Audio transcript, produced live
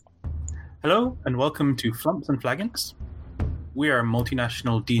Hello and welcome to Flumps and Flagons. We are a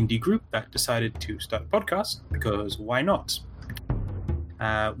multinational D&D group that decided to start a podcast because why not?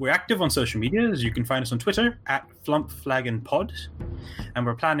 We're active on social media, as you can find us on Twitter at FlumpFlagonPod, and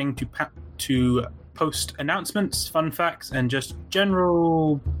we're planning to post announcements, fun facts, and just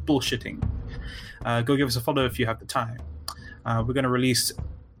general bullshitting. Go give us a follow if you have the time. We're going to release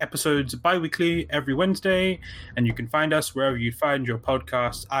episodes bi-weekly every Wednesday, and you can find us wherever you find your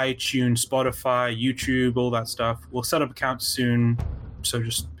podcasts: iTunes, Spotify, YouTube, all that stuff. We'll set up accounts soon, so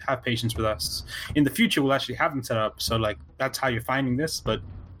just have patience with us. In the future, we'll actually have them set up, so that's how you're finding this, but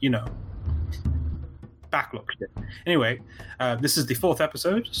backlog shit. Anyway, this is the 4th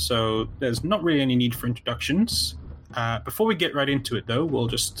episode, so there's not really any need for introductions. Before we get right into it, though, we'll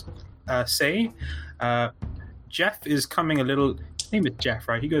just say Jeff is coming a little... His name is Jeff,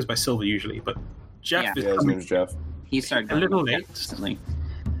 right? He goes by Silver usually, but Jeff is his coming name's Jeff. He started a little late.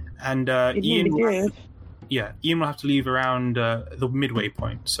 And Ian will have to leave around the midway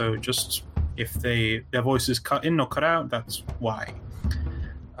point. So just if their voices cut in or cut out, that's why.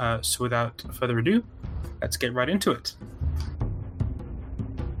 So without further ado, let's get right into it.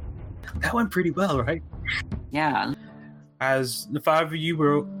 That went pretty well, right? Yeah. As the 5 of you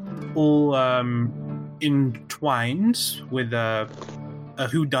were all entwined with a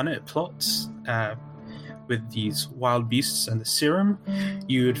whodunit plot with these wild beasts and the serum,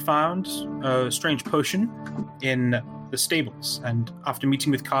 you had found a strange potion in the stables, and after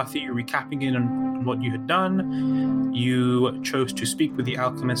meeting with Carthy, recapping in on what you had done, you chose to speak with the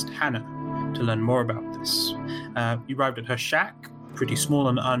alchemist Hannah to learn more about this. You arrived at her shack, pretty small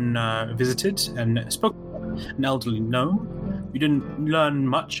and unvisited, and spoke with an elderly gnome. You didn't learn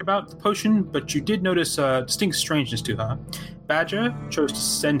much about the potion, but you did notice a distinct strangeness to her. Badger chose to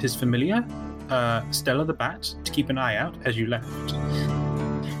send his familiar, Stella the Bat, to keep an eye out as you left.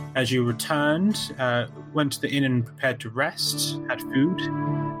 As you returned, went to the inn and prepared to rest, had food,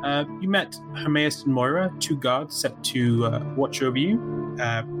 you met Hermaeus and Moira, 2 guards set to watch over you.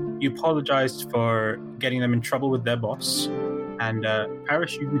 You apologized for getting them in trouble with their boss, and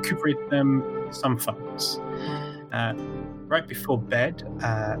Parrish, you recuperated them some funds. Right before bed,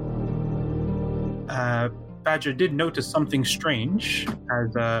 Badger did notice something strange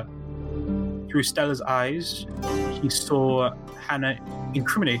as through Stella's eyes, he saw Hannah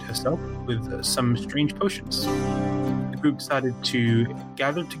incriminate herself with some strange potions. The group decided to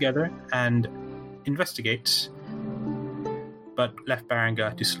gather together and investigate, but left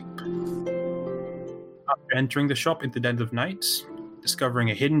Berengar to sleep. After entering the shop in the dead of night,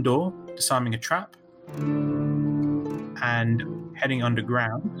 discovering a hidden door, disarming a trap, and heading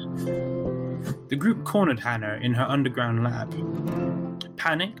underground, the group cornered Hannah in her underground lab.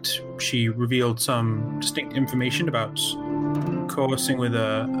 Panicked, she revealed some distinct information about coercing with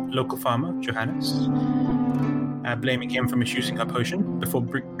a local farmer, Johannes, blaming him for misusing her potion before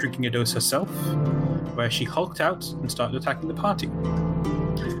drinking a dose herself, where she hulked out and started attacking the party.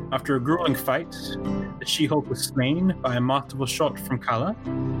 After a grueling fight, the She-Hulk was slain by a masterful shot from Kala,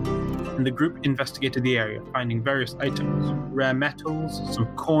 and the group investigated the area, finding various items, rare metals, some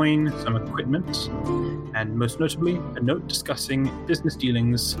coin, some equipment, and most notably, a note discussing business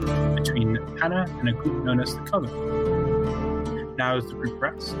dealings between Hannah and a group known as the Coven. Now as the group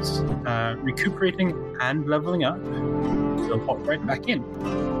rests, recuperating and leveling up, they'll pop right back in.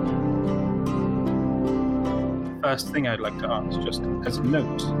 First thing I'd like to ask, just as a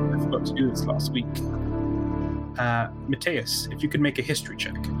note, I forgot to do this last week. Mateus, if you could make a history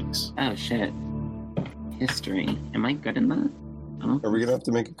check, please. Oh, shit. History. Am I good in that? Oh. Are we going to have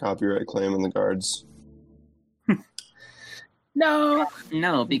to make a copyright claim on the guards? No,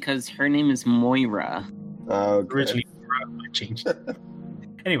 because her name is Moira. Okay. Originally, I changed.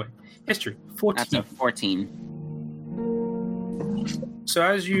 Anyway, history. 14. That's a 14. So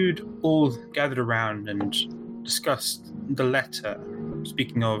as you'd all gathered around and discussed the letter,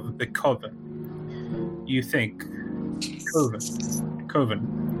 speaking of the Coven, you think Coven.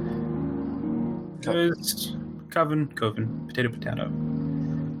 Coven, potato.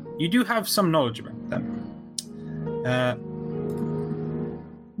 You do have some knowledge about them.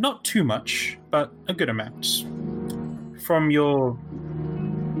 Not too much, but a good amount. From your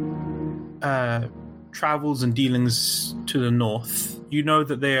travels and dealings to the north, you know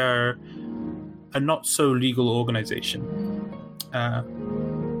that they are a not-so-legal organization.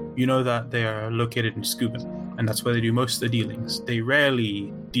 You know that they are located in Scuban, and that's where they do most of the dealings. They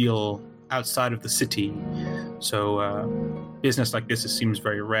rarely deal outside of the city, so business like this seems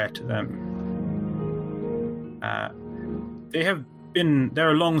very rare to them. They're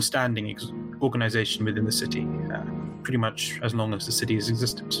a long-standing organization within the city, pretty much as long as the city has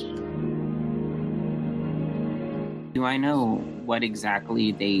existed. Do I know what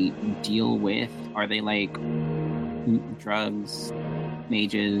exactly they deal with? Are they like drugs,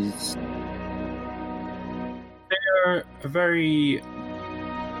 mages? They're very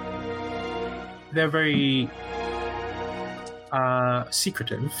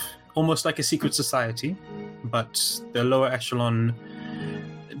secretive, almost like a secret society, but the lower echelon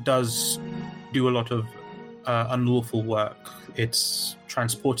does do a lot of unlawful work. It's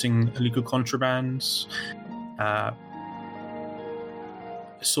transporting illegal contrabands,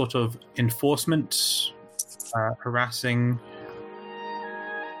 sort of enforcement, harassing,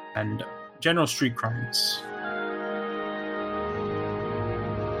 and general street crimes.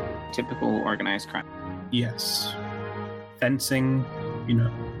 Typical organized crime. Yes. Fencing,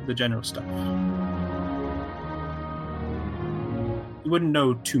 the general stuff. You wouldn't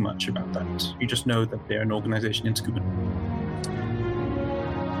know too much about that. You just know that they're an organization in Scuba.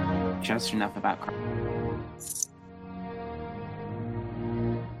 Just enough about crime.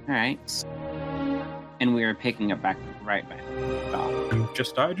 Alright. And we're picking up right back. You just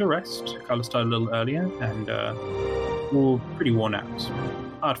started your rest. Carla started a little earlier, and all pretty worn out.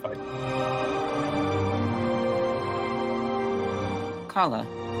 Hard fight. Kala,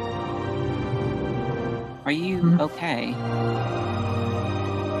 are you okay?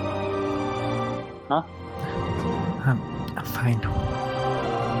 Huh? I'm fine.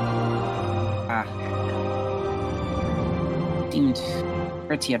 Seemed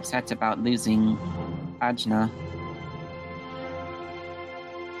pretty upset about losing Ajna.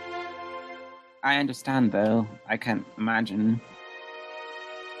 I understand, though. I can't imagine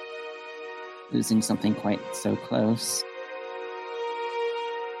losing something quite so close.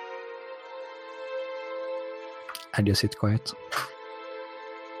 I just sit quiet.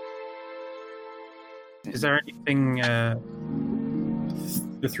 Is there anything,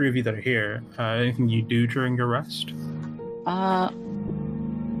 the three of you that are here, anything you do during your rest? I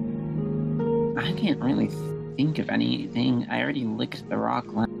can't really think of anything. I already licked the rock.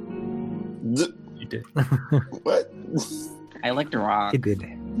 You did. What? I licked a rock. He did.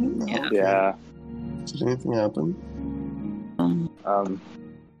 Yeah. Yeah. Did anything happen?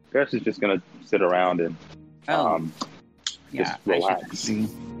 Paris is just gonna sit around and Yeah, just I relax. should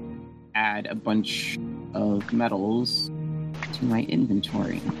add a bunch of metals to my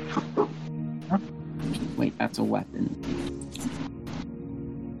inventory. Wait, that's a weapon.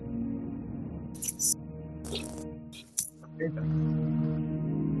 Okay, then.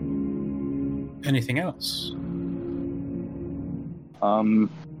 Anything else?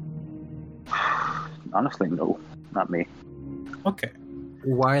 Honestly, no, not me. Okay.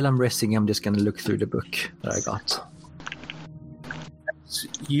 While I'm resting, I'm just gonna look through the book that I got. So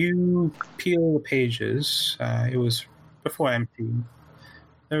you peel the pages. It was before empty.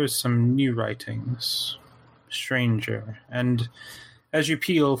 There was some new writings. Stranger. And as you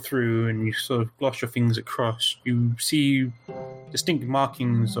peel through and you sort of gloss your fingers across, you see distinct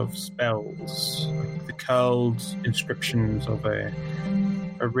markings of spells, like the curled inscriptions of a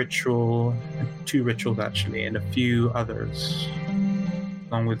ritual, two rituals actually, and a few others,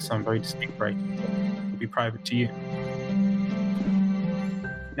 along with some very distinct writing that will be private to you.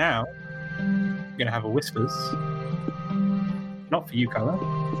 Now, we're going to have a Whispers. Not for you, Color.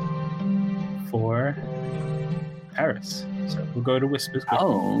 For Paris. So we'll go to Whispers.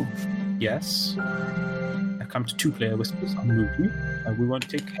 Oh, Yes. I come to two-player Whispers. I'll move you. We won't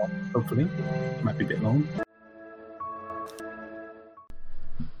take hopefully. Might be a bit long.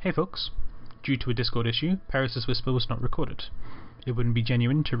 Hey folks. Due to a Discord issue, Paris' Whisper was not recorded. It wouldn't be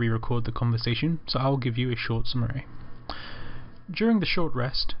genuine to re-record the conversation, so I'll give you a short summary. During the short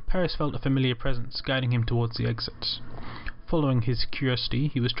rest, Paris felt a familiar presence guiding him towards the exit. Following his curiosity,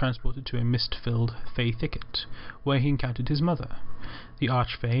 he was transported to a mist-filled Fey thicket, where he encountered his mother, the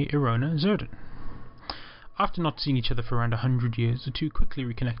Archfey Irona Zerdan. After not seeing each other for around 100 years, the two quickly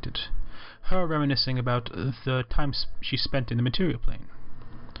reconnected, her reminiscing about the time she spent in the material plane.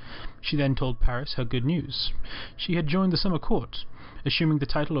 She then told Paris her good news. She had joined the summer court, assuming the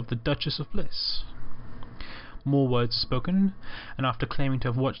title of the Duchess of Bliss. More words spoken, and after claiming to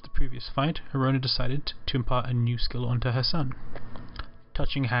have watched the previous fight, Irona decided to impart a new skill onto her son.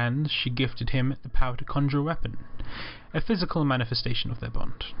 Touching hands, she gifted him the power to conjure a weapon, a physical manifestation of their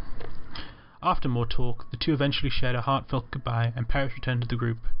bond. After more talk, the two eventually shared a heartfelt goodbye, and Paris returned to the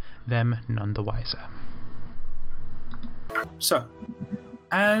group, them none the wiser. So,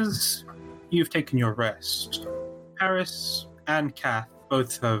 as you've taken your rest, Paris and Kath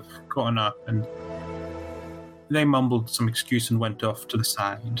both have gotten up and they mumbled some excuse and went off to the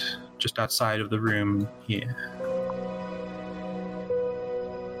side, just outside of the room here.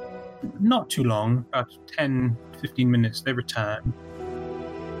 not too long, about 10, 15 minutes, they return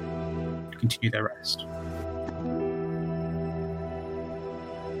to continue their rest.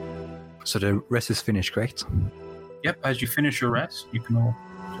 So the rest is finished, correct? Yep, as you finish your rest, you can all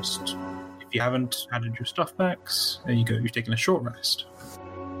just, if you haven't added your stuff backs, there you go, you're taking a short rest.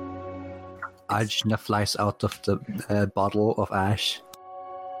 Ajna flies out of the bottle of ash.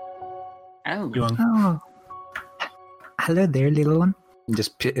 Oh, You Oh. Hello there, little one. And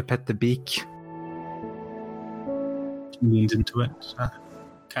just pet the beak. leans into it,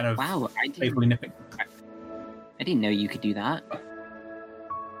 kind of wow! playfully nipping. I didn't know you could do that.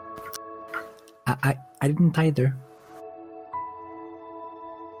 I didn't either.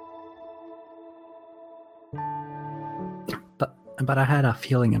 But I had a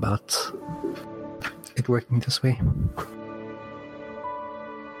feeling about it working this way.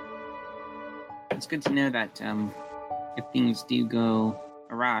 It's good to know that if things do go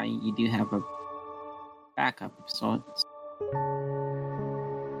awry, you do have a backup of sorts.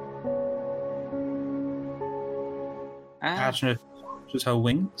 Passionate just her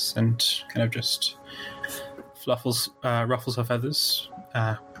wings and kind of just ruffles her feathers.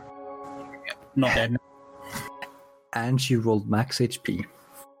 Not dead now. And she rolled max HP.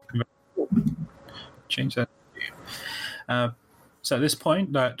 Change that. So at this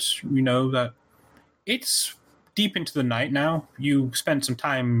point, that you know that it's deep into the night now. You spent some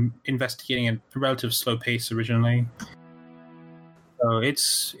time investigating at a relative slow pace originally, so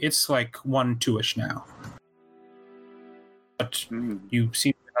it's like 1-2ish now. But you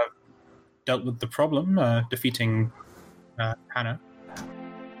seem to have dealt with the problem, defeating Hannah.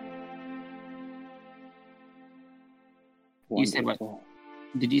 You said what?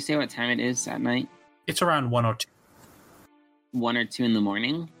 Did you say what time it is at night? It's around 1 or 2. 1 or 2 in the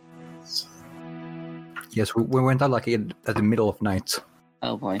morning? Yes, we went out like at the middle of night.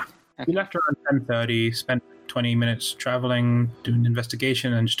 Oh boy. We left around 10:30, spent 20 minutes traveling, doing an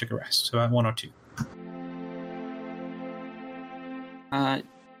investigation, and just took a rest. So about 1 or 2.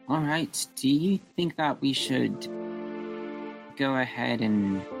 Alright. Do you think that we should go ahead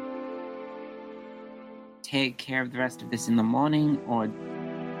and take care of the rest of this in the morning, or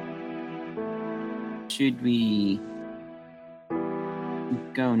should we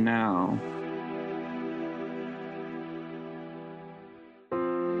go now?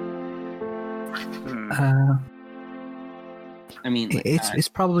 I mean, it's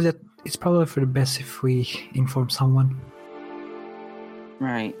probably for the best if we inform someone.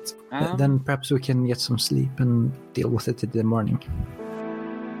 right. Then perhaps we can get some sleep and deal with it in the morning.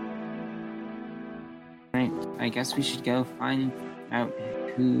 Right. I guess we should go find out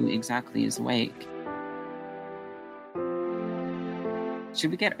who exactly is awake.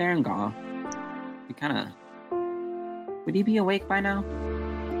 Should we get Berengar? We kinda... Would he be awake by now?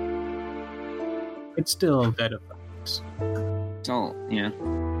 It's still dead of us. So, yeah.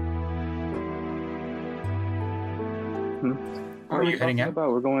 What are you heading talking out?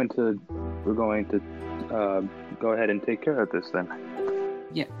 about? We're going to go ahead and take care of this then.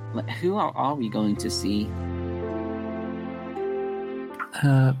 Yeah, who are we going to see?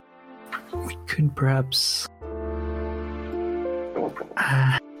 We could perhaps...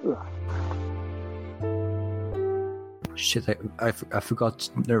 Shit, I forgot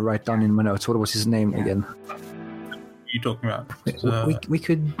to write down in my notes. What was his name again? You talking about? We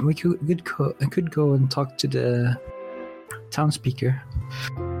could go and talk to the town speaker.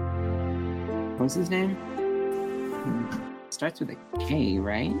 What's his name? Starts with a K,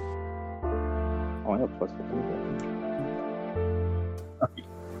 right? Oh, I have plus 15.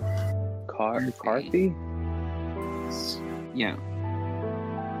 Carthy? Yeah.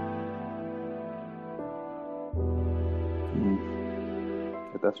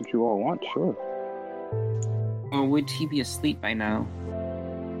 If that's what you all want, sure. Or would he be asleep by now?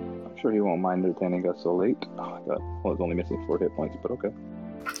 I'm sure he won't mind entertaining us so late. Oh my god. Well, it's only missing 4 hit points, but okay.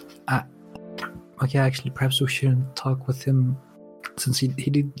 Okay, actually, perhaps we shouldn't talk with him, since he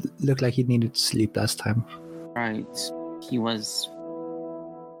did look like he needed sleep last time. Right. He was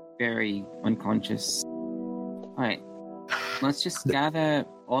very unconscious. Alright. Let's just gather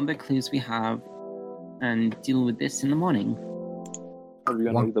all the clues we have and deal with this in the morning. Are we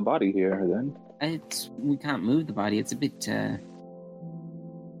gonna leave the body here then? We can't move the body. It's a bit,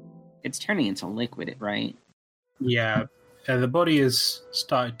 it's turning into liquid, right? Yeah, the body is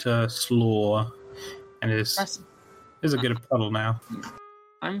starting to slow, and is a good puddle now.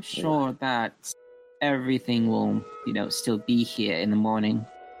 I'm sure that everything will, still be here in the morning.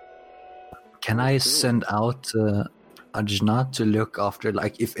 Can I send out Ajna to look after,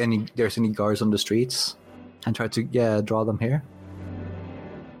 like, if there's any guards on the streets, and try to draw them here?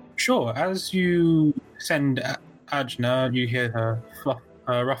 Sure. As you send Ajna, you hear her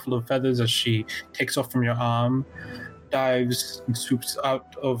ruffle of feathers as she takes off from your arm, dives and swoops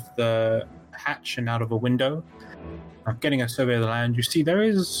out of the hatch and out of a window. Getting a survey of the land, you see there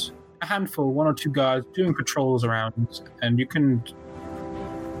is a handful, 1 or 2 guards doing patrols around, and you can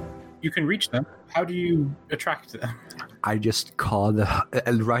reach them. How do you attract them? I just caw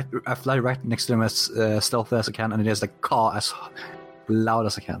I fly right next to them as stealthy as I can, and just caw as loud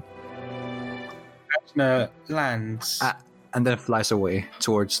as I can. Ajna lands. And then flies away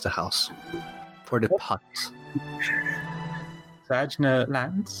towards the house for the pot. So Ajna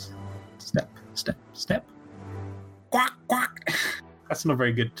lands. Step, step, step. Quack, quack. That's not a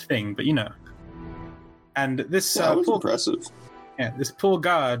very good thing, but you know. And this That was impressive. Yeah, this poor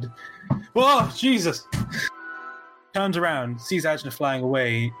guard. Whoa, Jesus! Turns around, sees Ajna flying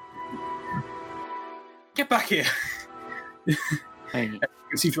away. Get back here! Hey. You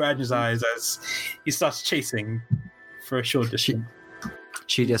can see through Ajna's eyes as he starts chasing for a short distance.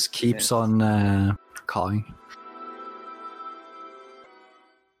 She just keeps on cawing.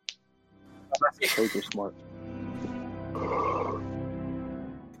 Those are smart.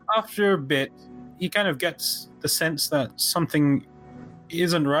 After a bit, he kind of gets the sense that something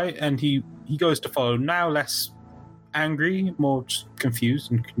isn't right, and he goes to follow, now less angry, more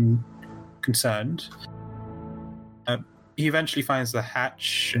confused and concerned. He eventually finds the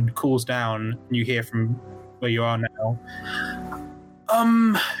hatch and cools down, and you hear from where you are now.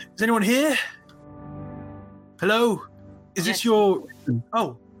 Is anyone here? Hello? Is this your...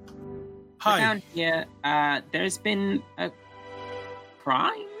 Oh. Hi. Down here, there's been a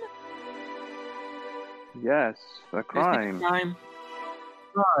crime? Yes, a There's been crime. a crime.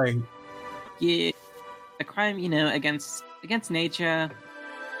 Hi. Yeah, a crime, against nature,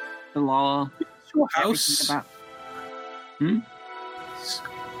 the law. It's your Everything house. about...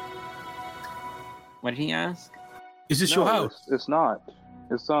 What did he ask? Is this No, your house? It's not.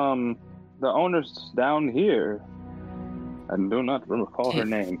 It's the owner's down here. I do not recall her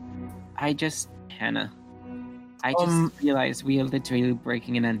name. Hannah. I just realized we are literally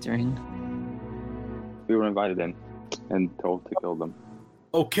breaking and entering. We were invited in and told to kill them.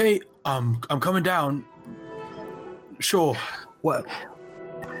 Okay, I'm coming down. Sure. What?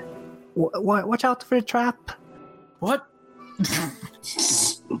 Watch out for the trap. What?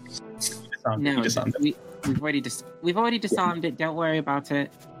 No, we've already disarmed it. Don't worry about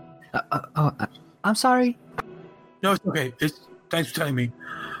it. I'm sorry. No, it's okay. Thanks for telling me.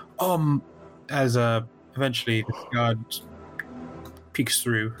 As eventually the guard peeks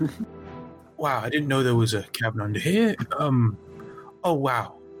through. Wow, I didn't know there was a cabin under here. Oh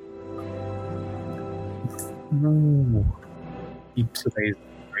wow. No. He surveys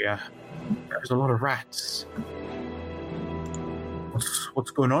the area. There's a lot of rats.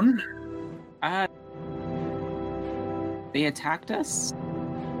 What's going on? They attacked us.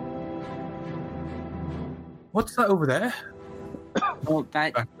 What's that over there? Well,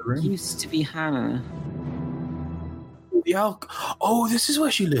 that Back in the room. used to be Hannah. Oh, this is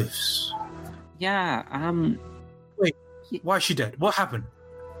where she lives. Yeah. Why is she dead? What happened?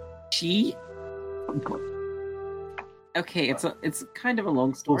 She. Okay, it's kind of a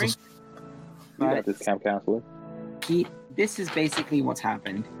long story. You got But this camp counselor. this is basically what's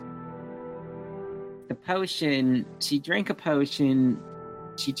happened. The potion. She drank a potion.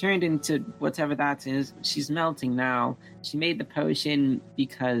 She turned into whatever that is. She's melting now. She made the potion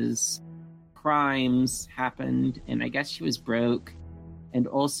because crimes happened, and I guess she was broke. And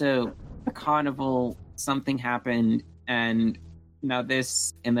also, a carnival, something happened, and now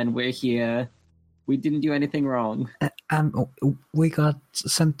this, and then we're here. We didn't do anything wrong. We got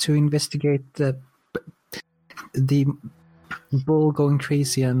sent to investigate the bull going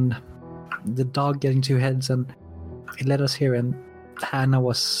crazy and the dog getting 2 heads, and it led us here, and Hannah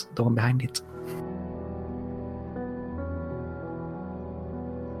was the one behind it.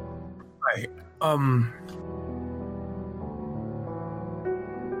 Right.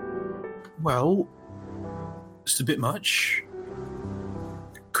 Well, it's a bit much.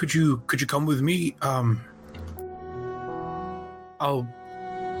 Could you come with me?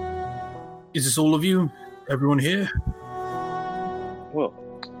 Is this all of you? Everyone here? Well,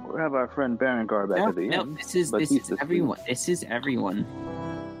 we have our friend Berengar back at the No, end. this is everyone. This is everyone.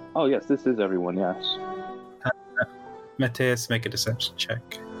 Oh, yes, this is everyone, yes. Mateus, make a deception check.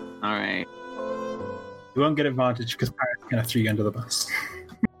 All right. You won't get advantage because Paris kind of threw you under the bus.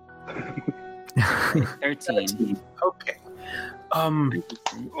 13. Okay.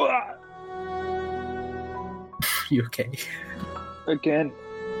 You okay? Again.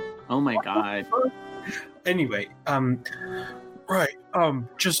 Oh my god. Anyway, Right.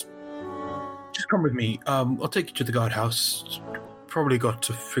 Just come with me. I'll take you to the guardhouse. Probably got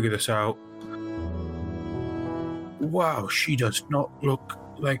to figure this out. Wow, she does not look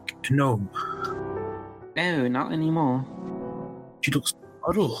like a gnome. No, not anymore. She looks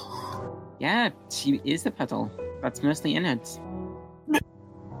puddle. Yeah, she is a puddle. That's mostly in it. No,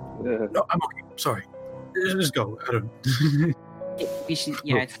 I'm okay. Sorry. Let's go, Adam.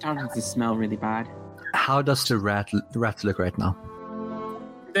 It's starting to smell really bad. How does the rat look right now?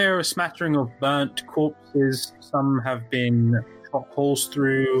 There are a smattering of burnt corpses. Some have been shot holes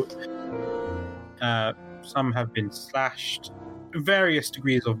through. Some have been slashed. Various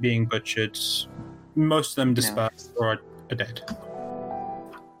degrees of being butchered. Most of them dispersed or are dead.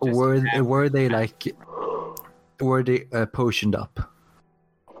 Were they potioned up?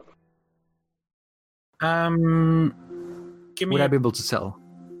 Would I be able to tell?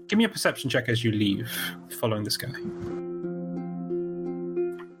 Give me a perception check as you leave, following this guy.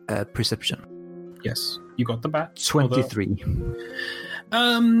 Perception. Yes, you got the bat. 23.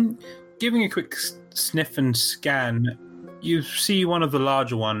 Giving a quick sniff and scan, you see one of the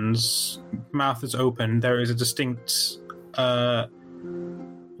larger ones. Mouth is open. There is a distinct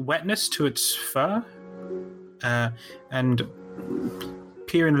wetness to its fur, and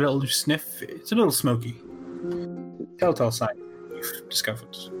peering a little sniff. It's a little smoky. Telltale sign you've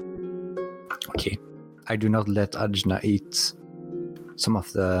discovered. Okay. I do not let Ajna eat some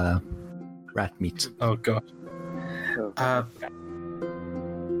of the rat meat. Oh god.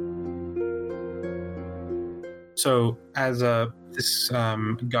 So as this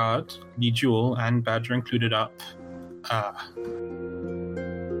guard, the Jewel and Badger included up,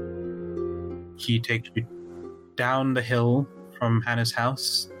 he takes you down the hill from Hannah's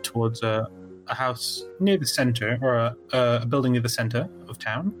house towards a house near the center, or a building near the center of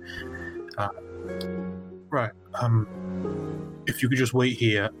town. Right. If you could just wait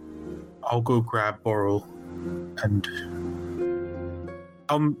here, I'll go grab Boral and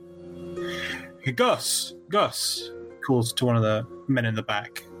hey, Gus calls to one of the men in the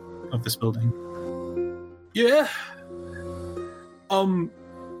back of this building. Yeah.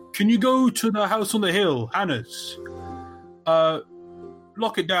 Can you go to the house on the hill, Hannah's?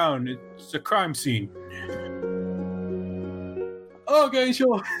 Lock it down. It's a crime scene. Okay,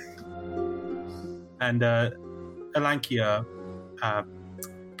 sure. And a lankier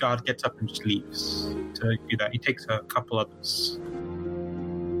guard gets up and just leaves to do that. He takes a couple others.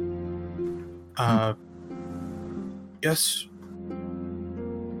 Yes?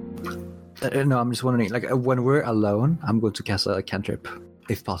 No, I'm just wondering, when we're alone, I'm going to cast a cantrip,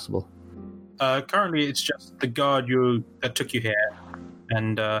 if possible. Currently, it's just the guard that took you here,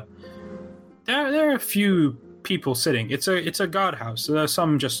 and there are a few people sitting. It's a guardhouse, so there are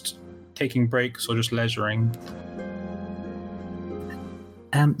some just taking breaks or just leisuring.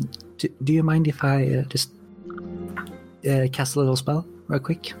 Do you mind if I just cast a little spell real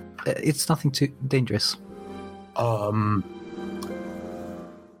quick? It's nothing too dangerous.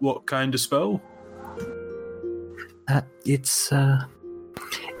 What kind of spell? It's I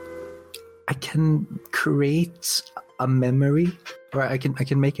can create a memory, or I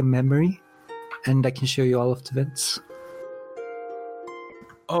can make a memory, and I can show you all of the events.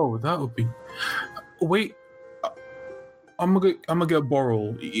 Oh, that would be. Wait, I'm gonna get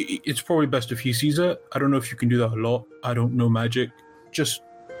Boral. It's probably best if he sees it. I don't know if you can do that a lot. I don't know magic.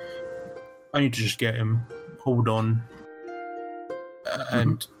 I need to just get him. Hold on.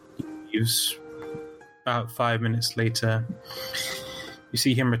 And he leaves. About 5 minutes later, you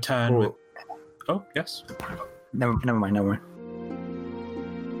see him return with. Oh, yes. Never mind.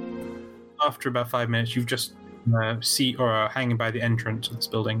 After about 5 minutes, you've just hanging by the entrance of this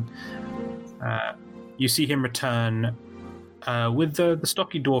building. You see him return with the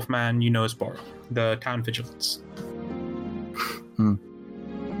stocky dwarf man you know as Boral, the town vigilance.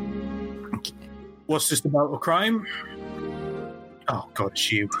 Okay. What's this about a crime? Oh God,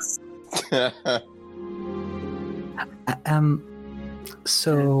 it's you.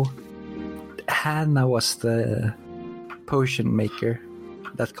 So Hannah was the potion maker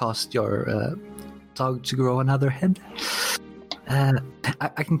that caused your dog to grow another head. I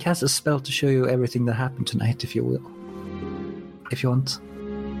can cast a spell to show you everything that happened tonight, if you will. If you want.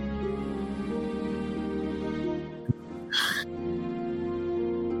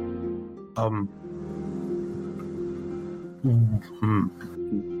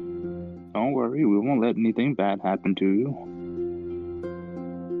 Don't worry, we won't let anything bad happen to you.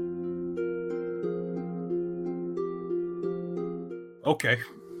 Okay.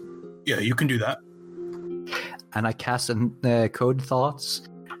 Yeah, you can do that. And I cast code thoughts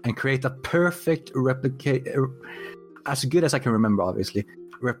and create a perfect as good as I can remember, obviously,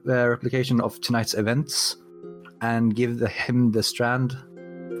 replication of tonight's events, and give him the strand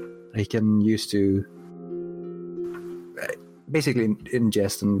he can use to basically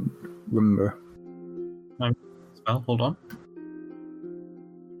ingest and remember. Spell, hold on.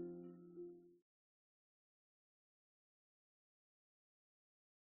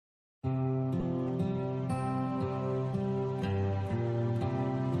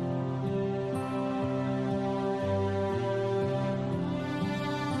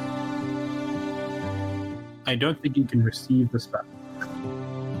 I don't think you can receive the spell.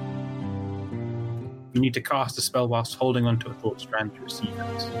 You need to cast the spell whilst holding onto a thought strand to receive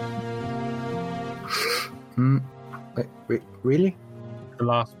it. Wait, really? The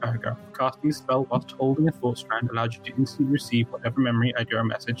last paragraph. Casting the spell whilst holding a thought strand allows you to instantly receive whatever memory, idea, or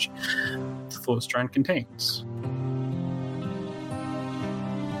message the thought strand contains.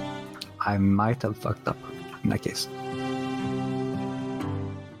 I might have fucked up in that case.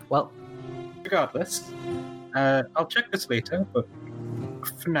 Well, Regardless, I'll check this later, but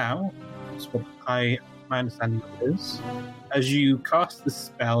for now, that's what my understanding of it is. As you cast the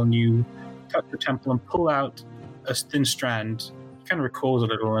spell and you touch the temple and pull out a thin strand, it kind of recalls a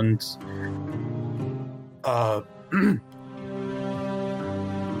little, and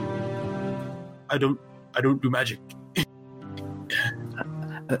I don't do magic.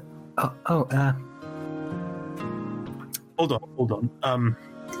 Hold on.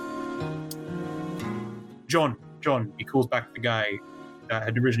 John, he calls back the guy that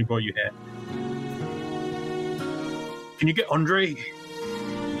had originally brought you here. Can you get Andre?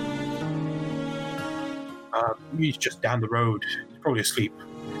 He's just down the road. He's probably asleep.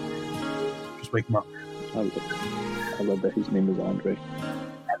 Just wake him up. I love that his name is Andre.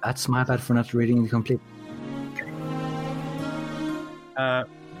 That's my bad for not reading it complete.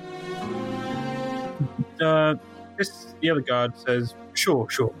 The other guard says, sure,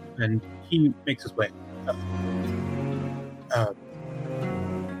 and he makes his way.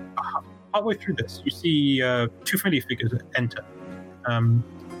 Halfway through this, you see two familiar figures enter.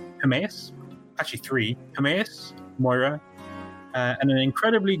 Hermaeus, actually three. Hermaeus, Moira, and an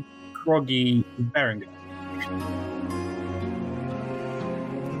incredibly groggy Berenger.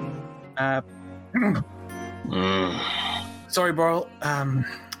 Sorry, Boral.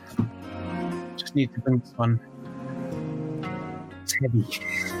 Just need to bring this one. It's heavy.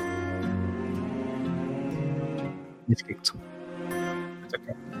 It's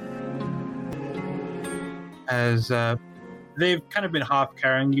okay. As they've kind of been half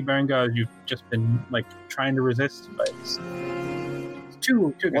carrying you, Berenger, as you've just been like trying to resist, but it's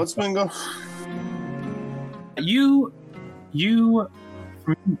too What's been going? You,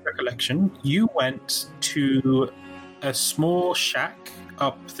 from recollection, you went to a small shack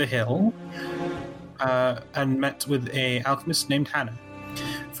up the hill and met with an alchemist named Hannah.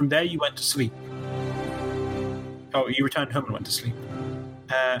 From there, you went to sleep. Oh, you returned home and went to sleep.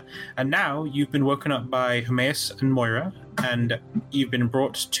 And now you've been woken up by Hermaeus and Moira, and you've been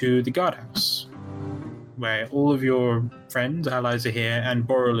brought to the guardhouse, where all of your friends, allies are here, and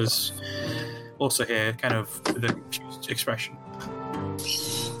Boral is also here, kind of with a confused expression.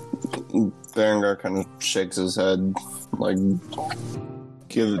 Berengar kind of shakes his head, like,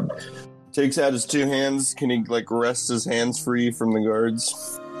 takes out his two hands. Can he, like, wrest his hands free from the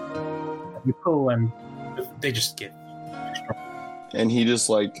guards? You pull, and they just get. And he just,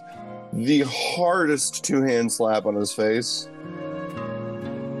 like, the hardest two-hand slap on his face.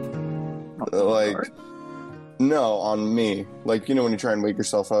 Like, no, on me. Like, you know when you try and wake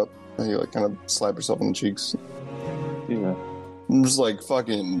yourself up? You, like, kind of slap yourself on the cheeks. Yeah. I'm just, like,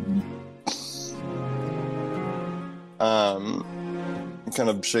 fucking... kind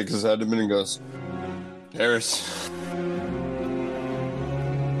of shakes his head a bit and goes, Paris.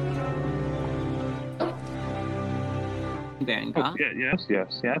 Berenger. Oh, yeah,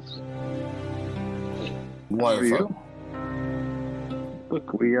 yes. Why How are you?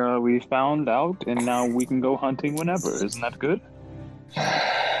 Look, we found out, and now we can go hunting whenever. Isn't that good?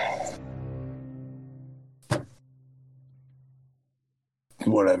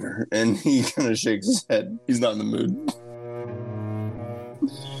 Whatever. And he kind of shakes his head. He's not in the mood.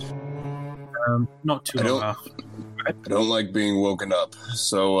 Not too long after. I don't like being woken up.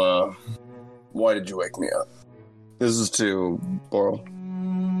 So, why did you wake me up? This is to Boral.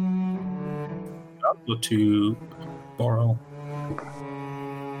 To Boral.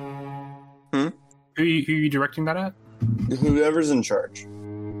 Who are you directing that at? Whoever's in charge.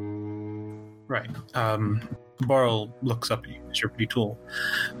 Right. Boral looks up at you as you're pretty tall.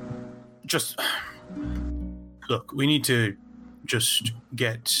 Just look, we need to just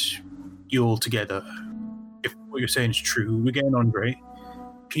get you all together if what you're saying is true, we're getting Andre.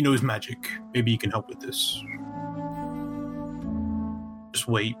 He knows magic. Maybe he can help with this. Just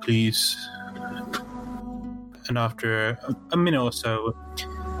wait, please. And after a minute or so,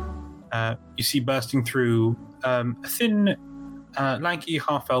 you see bursting through a thin, lanky,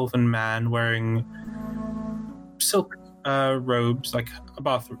 half-elven man wearing silk robes, like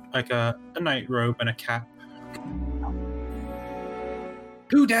a night robe and a cap.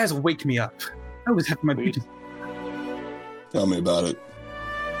 Who dares wake me up? I was having my beauty. Tell me about it.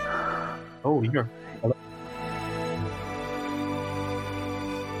 Oh, you're.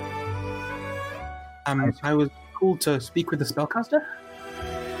 I was called to speak with the spellcaster.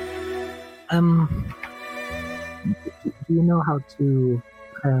 Do you know how to?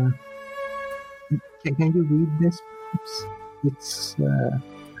 Can you read this? It's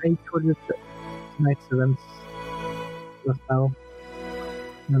I told you tonight's events just now,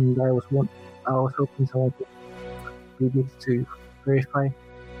 and I was hoping someone could read it to verify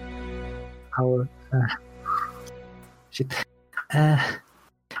our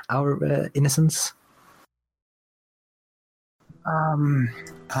our innocence.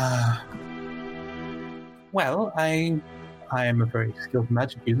 Well, I am a very skilled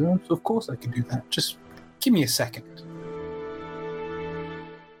magic user, so of course I can do that. Just give me a second.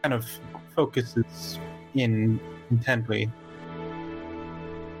 Kind of focuses in intently.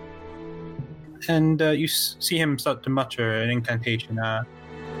 And you see him start to mutter an incantation.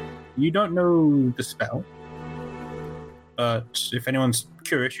 You don't know the spell, but if anyone's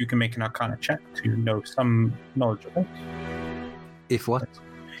curious, you can make an Arcana check to know some knowledge of it. If what?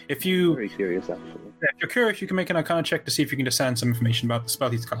 If you Very curious, actually. If you're curious, you can make an Arcana check to see if you can discern some information about the spell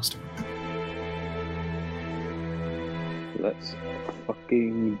he's casting. Let's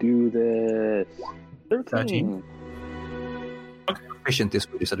fucking do this. 13. Proficient is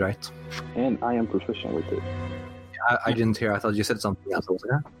what you said, right? And I am proficient with it. I didn't hear. I thought you said something else. I was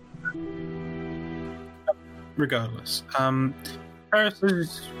like, Regardless, Paris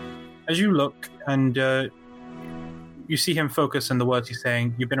is, as you look and you see him focus on the words he's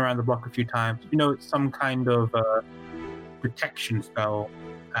saying. You've been around the block a few times. You know it's some kind of protection spell,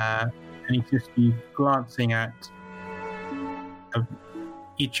 and he seems to be glancing at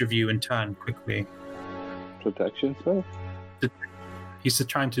each of you in turn quickly. Protection spell? He's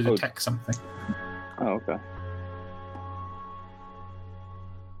trying to detect something. Oh, okay.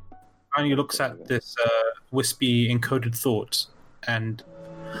 And he looks at this wispy encoded thought and...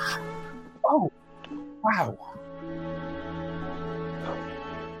 Oh! Wow!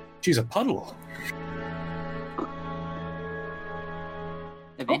 She's a puddle.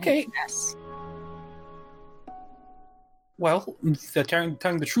 Okay. Yes. Well, they're telling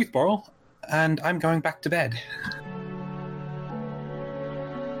the truth, Boral, and I'm going back to bed.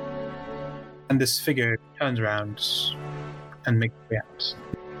 And this figure turns around and makes way out.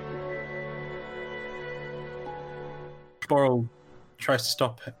 Boral tries to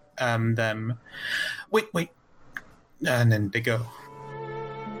stop them. Wait. And then they go.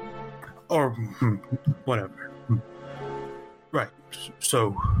 Or whatever. Right,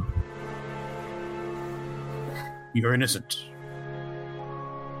 so... You're innocent.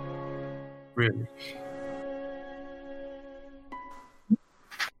 Really?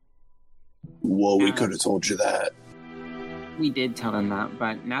 Well, we could have told you that. We did tell them that,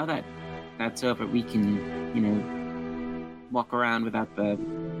 but now that that's over, we can, walk around without the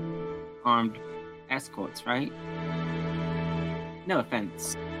armed escorts, right? No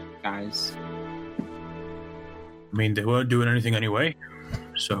offense, guys. I mean, they weren't doing anything anyway,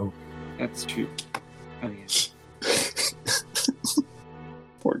 so... That's true. Oh, yeah.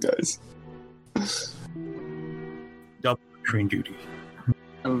 Poor guys. Double train duty.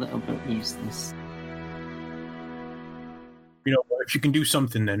 A little bit useless. You know, if you can do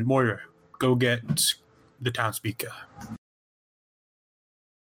something, then Moira, go get the town speaker.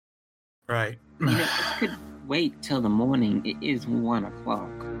 Right. It could wait till the morning. It is 1 o'clock.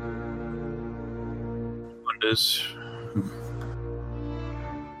 Wonders.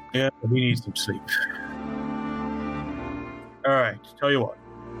 Yeah, we need some sleep. Alright, tell you what.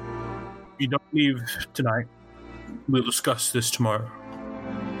 If you don't leave tonight, we'll discuss this tomorrow.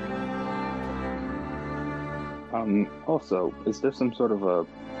 Also, is there some sort of a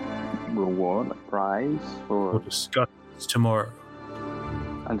reward, a prize for... We'll discuss this tomorrow.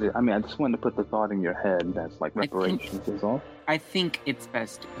 I just wanted to put the thought in your head that's like reparations is all. I think it's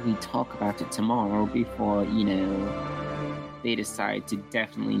best we talk about it tomorrow before, they decide to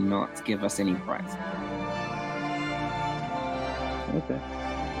definitely not give us any prize. Okay.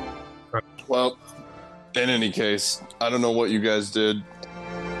 Well, in any case, I don't know what you guys did.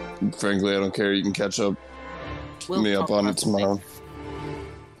 Frankly, I don't care. You can catch up me up on it tomorrow.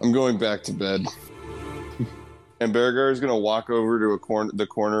 I'm going back to bed. And Beargar is going to walk over to the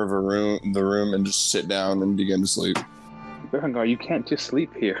corner of the room and just sit down and begin to sleep. Berengar, you can't just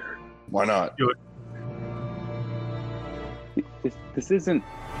sleep here. Why not? Do it. This isn't.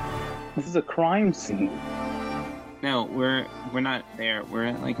 This is a crime scene. No, we're not there.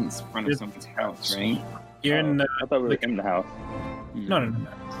 We're like in front of someone's house, right? You're in the... I thought we were in the house. No.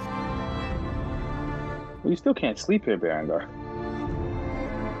 Well, you still can't sleep here, Berengar.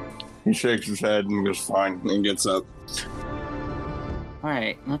 He shakes his head and goes, fine, and gets up.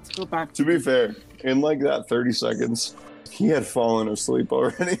 Alright, let's go back To be fair, in like that 30 seconds, he had fallen asleep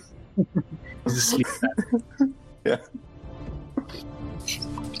already. He's asleep. Yeah.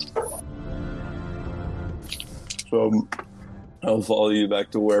 So I'll follow you back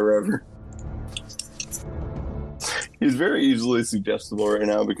to wherever. He's very easily suggestible right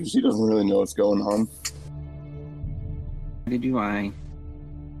now because he doesn't really know what's going on. Neither do I.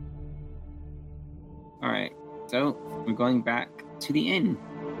 Alright, so we're going back to the inn.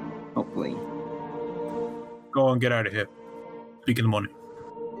 Hopefully. Go on, get out of here. Speak in the morning.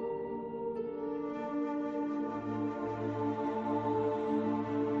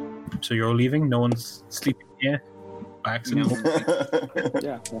 So you're all leaving? No one's sleeping here? By accident?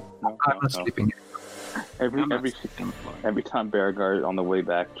 Yeah. I'm not sleeping. I'm not Every sleeping on the floor. every time Berengar on the way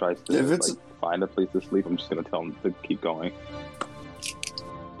back tries to If it's- find a place to sleep, I'm just gonna tell him to keep going.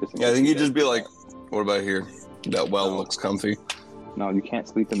 Just in Yeah, I case think he he'd just be does. like, what about here? That well looks comfy. No, you can't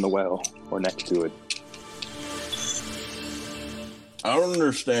sleep in the well or next to it. I don't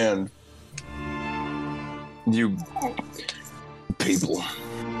understand. You people.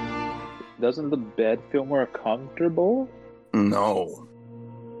 Doesn't the bed feel more comfortable? No.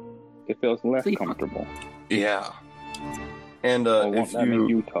 It feels less Sleep on- comfortable. Yeah. And Well, won't if that make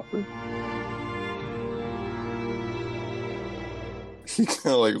you tougher? he kind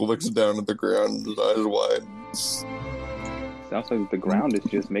of like looks down at the ground, his eyes wide. Sounds like the ground is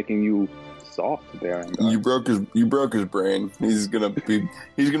just making you soft, Berengar. You broke his brain. He's gonna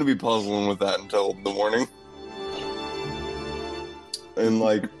be puzzling with that until the morning. And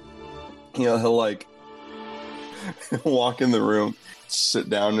like, you know, he'll walk in the room, sit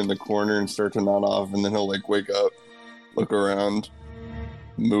down in the corner and start to nod off, and then he'll like wake up, look around,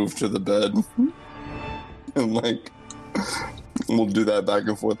 move to the bed, and like we'll do that back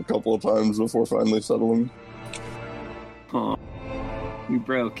and forth a couple of times before finally settling. Oh, we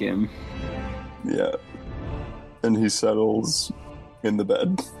broke him. Yeah. And he settles in the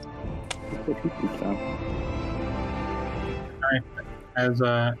bed. As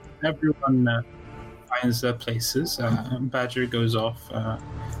everyone finds their places, Badger goes off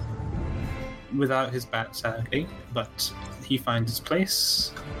without his bat, sadly, but he finds his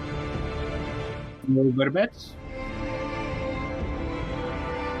place. We'll go to bed.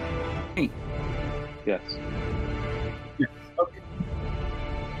 Yes. Yes. Okay.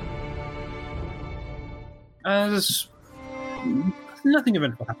 There's nothing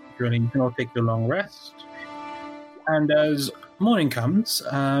eventful happens, really. You can all take your long rest. And as morning comes,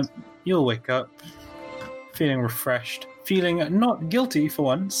 you'll wake up feeling refreshed, feeling not guilty for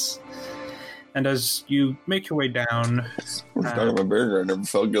once. And as you make your way down... We're talking about Burger. I never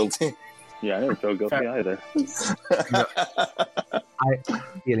felt guilty. Yeah, I never feel guilty either. I'm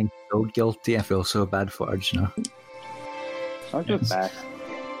feeling so guilty. I feel so bad for Arjuna. I'm just back.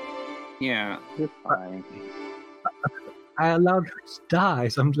 Yeah. You're fine. I allowed her to die,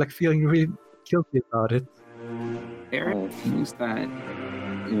 so I'm like feeling really guilty about it. Eric knows that.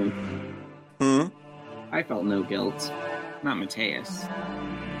 Hmm? I felt no guilt. Not Mateus.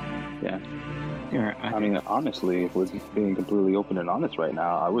 Yeah. Here, I mean, honestly, if we're being completely open and honest right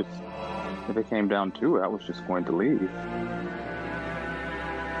now, if it came down to it, I was just going to leave.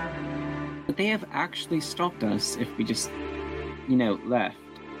 But they have actually stopped us if we just, left.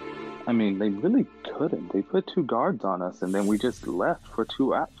 I mean, they really couldn't. They put 2 guards on us, and then we just left for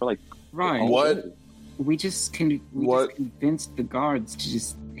 2 hours. For like, Right. What? We just What? just convinced the guards to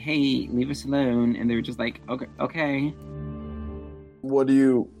just, hey, leave us alone, and they were just like, okay. What do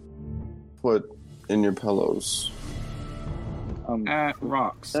you put in your pillows?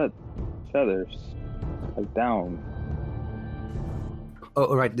 Rocks. Feathers, like down.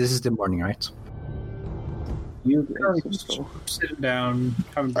 Oh, right. This is the morning, right? You sitting down,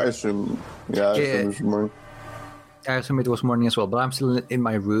 having I assume. Yeah, I assume it's morning. I assume it was morning as well, but I'm still in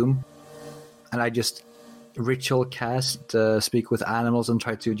my room, and I just ritual cast speak with animals and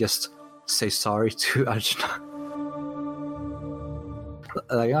try to just say sorry to Arjuna.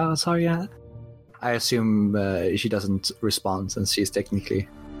 Like, oh, sorry, yeah. I assume she doesn't respond, since she's technically...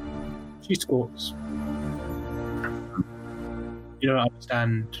 She squawks. You don't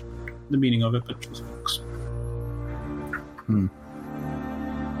understand the meaning of it, but just books.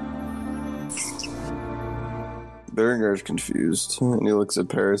 Berengar's confused, and he looks at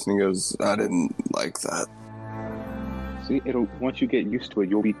Paris and he goes, I didn't like that. See, once you get used to it,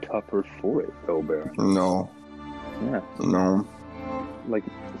 you'll be tougher for it, though, Baron. No. Yeah. No. Like,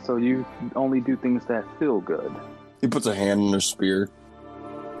 so you only do things that feel good. He puts a hand in her spear.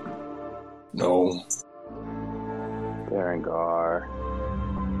 No. Berengar.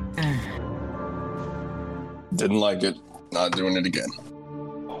 Didn't like it. Not doing it again.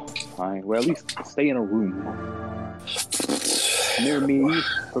 Fine. Well, at least stay in a room. Near me,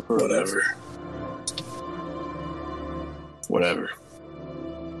 preferably. Whatever.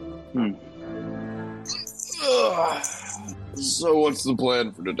 So what's the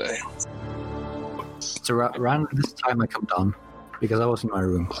plan for today? So around this time I come down, because I was in my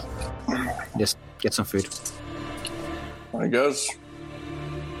room. Just get some food. I guess.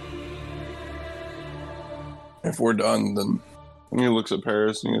 If we're done, then he looks at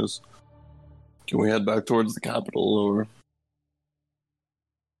Paris and he goes, can we head back towards the capital, or?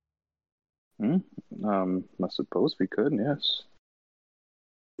 I suppose we could, yes.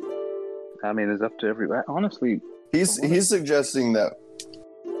 I mean, it's up to everybody. Honestly, He's suggesting that,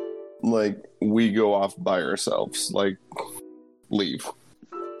 like, we go off by ourselves, like, leave.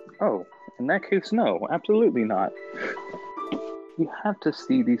 oh, in that case, no, absolutely not. You have to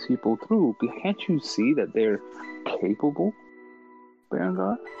see these people through. Can't you see that they're capable,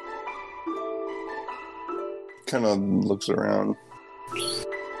 Berengar? Kind of looks around,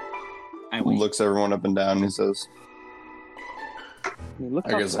 I wait. looks everyone up and down, and he says, I mean, look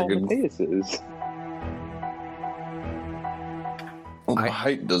I how guess I tall could- Matthias is. well, the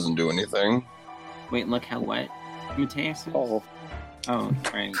height doesn't do anything. Wait, look how what? Mateus is? Oh, Oh,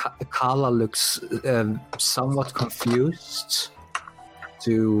 right. Carla looks somewhat confused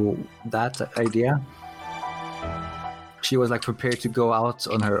to that idea. She was like prepared to go out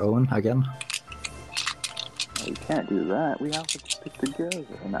on her own again. we can't do that. We have to stick together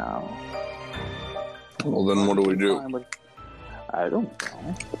now. Well, then what do we do? Fine, but I don't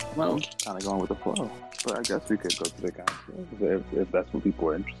know. Well, Kind of going with the flow. But I guess we could go to the council if that's what people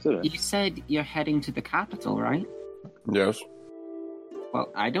are interested in. you said you're heading to the capital, right? Yes. Well,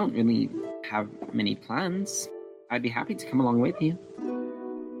 I don't really have many plans. I'd be happy to come along with you.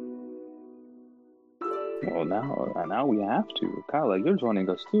 Well, now we have to. Kyla, you're joining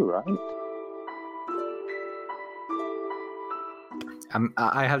us too, right?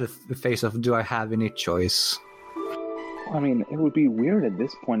 I have the face of, do I have any choice? I mean, it would be weird at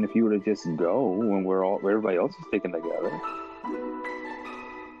this point if you were to just go when everybody else is sticking together.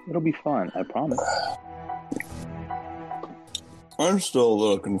 It'll be fun, I promise. I'm still a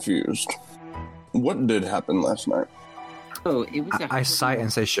little confused. What did happen last night? Oh, it was I sigh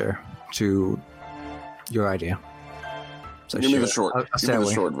and say sure to your idea. So Give me sure. the short. I'll Give stay me the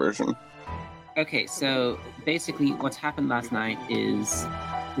away. short version. Okay, so basically what's happened last night is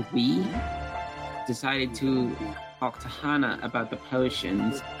we decided to talk to Hannah about the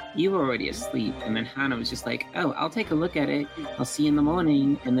potions. You were already asleep, and then Hannah was just like, oh, I'll take a look at it. I'll see you in the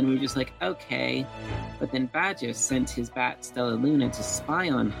morning. And then we were just like, okay. But then Badger sent his bat Stella Luna to spy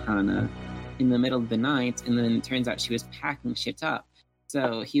on Hannah in the middle of the night, and then it turns out she was packing shit up.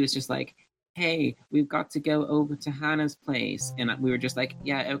 So he was just like, hey, we've got to go over to Hannah's place. And we were just like,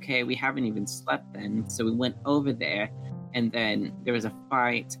 yeah, okay, we haven't even slept then. So we went over there, and then there was a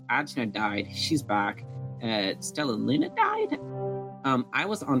fight. Ajna died. She's back. Stella Luna died. I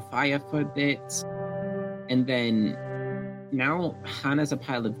was on fire for a bit. And then now Hannah's a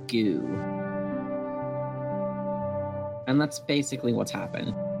pile of goo. And that's basically what's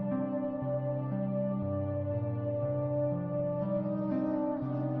happened.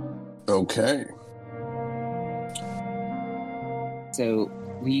 Okay. So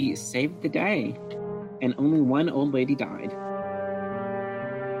we saved the day, and only one old lady died.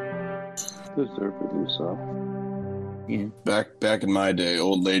 Deservedly so. Yeah. Back in my day,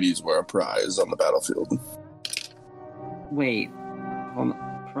 old ladies were a prize on the battlefield. Wait. Hold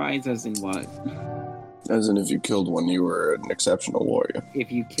on. Prize as in what? As in, if you killed one, you were an exceptional warrior.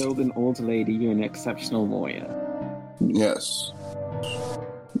 If you killed an old lady, you're an exceptional warrior. Yes.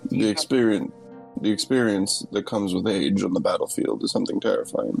 The experience that comes with age on the battlefield is something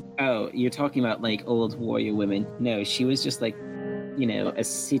terrifying. Oh, you're talking about like old warrior women. No, she was just like, you know, a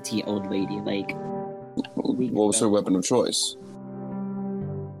city old lady. Like, What was her weapon of choice?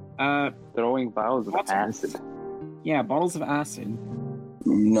 Throwing vials of Bottles. acid. Yeah, bottles of acid.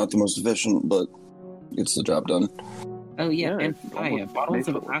 Not the most efficient, but gets the job done. Oh yeah, Yeah, and it's fire. almost Bottles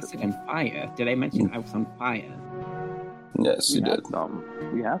of natural. acid and fire. Did I mention I was on fire? Yes, you did.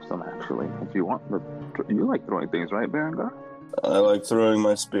 We have some actually. If you want, you like throwing things, right, Berengar? I like throwing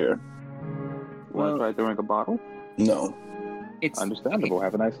my spear. You want to try throwing a bottle? No. It's Understandable.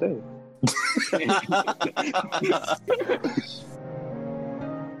 Have a nice day.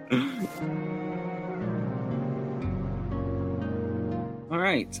 All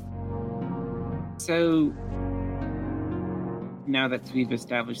right. So now that we've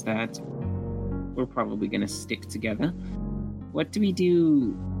established that we're probably going to stick together, what do we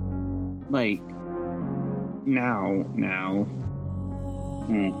do, like, now?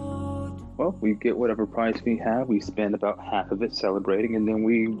 Well, we get whatever prize we have. We spend about half of it celebrating, and then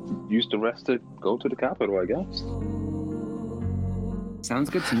we use the rest to go to the capital, I guess. Sounds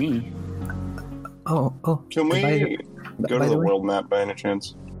good to me. Oh. Can we go to the way- world map by any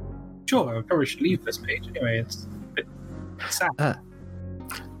chance? Sure, I probably should leave this page anyway. It's a bit sad.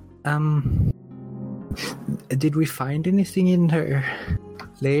 Did we find anything in her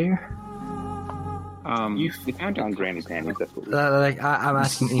lair? We found On a Granny Panties, that's what we I'm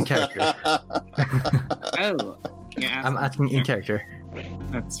asking in character. Oh, yeah, I'm asking in character.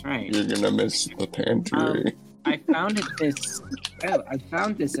 that's right. You're gonna miss the pantry. I found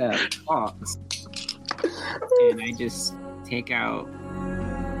this box, and I just take out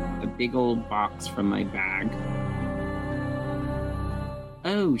a big old box from my bag.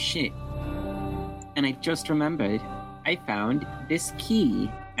 Oh shit! And I just remembered, I found this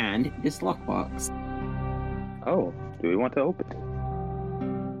key and this lockbox. Oh, do we want to open it?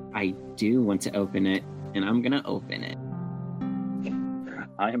 I do want to open it, and I'm gonna open it.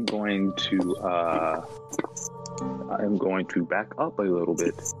 I am going to back up a little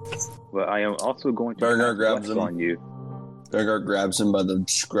bit, but I am also going to Bernard cast grabs Bless him. on you. Bergar grabs him by the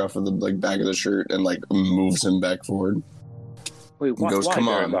scruff of the back of the shirt and moves him back forward. Wait, why? goes, Why, "Come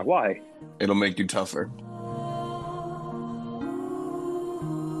on." Berengar? Why? It'll make you tougher.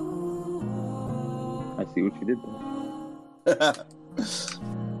 I see what you did there.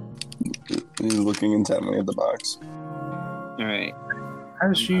 He's looking intently at the box. All right.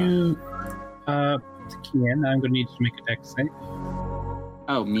 As you put the key in, I'm going to need you to make a dex save.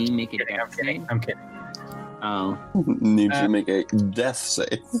 Oh, me make a I'm death kidding. save? I'm kidding. Oh, Need you to make a death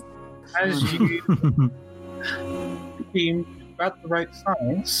save. As you beam about the right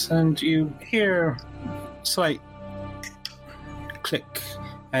size, and you hear a slight click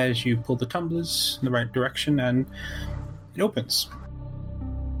as you pull the tumblers in the right direction, and it opens.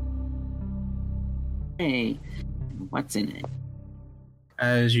 hey, what's in it?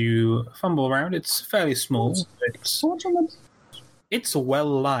 As you fumble around, it's fairly small. It's well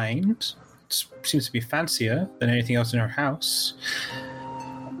lined. It seems to be fancier than anything else in her house.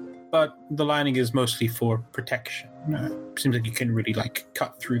 But the lining is mostly for protection. Seems like you can really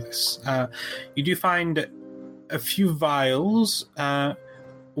cut through this. You do find a few vials.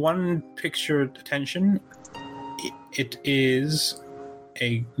 One pictured attention. It is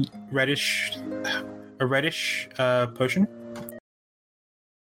a reddish potion.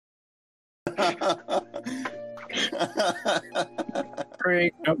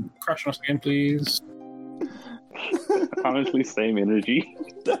 Great. Nope. Crush us again, please. Honestly, same energy.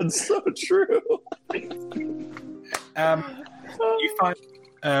 That's so true. You find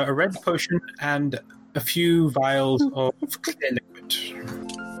a red potion and a few vials of clear liquid.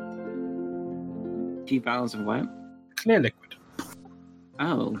 Few vials of what? Clear liquid.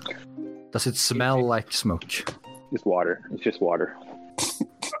 Oh, Does it smell like smoke? It's water. It's just water.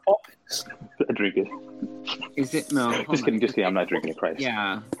 Pop. I drink it. is it? No, hold Just on. kidding. I'm not drinking it, Christ.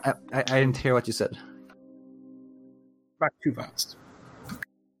 Yeah. I didn't hear what you said. About 2 vials.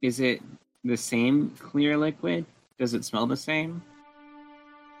 Is it the same clear liquid? Does it smell the same?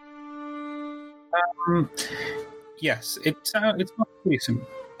 Yes, it's not pretty similar.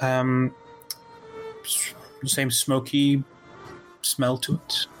 Same smoky smell to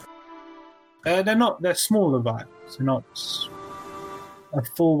it. They're smaller vials. They're not a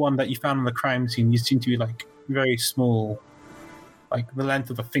full one that you found on the crime scene. These seem to be very small, like the length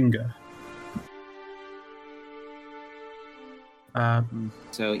of a finger.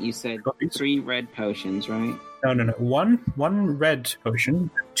 So you said Got these? 3 red potions, right? No. One red potion,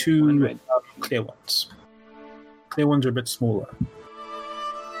 2 One red. clear ones. Clear ones are a bit smaller.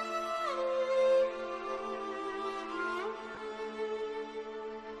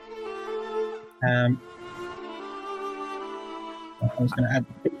 I was going to add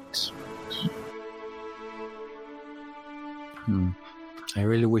 8. I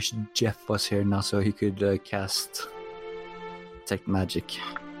really wish Jeff was here now so he could cast Detect Magic.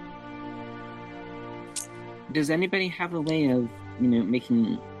 Does anybody have a way of,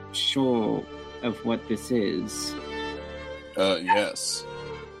 making sure of what this is? Yes.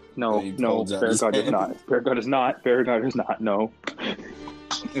 No, He no, holds out his Bearguard is hand. not. Bearguard is not. Bearguard is not. No.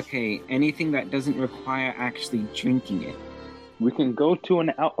 Okay, anything that doesn't require actually drinking it. We can go to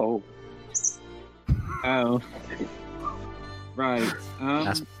an out. Oh, Oh. Right.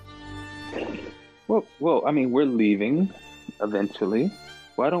 That's- well. I mean, we're leaving eventually.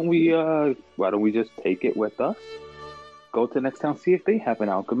 Why don't we just take it with us? Go to the next town, see if they have an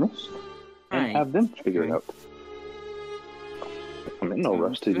alchemist, and Right. have them figure it Okay. out. I'm in no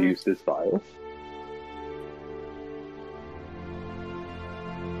rush to Sounds good. use this vial.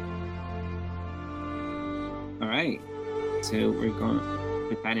 Alright. So we're going to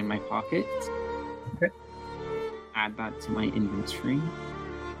put that in my pocket. Okay. Add that to my inventory.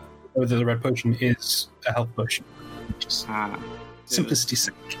 Whether the red potion is a health potion. Just So simplicity's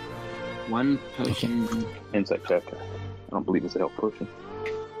sake. one potion. Insight check. I don't believe it's a health potion.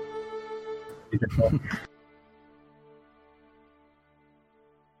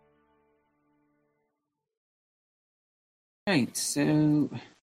 Right, so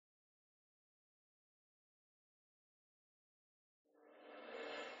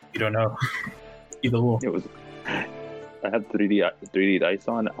You don't know. Either or. It was. I had 3D dice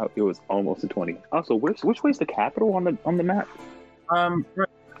on. It was almost a 20. Also, which way's the capital on the map? Right.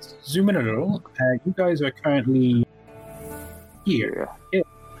 Zoom in a little. You guys are currently here.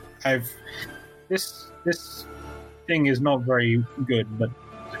 This thing is not very good, but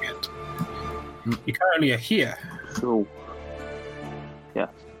you currently are here. So, yeah.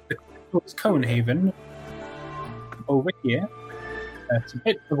 It's Conehaven. Over here. It's a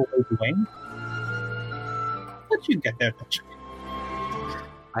bit of a way away. But you get there eventually.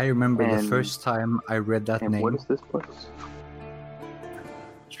 I remember the And- first time I read that And name. what is this place?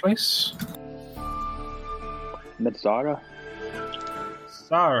 Which place? Metzara?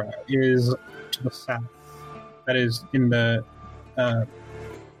 Zara is to the south. That is in the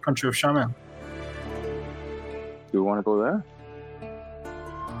country of Shamel. Do we want to go there?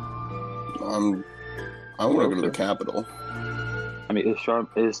 I want to go to the capital. I mean, is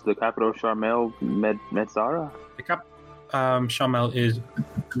the capital of Sharmel Metzara? The cap Shamel is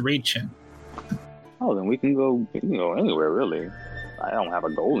Rachin. Oh, then we can go anywhere, really. I don't have a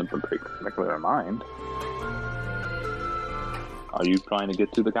goal in particular in mind. Are you trying to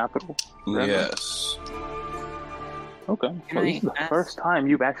get to the capital? Yes. Okay. Can Well, I this is the ask- first time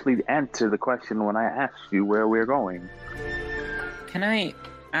you've actually answered the question when I asked you where we're going. can I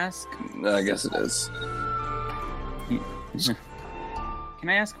ask? I guess it is. Can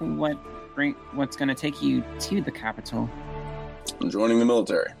I ask what's going to take you to the capital? I'm joining the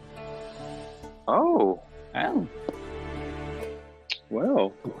military. Oh, Oh,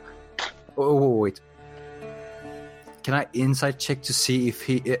 well. Oh, wait. Can I insight check to see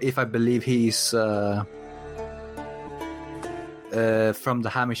if I believe he's from the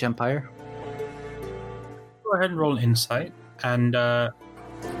Hamish Empire? Go ahead and roll an insight and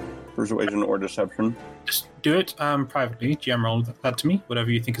Persuasion or deception. just do it privately. GM roll that to me,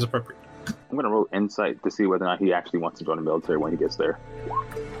 whatever you think is appropriate. I'm going to roll insight to see whether or not he actually wants to join the military when he gets there.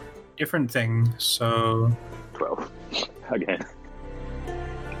 Different thing. So 12. Again.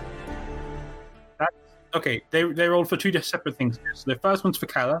 okay, they rolled for two separate things. So the first one's for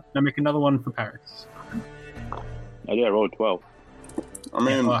Kala. Now make another one for Paris. I did. I rolled 12. I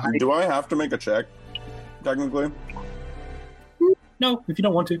mean, well, do I have to make a check? Technically, No, if you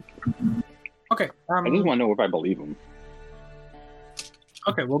don't want to. Okay. I just want to know if I believe him.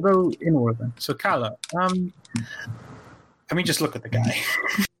 Okay, we'll go in order then. So Kala, I mean, just look at the guy.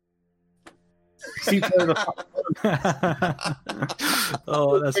 See where the fuck-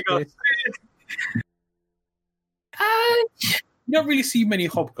 Oh, that's They go, great. You don't really see many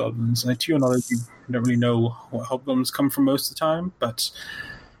hobgoblins, and to your knowledge, you don't really know what hobgoblins come from most of the time, but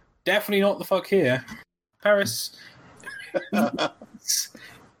definitely not the fuck here. Paris.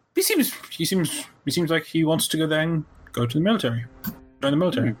 He seems like he wants to go there and go to the military. Join the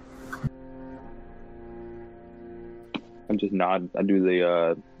military. I just nod. I do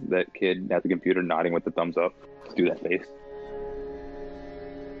the that kid at the computer nodding with the thumbs up. Just do that face.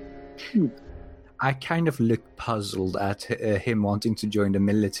 I kind of look puzzled at him wanting to join the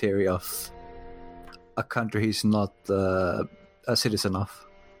military of a country he's not a citizen of.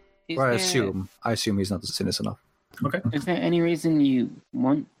 Or I assume he's not a citizen of. Okay. Is there any reason you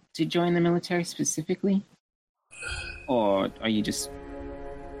want to join the military specifically? Or are you just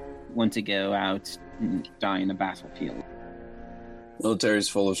want to go out and die in a battlefield? military's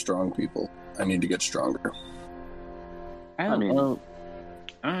full of strong people. I need to get stronger. Oh, I mean- well,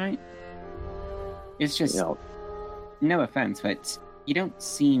 alright. It's just, You know, no offense, but you don't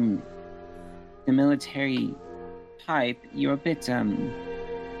seem... The military type, you're a bit,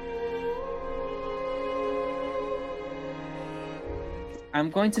 I'm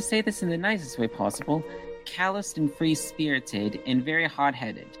going to say this in the nicest way possible, calloused and free-spirited and very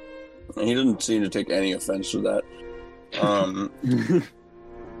hot-headed. He didn't seem to take any offense to that.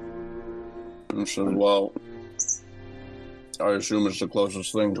 And said, well, I assume it's the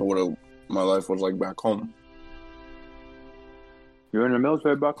closest thing to what my life was like back home. You're in the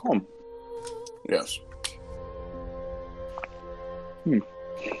military back home. Yes. No,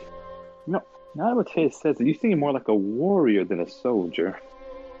 now that Chase says it, you seem more like a warrior than a soldier.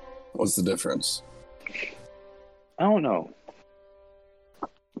 What's the difference? I don't know.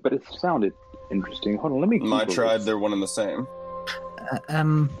 But it sounded interesting. Hold on, let me My Google tribe, this. they're one and the same.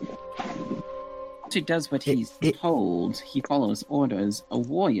 He does what he's told. He follows orders. A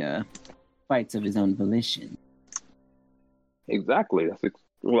warrior fights of his own volition. Exactly. That's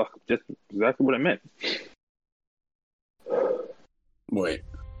just exactly what I meant. Wait.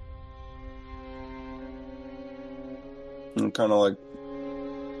 And kind of like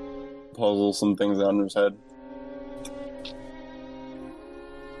puzzle some things out in his head.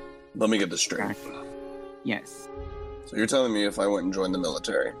 Let me get this straight. Yes. So you're telling me if I went and joined the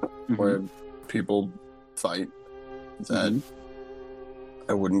military, where people fight, that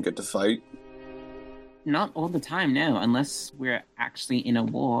I wouldn't get to fight? Not all the time, no. Unless we're actually in a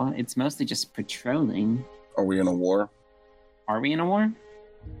war. It's mostly just patrolling. Are we in a war? Are we in a war?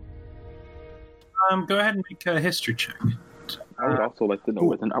 Go ahead and make a history check. I would also like to know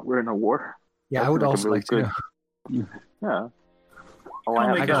whether or not we're in a war. Yeah, I would also like to know. Yeah. Oh, I'll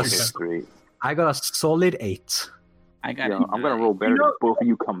I make have a a history check. history. I got a solid 8. I got Yeah, it. I'm gonna roll better than both of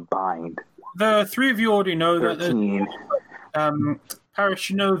you combined. The three of you already know that 13. Paris,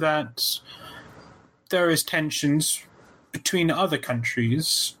 you know that there is tensions between other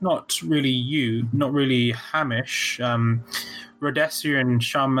countries, not really Hamish. Rhodesia and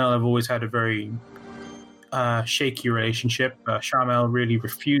Sharmel have always had a very shaky relationship. Sharmel really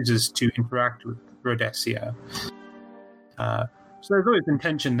refuses to interact with Rhodesia. So there's always been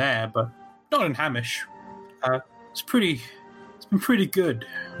tension there, but not in Hamish. It's been pretty good.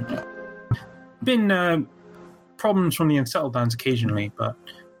 Been problems from the unsettled lands occasionally, but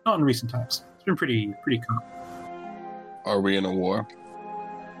not in recent times. It's been pretty calm. Are we in a war?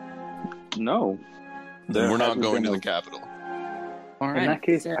 No. Then we're not hasn't going been to a- the capital. All right. In that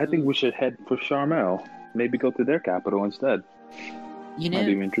case, so, I think we should head for Sharmel. Maybe go to their capital instead. you Might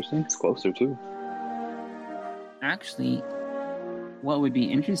be know, interesting. It's closer too. actually, what would be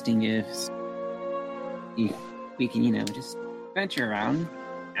interesting is if we can, just venture around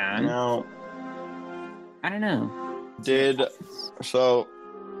and Now, I don't know. so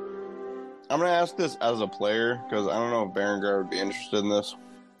I'm gonna ask this as a player because I don't know if Berengar would be interested in this.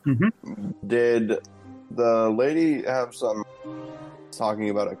 Did the lady have some talking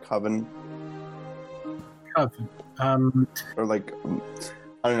about a coven Coven. or like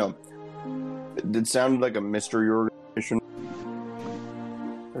I don't know? It sounded like a mystery organization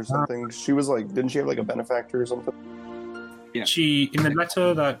or something. She was like, didn't she have like a benefactor or something? Yeah. She, in the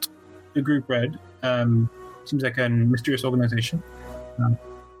letter that the group read, seems like a mysterious organization.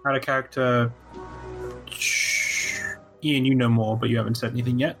 Had a character. Ian, you know more, but you haven't said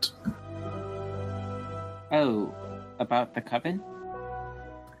anything yet. Oh, about the coven?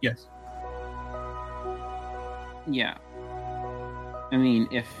 Yes. Yeah. I mean,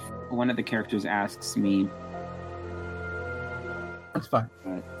 if one of the characters asks me, That's fine.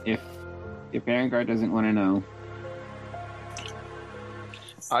 if Berengar doesn't want to know,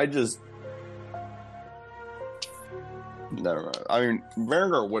 Never mind. I mean,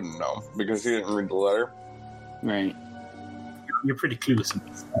 Berengar wouldn't know because he didn't read the letter. right? You're pretty clueless in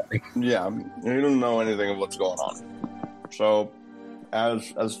this, I think. Yeah, he doesn't know anything of what's going on. So,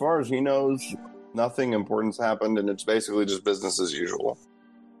 as far as he knows, nothing important's happened, and it's basically just business as usual.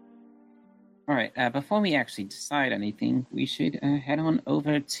 All right. Before we actually decide anything, we should head on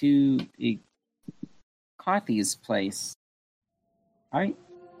over to Carthy's place. All right.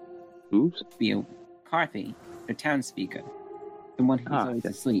 Who's? Be Carthy, the town speaker, the one who's always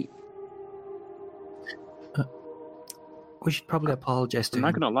yes. asleep. We should probably apologize to I'm him.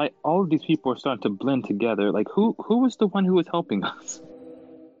 not gonna lie. All of these people are starting to blend together. Like, who was the one who was helping us?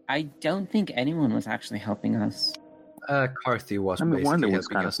 I don't think anyone was actually helping us. Carthy was I mean, basically Wanda was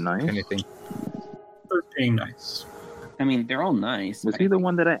helping kind us, of nice. if anything. Both being nice. I mean, they're all nice. Was but he I the think-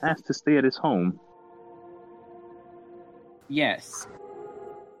 one that I asked to stay at his home? Yes.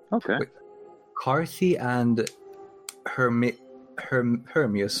 Okay. Wait. Carthy and Hermius,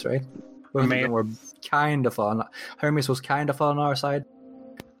 right? Both of them were kind of on. Hermius was kind of on our side,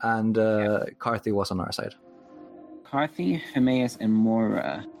 and Carthy was on our side. Carthy, Hermaeus, and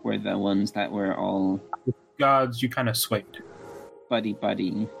Mora were the ones that were all Guards, you kind of swayed. buddy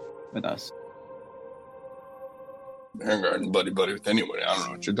with us. Hang on, buddy with anybody. I don't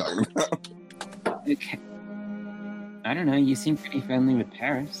know what you're talking about. Okay. I don't know. You seem pretty friendly with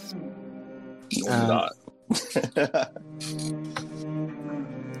Paris. No, I'm not.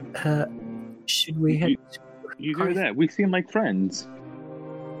 Should we head? You hear that? We seem like friends.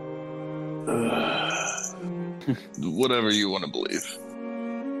 Whatever you want to believe.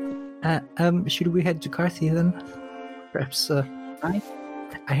 Should we head to Carthy then? Perhaps. I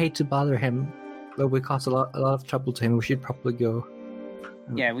hate to bother him, but we caused a lot of trouble to him. We should probably go.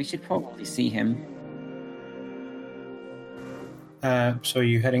 Yeah, we should probably see him. So are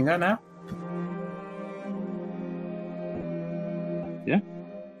you heading there now? Yeah.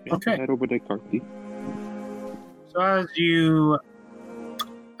 Okay. Head over to Carthy. So as you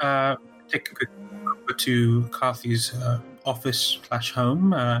take a quick over to Carthy's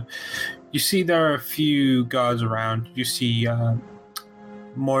office/home, you see there are a few guards around. You see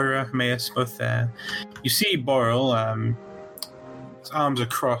Moira, Hermaeus, both there. You see Boral, his arms are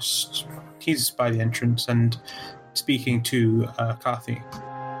crossed. He's by the entrance and speaking to Carthy.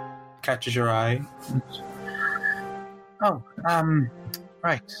 Catches your eye. Oh,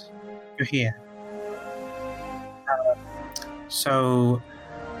 right. You're here. So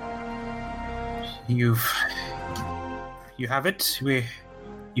you have it.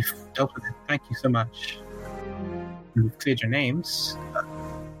 You've dealt with it. Thank you so much. You've cleared your names,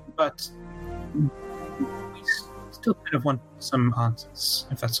 but we still kind of want some answers,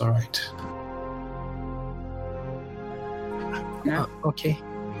 if that's all right. Yeah. Okay.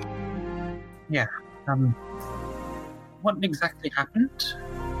 Yeah. What exactly happened?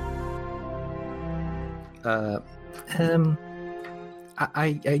 I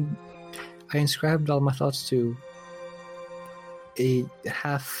inscribed all my thoughts to a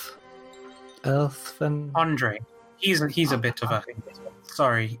half elfin. Andre. He's a bit of a.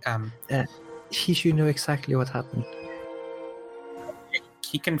 Sorry. He should know exactly what happened.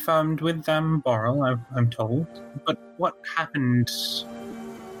 He confirmed with Boral, I'm told. But what happened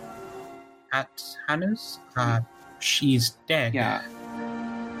at Hannah's? She's dead. Yeah.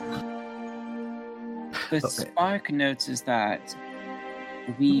 The Spark notes is that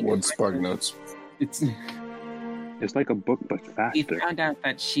What Spark notes? It's like a book, but we faster. found out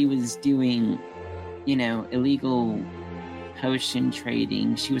that she was doing, illegal potion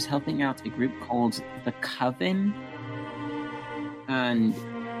trading. She was helping out a group called the Coven, and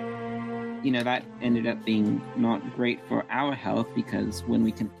that ended up being not great for our health because when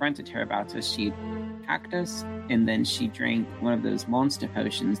we confronted her about us, she attacked us, and then she drank one of those monster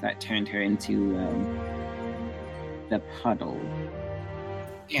potions that turned her into the puddle.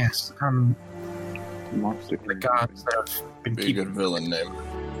 Yes. Monster. The guards that have been Be a keeping. good villain name.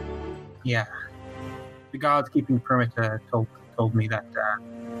 Yeah. The guards keeping the perimeter told me that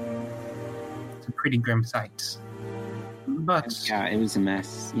it's a pretty grim sight. But Yeah, it was a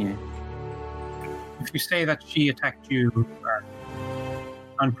mess. Yeah. if you say that she attacked you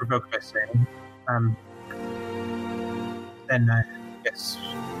unprovoked, I say, then I guess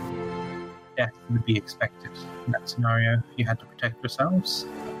death would be expected in that scenario. You had to protect yourselves.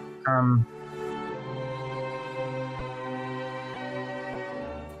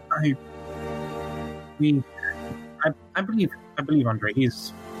 I believe Andre. He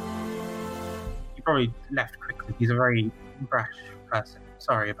probably left quickly. He's a very brash person.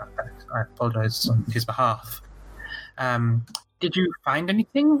 Sorry about that. I apologize on his behalf. Did you find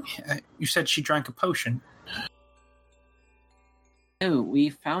anything? You said she drank a potion. Oh, we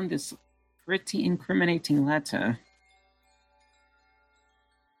found this pretty incriminating letter.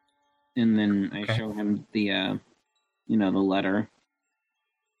 And then I Okay. show him the letter.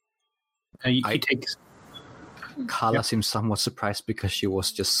 He I- takes. Kala seems somewhat surprised because she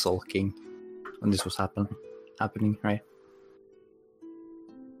was just sulking when this was happening, right?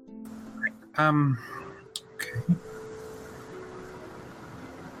 Okay.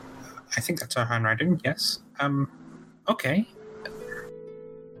 I think that's her handwriting. Yes. Okay.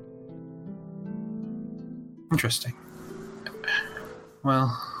 Interesting.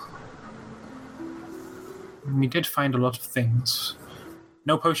 Well, we did find a lot of things.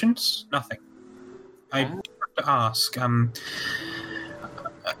 No potions? Nothing. I have to ask.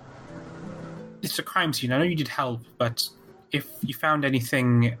 It's a crime scene. I know you did help, but if you found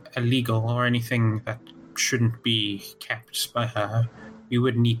anything illegal or anything that shouldn't be kept by her, we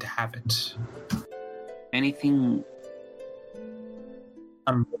would need to have it. Anything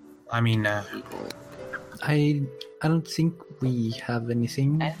I mean, I don't think we have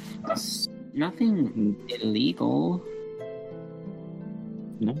anything. Nothing illegal.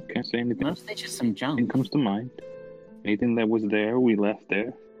 No, can't say anything. Mostly just some junk. Nothing comes to mind. Anything that was there, we left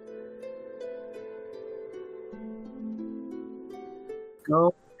there.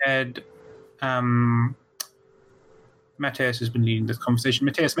 Go ahead. Matthias has been leading this conversation.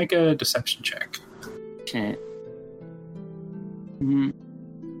 Matthias, make a deception check. Shit.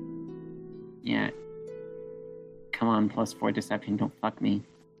 Yeah. Come on, +4 deception, don't fuck me.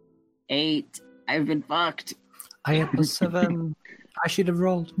 8. I've been fucked. I had a 7. I should have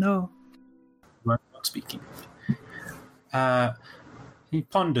rolled. No. You are not speaking. He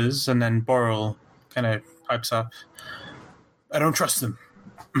ponders, and then Boral kind of pipes up. I don't trust them.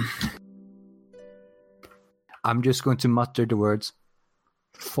 I'm just going to mutter the words,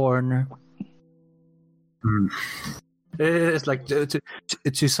 foreigner. It's like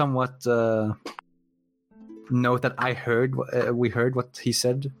to somewhat note that I heard, we heard what he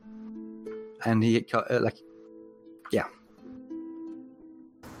said, and he yeah.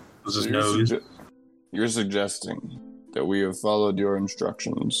 So you're suggesting that we have followed your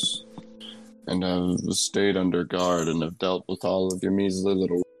instructions and have stayed under guard and have dealt with all of your measly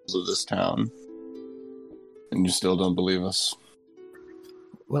little rules of this town, and you still don't believe us?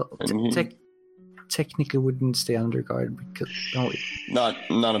 Well, technically wouldn't stay under guard because not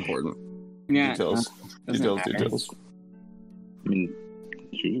important. Yeah. Details. Details. I mean,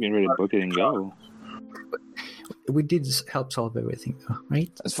 she's getting ready to book it and go. we did help solve everything, though,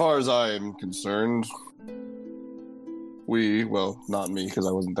 right? As far as I am concerned, not me because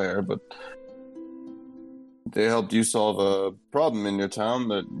I wasn't there, but they helped you solve a problem in your town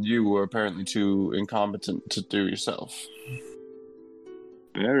that you were apparently too incompetent to do yourself.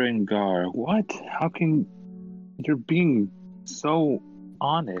 Berengar, what? How can you're being so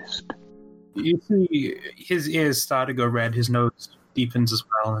honest? You see, his ears start to go red. His nose deepens as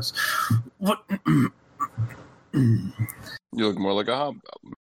well. What? You look more like a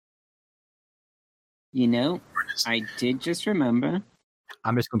hobgoblin. You know, I did just remember.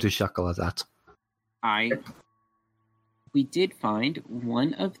 I'm just going to chuckle at that. We did find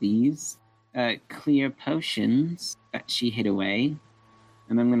one of these clear potions that she hid away,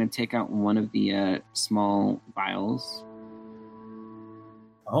 and I'm going to take out one of the small vials.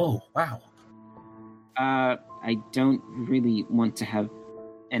 Oh, wow. I don't really want to have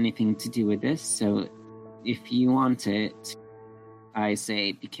anything to do with this, so if you want it, I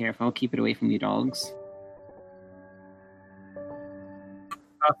say be careful, keep it away from your dogs.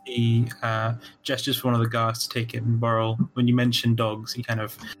 He gestures for one of the guards to take it and borrow. When you mention dogs, he kind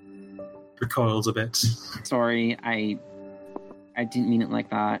of recoils a bit. Sorry, I didn't mean it like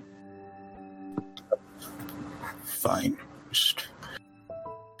that. Fine. Just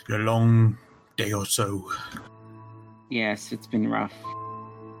it's been a long day or so. Yes, it's been rough.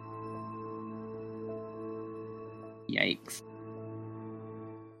 Yikes.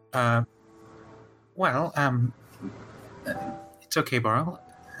 It's okay, Boral.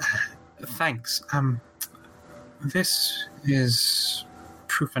 Thanks. This is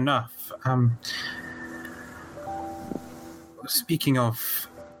proof enough. Speaking of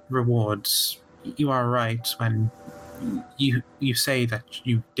rewards, you are right when you say that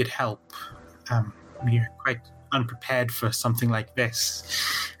you did help. You're quite unprepared for something like this.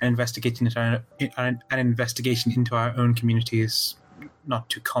 An investigation into our own community is not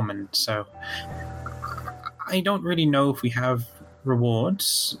too common, so I don't really know if we have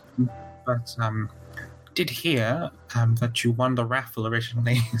rewards, but did hear that you won the raffle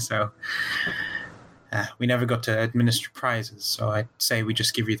originally, so we never got to administer prizes, so I'd say we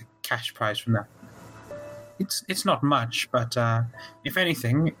just give you the cash prize from that. It's not much, but if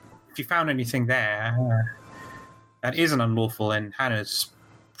anything, if you found anything there that isn't unlawful in Hannah's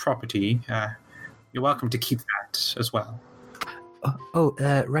property, you're welcome to keep that as well.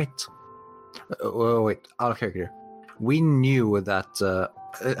 Right. Wait, out of character. We knew that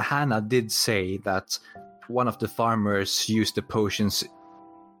Hannah did say that one of the farmers used the potions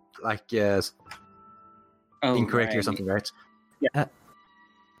incorrectly or something, right? Yeah.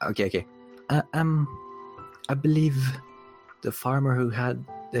 Okay. I believe the farmer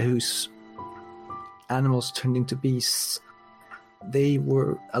whose animals turned into beasts, they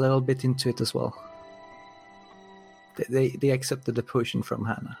were a little bit into it as well. They accepted the potion from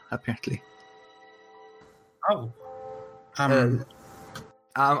Hannah, apparently. Oh. I'm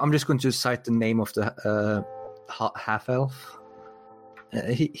just going to cite the name of the half-elf.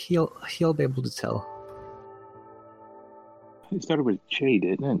 He'll be able to tell. It started with J,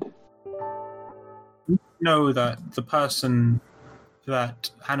 didn't it? You know that the person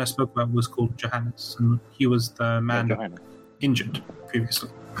that Hannah spoke about was called Johannes, and he was the man injured previously.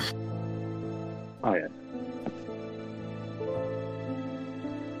 Oh, yeah.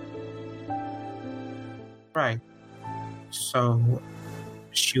 Right. So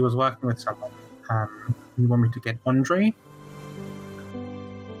she was working with someone. You want me to get Andre?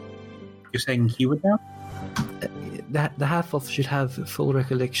 You're saying he would know? The half-elf should have full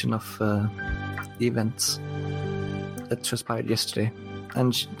recollection of the events that transpired yesterday.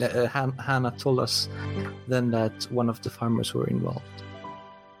 And Hannah told us then that one of the farmers were involved.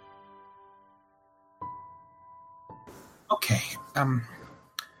 Okay.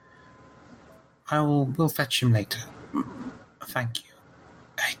 We'll fetch him later. Thank you.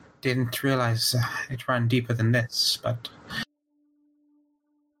 I didn't realize it ran deeper than this, but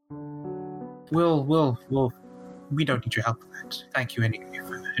we don't need your help with that. Thank you anyway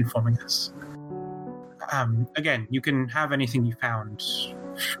for informing us. Again, you can have anything you found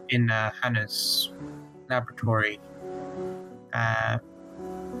in Hannah's laboratory,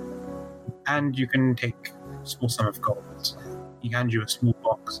 and you can take a small sum of gold. He hands you a small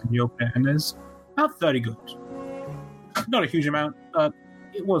box, and you open it, and there's about 30 gold. Not a huge amount, but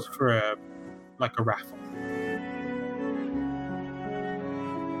it was for a raffle.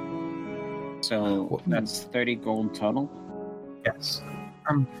 So that's 30 gold total? Yes.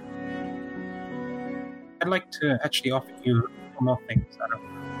 I'd like to actually offer you one more things out of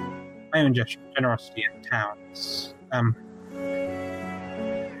my own generosity in towns.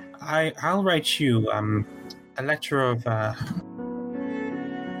 I'll write you a letter of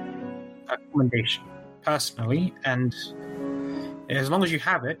recommendation personally, and as long as you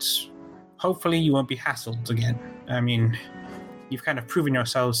have it, hopefully you won't be hassled again. I mean, you've kind of proven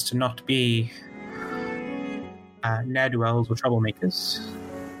yourselves to not be ne'er-do-wells or troublemakers.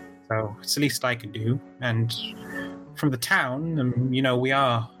 So it's the least I can do. And from the town, we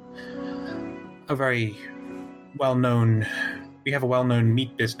are a very well-known... We have a well-known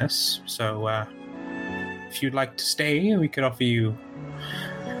meat business. So if you'd like to stay, we could offer you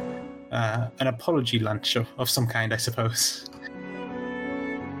an apology lunch of some kind, I suppose.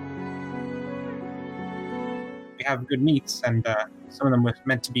 We have good meats, and some of them were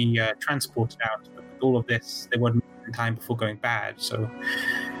meant to be transported out. But with all of this, they weren't in time before going bad. So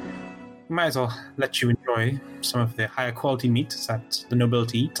we might as well let you enjoy some of the higher quality meats that the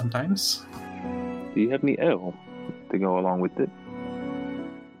nobility eat sometimes. Do you have any ale to go along with it?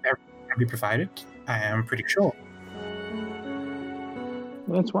 Can be provided, I am pretty sure.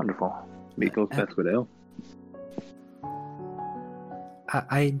 Well, that's wonderful. Meat goes best with ale.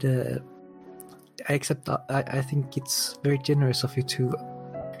 I accept that. I think it's very generous of you to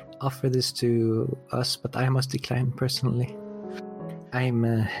offer this to us, but I must decline personally.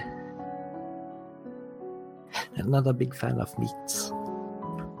 I'm not a big fan of meats.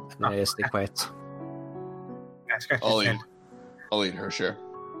 And I stay quiet. I'll eat her share.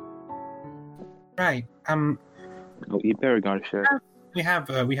 Right. Oh, eat Beauregard share. We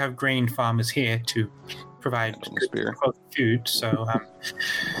have grain farmers here to provide good quality food, so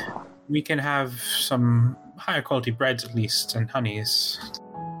we can have some higher quality breads at least and honeys.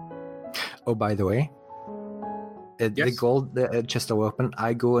 Oh, by the way, Yes? the gold chest are open.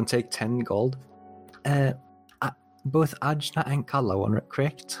 I go and take 10 gold. Both Ajna and Kala were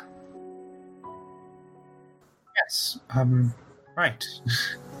correct? Yes. Right.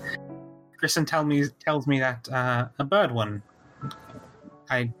 Kristen tells me that a bird won.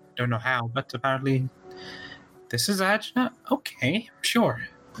 I don't know how, but apparently this is Ajna. Okay, sure.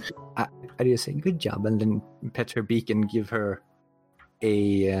 I just say good job and then pet her beak and give her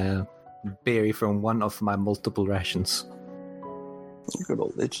a berry from one of my multiple rations. Good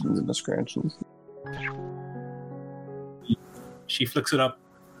old itchins and the scratchings. She flicks it up,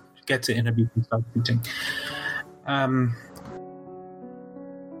 gets it in her beak and starts eating.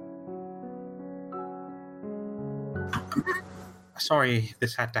 Sorry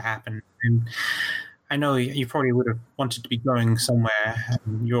this had to happen. And I know you probably would have wanted to be going somewhere.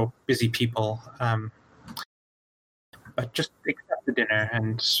 You're busy people. But just accept the dinner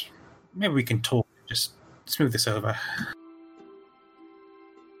and maybe we can talk. Just smooth this over.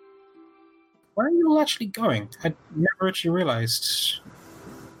 Where are you all actually going? I never actually realized.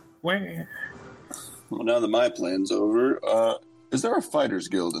 Where? Well, now that my plan's over, is there a fighters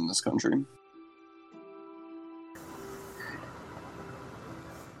guild in this country?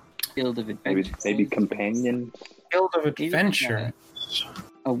 Guild of Adventure. Maybe companions. Guild of Adventure.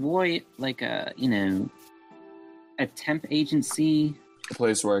 A war, like a temp agency. A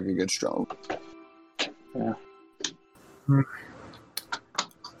place where I could get strong. Yeah.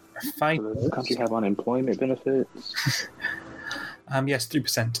 Fight. Does the country have unemployment benefits? Yes,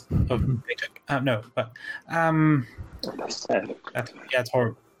 3% of paycheck. No, but That's sad. it's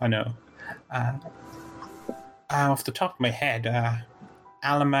horrible. I know. Off the top of my head,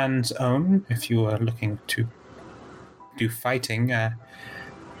 Alaman's Own, if you are looking to do fighting,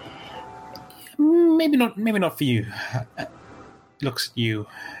 maybe not for you. Looks at you,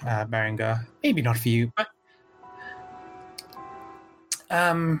 Berengar. Maybe not for you, but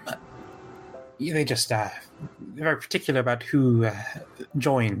they just they're very particular about who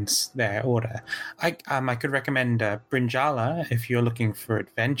joins their order. I could recommend Brinjala if you're looking for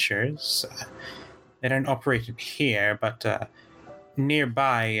adventures. They don't operate it here, but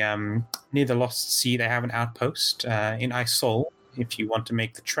nearby, near the Lost Sea, they have an outpost in Isol if you want to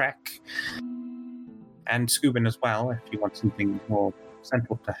make the trek, and Scuban as well if you want something more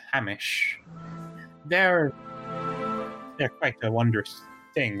central to Hamish. They're quite a wondrous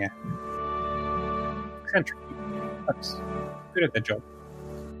thing. Eccentric, but good at their job.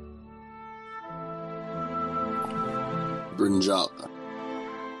 Brinjala.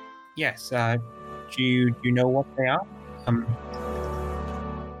 Yes. Do you know what they are?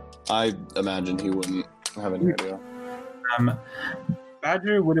 I imagine he wouldn't have any idea.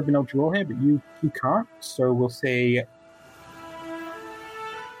 Badger would have been able to roll here, but you can't. So we'll say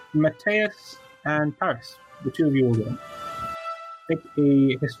Mateus and Paris. The two of you will go. Make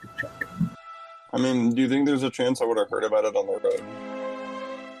a history check. I mean, do you think there's a chance I would have heard about it on the road?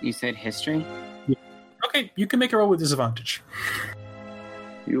 You said history? Yeah. Okay, you can make a roll with disadvantage.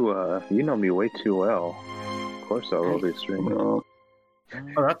 You know me way too well. Of course I'll roll this string. No.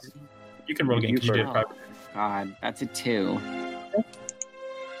 Oh, you can roll again because you did it. Oh, God, that's a 2.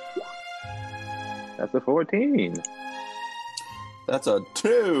 That's a 14. That's a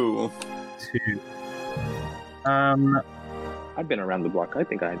 2. 2. I've been around the block. I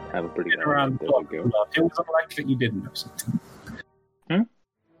think I have a pretty good around the block. idea. It was unlikely that you didn't know something.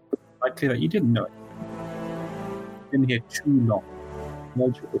 Likely that you didn't know it. Been here too long.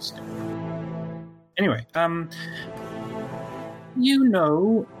 Anyway, you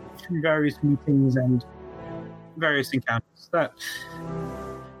know through various meetings and various encounters that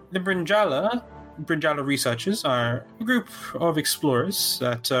the Brinjala researchers are a group of explorers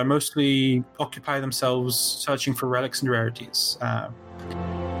that mostly occupy themselves searching for relics and rarities.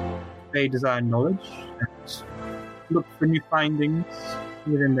 They desire knowledge and look for new findings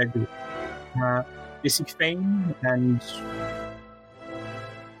within their group. They seek fame, and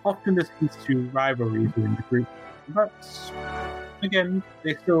often this leads to rivalries within the group. But again,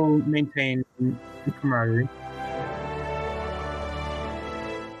 they still maintain the camaraderie.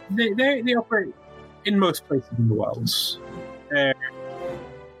 They operate in most places in the world.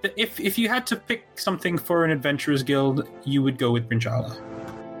 If you had to pick something for an adventurers guild, you would go with Brinjala.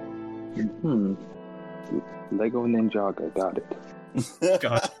 Lego Ninjaga, got it.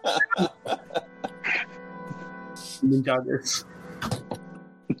 God. Ninjagas.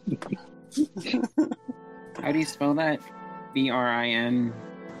 How do you spell that? BRIN.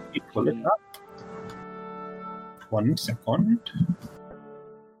 You pull it up. 1 second.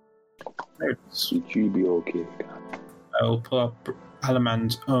 There it is. GBOK. I'll pull up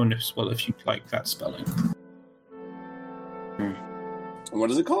Alaman's Own as well if you'd like that spelling.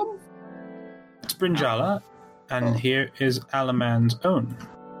 What is it called? It's Brinjala, and here is Alaman's Own.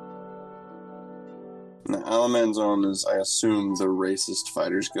 Now, Alaman's Own is, I assume, the racist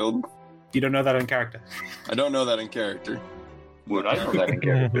fighters guild. You don't know that in character. I don't know that in character. Would I know that in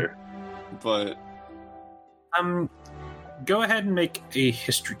character? But go ahead and make a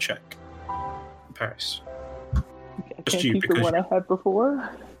history check, Paris. I can't keep the one I had before.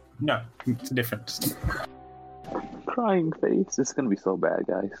 No, it's different. Crying face. This is gonna be so bad,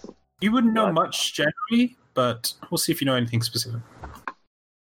 guys. You wouldn't know much generally, but we'll see if you know anything specific.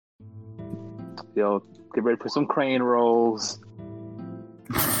 Yo, get ready for some crane rolls.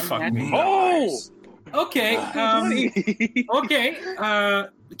 Fuck me. Nice. Oh! Okay, okay,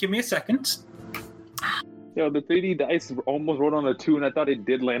 give me a second. Yo, the 3D dice almost rolled on a 2, and I thought it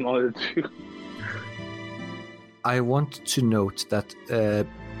did land on a 2. I want to note that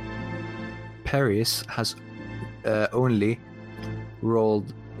Paris has only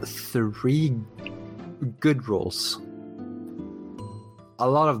rolled 3 good rolls. A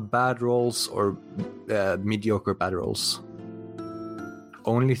lot of bad rolls or mediocre bad rolls.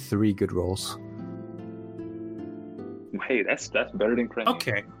 Only 3 good rolls. Hey, that's better than crane.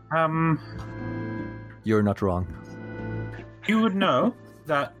 Okay, You're not wrong. you would know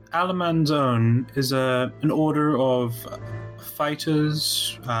that Alaman's Own is an order of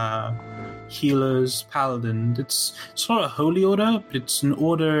fighters, healers, paladins. It's not a holy order, but it's an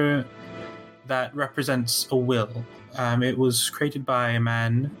order that represents a will. It was created by a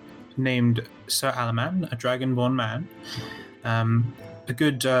man named Sir Alaman, a dragonborn man. A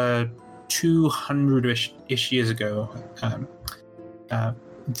good 200-ish years ago,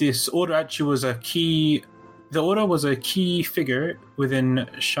 this order actually was a key. The order was a key figure within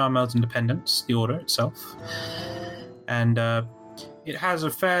Sharmel's independence, the order itself, and it has a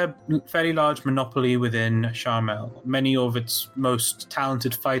fairly large monopoly within Sharmel. Many of its most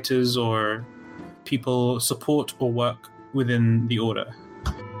talented fighters or people support or work within the order.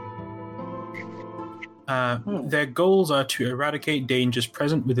 Their goals are to eradicate dangers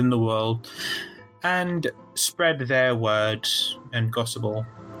present within the world and spread their word and gospel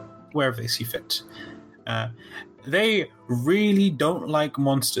wherever they see fit. They really don't like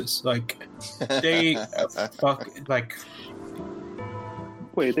monsters. Like, they like...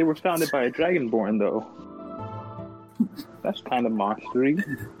 Wait, they were founded by a dragonborn, though. That's kind of monstery.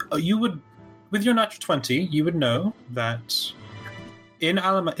 You would, with your natural 20, you would know that in the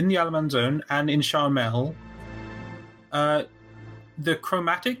Alaman Zone and in Sharmel, the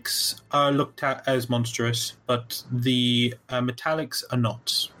chromatics are looked at as monstrous, but the metallics are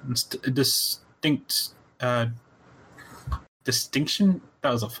not. Distinction?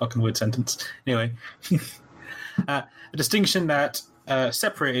 That was a fucking weird sentence. Anyway, a distinction that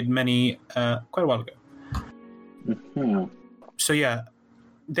separated many quite a while ago. Mm-hmm. So yeah,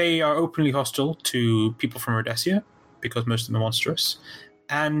 they are openly hostile to people from Rhodesia because most of them are monstrous,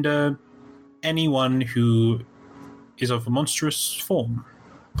 and anyone who is of a monstrous form.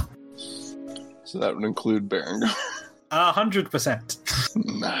 So that would include Berengar.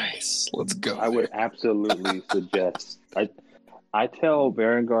 100%. Nice. Let's go. I would absolutely suggest. I tell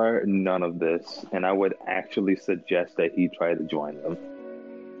Berengar none of this, and I would actually suggest that he try to join them.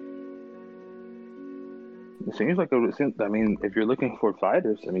 It seems like I mean, if you're looking for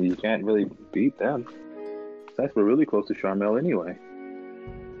fighters, I mean, you can't really beat them. Besides, we're really close to Sharmel anyway.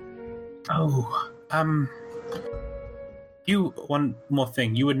 One more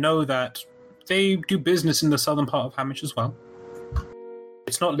thing. You would know that they do business in the southern part of Hamish as well.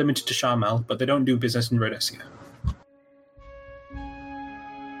 It's not limited to Sharmel, but they don't do business in Rhodesia.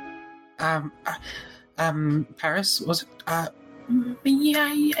 Paris, was it?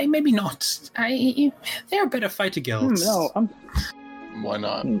 Yeah, maybe not. They're better fighter guilds. Why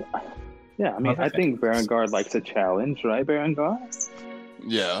not? Yeah, I mean, I think Berengar likes a challenge, right, Berengar?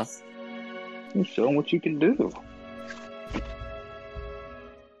 Yeah. You show him what you can do.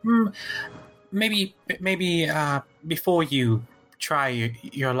 Maybe before you try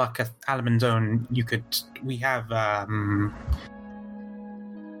your luck at Alaman Zone, we have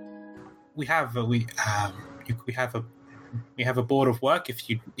a board of work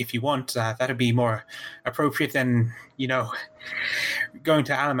if you want. That'd be more appropriate than going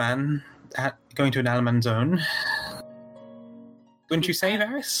to an Alaman Zone. Wouldn't you say,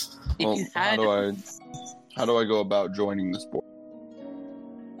 Varys? Well, how do I go about joining this board?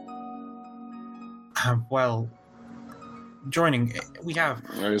 Joining, we have.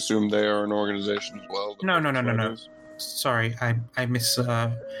 I assume they are an organization as well. No. Sorry, I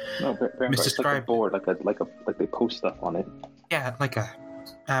misdescribed. It's like a board, like they post stuff on it. Yeah, like a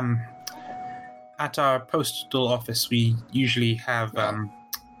at our postal office, we usually have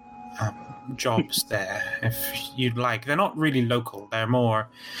jobs there. If you'd like, they're not really local. They're more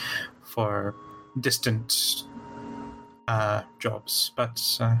for distant jobs. But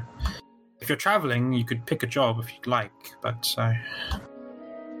if you're traveling, you could pick a job if you'd like. But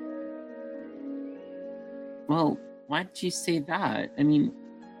well, why did you say that? I mean,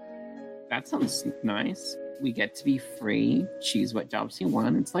 that sounds nice. We get to be free, choose what jobs you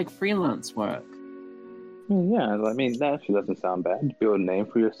want. It's like freelance work. Yeah, I mean, that actually doesn't sound bad. Build a name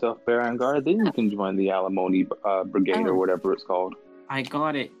for yourself, Berengar. Then you can join the Alimony Brigade or whatever it's called. I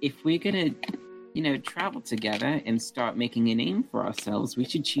got it. If we're gonna, travel together and start making a name for ourselves, we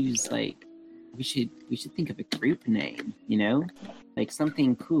should choose we should think of a group name. Like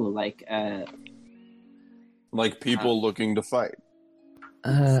something cool, like people looking to fight.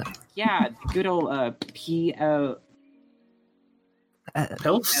 Yeah, the good old PL.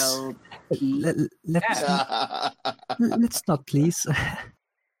 Let's not, please.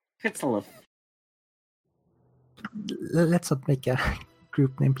 Let's not make a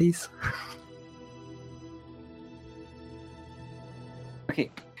group name, please. Okay,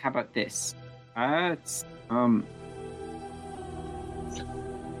 how about this?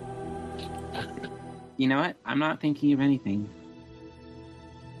 You know what? I'm not thinking of anything.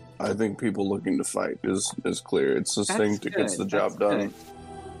 I think people looking to fight is clear. It's succinct. It gets the job done.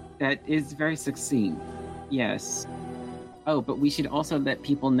 That is very succinct. Yes. Oh, but we should also let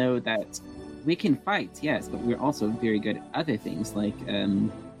people know that we can fight, yes, but we're also very good at other things, like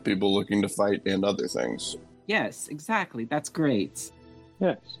people looking to fight and other things. Yes, exactly. That's great.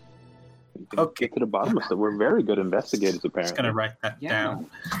 Yes. You can Okay. get to the bottom of stuff. We're very good investigators, apparently. Just gonna write that Yeah. down.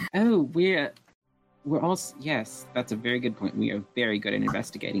 Oh, we're also, yes, that's a very good point. We are very good at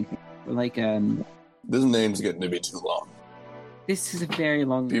investigating. We're like, This name's getting to be too long. this is a very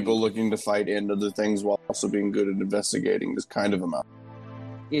long People looking to fight and other things while also being good at investigating is kind of a mouth.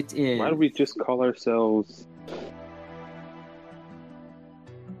 It is. Why don't we just call ourselves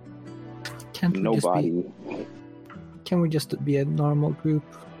Can't we Nobody? Can we just be a normal group?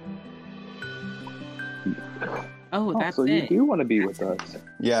 Oh, that's so it. you do want to be with us.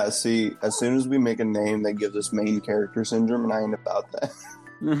 Yeah, see, as soon as we make a name that gives us main character syndrome, and I ain't about that.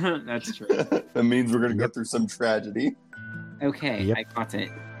 That's true. That means we're gonna go through some tragedy. Okay, Yep. I got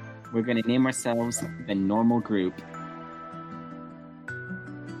it. We're gonna name ourselves the normal group.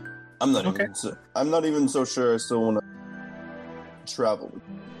 I'm not Okay. even so sure I still want to travel.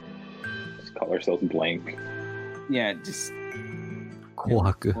 Just call ourselves Blank. Yeah, just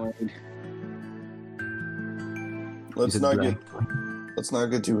Kohaku. forward. Let's Is it not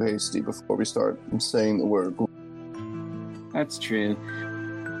get too hasty before we start saying the word. That's true.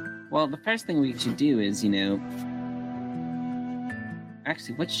 Well, the first thing we should do is,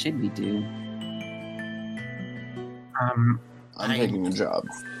 actually, what should we do? I'm I- taking a job.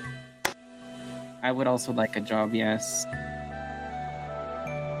 I would also like a job, yes.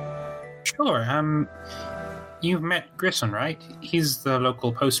 Sure. You've met Grissom, right? He's the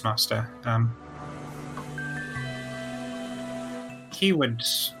local postmaster. He would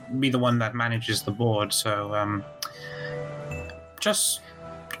be the one that manages the board. So, just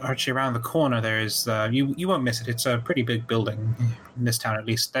actually around the corner, there is you won't miss it. It's a pretty big building in this town, at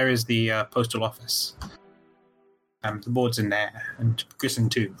least. There is the postal office. The board's in there, and Grissom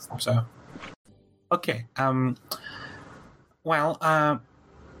too. So, okay. Well, I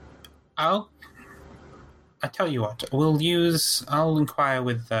tell you what, I'll inquire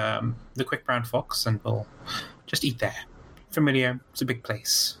with the Quick Brown Fox, and we'll just eat there. Familiar, it's a big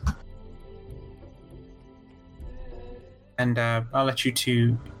place. And I'll let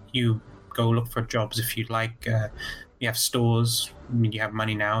you go look for jobs if you'd like. You have stores, you have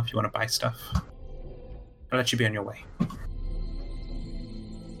money now if you want to buy stuff. I'll let you be on your way.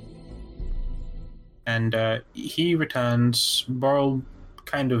 And he returns. Borl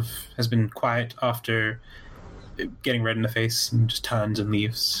kind of has been quiet after getting red in the face and just turns and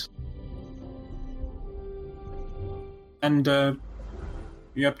leaves. And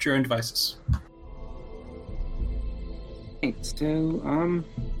you're up to your own devices. Right, so,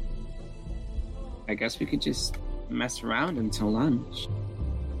 I guess we could just mess around until lunch.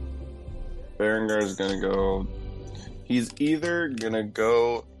 Berengar's gonna go. He's either gonna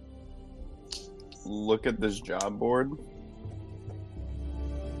go look at this job board,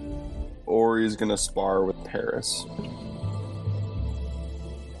 or he's gonna spar with Paris.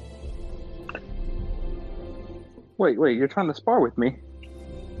 Wait, you're trying to spar with me?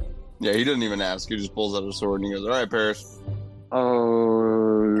 Yeah, he doesn't even ask. He just pulls out a sword and he goes, "All right, Paris."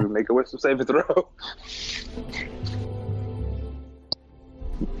 Oh, make a wisdom saving throw.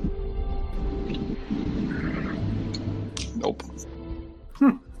 Nope.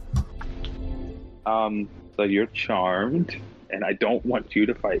 So you're charmed, and I don't want you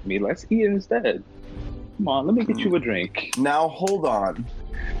to fight me. Let's eat instead. Come on, let me get you a drink. Now hold on.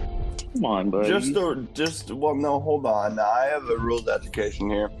 Come on, buddy. No, hold on. Now, I have a rules education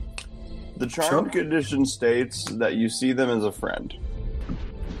here. The charm condition states that you see them as a friend.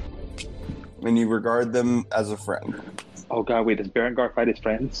 And you regard them as a friend. Oh god, wait, does Berengar fight his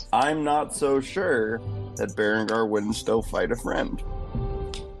friends? I'm not so sure that Berengar wouldn't still fight a friend.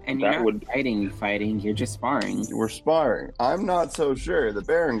 And you're That not would- fighting, you're just sparring. We're sparring. I'm not so sure that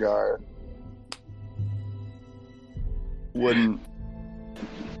Berengar wouldn't.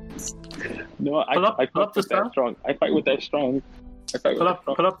 No, I Pull up fight the with spell. that strong. I fight with that strong. I fight with Pull that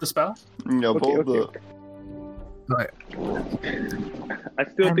strong. up the spell. Pull Okay. the. I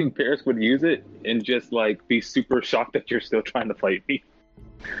still think Paris would use it and just like be super shocked that you're still trying to fight me.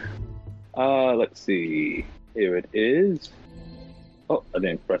 Let's see. Here it is. Oh, I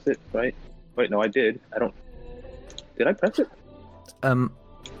didn't press it, right? Wait, no, I did. I don't. Did I press it? I'm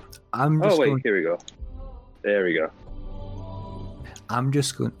Oh just wait, going. here we go. There we go. I'm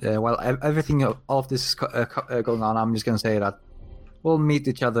just going. While everything, all of this is going on, I'm just going to say that we'll meet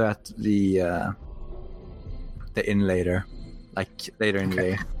each other at the inn later, like later in the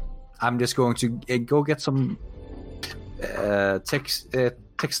day. I'm just going to go get some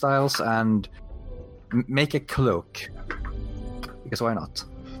textiles and make a cloak. Because why not?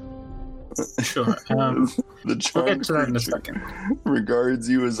 Sure. The We'll charm get to that in a creature second. regards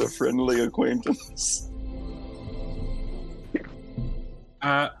you as a friendly acquaintance.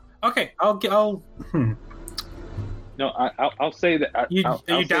 Okay, I'll. No, I'll say that. Are you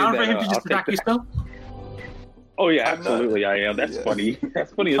down for him to just attack you still? Oh yeah, absolutely, I am. That's funny.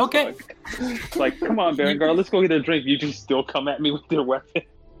 That's funny as Okay. fuck. Like, come on, Berengar, let's go get a drink. You just still come at me with your weapon.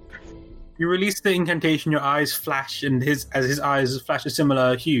 You release the incantation, your eyes flash, and as his eyes flash a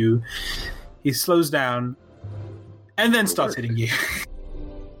similar hue, he slows down and then starts hitting you.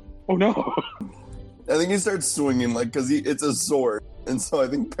 Oh no! I think he starts swinging, like, because it's a sword. And so I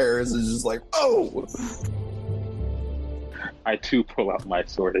think Paris is just like, oh! I too pull out my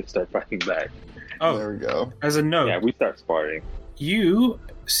sword and start fighting back. Oh, there we go. As a note, Yeah, we start sparring. you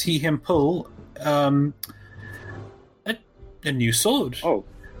see him pull a new sword. Oh,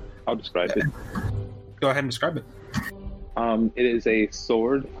 I'll describe it. Go ahead and describe it. It is a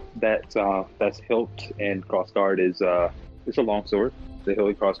sword that's hilt and crossguard is it's a long sword. The hilt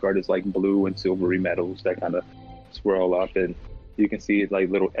and crossguard is like blue and silvery metals that kind of swirl up, and you can see like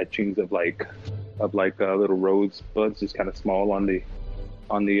little etchings of little rosebuds, just kind of small on the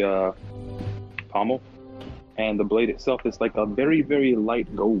pommel. And the blade itself is like a very, very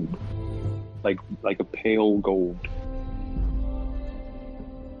light gold, like a pale gold.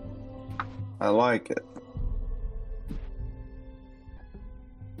 I like it.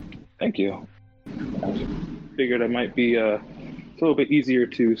 Thank you. I figured it might be it's a little bit easier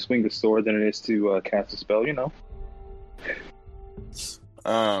to swing the sword than it is to cast a spell, you know.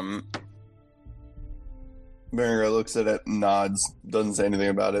 Berengar looks at it, nods, doesn't say anything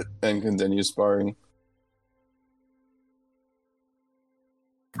about it, and continues sparring.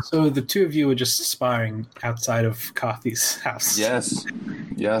 So the two of you are just sparring outside of Carthy's house. Yes.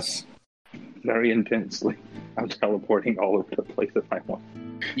 Very intensely. I'm teleporting all over the place if I want.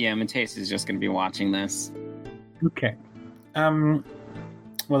 Yeah, Mateus is just going to be watching this. Okay. Well,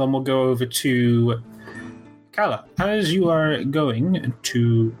 then we'll go over to Kala. As you are going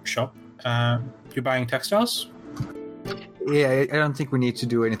to shop, you're buying textiles? Yeah, I don't think we need to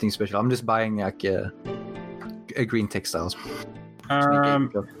do anything special. I'm just buying like a green textiles.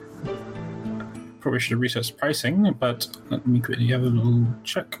 Probably should have researched pricing, but let me quickly have a little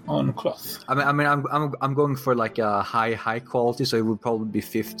check on cloth. I mean, I'm going for like a high quality, so it would probably be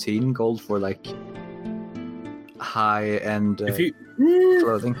 15 gold for like high end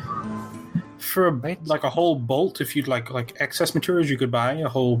clothing. For like a whole bolt, if you'd like excess materials, you could buy a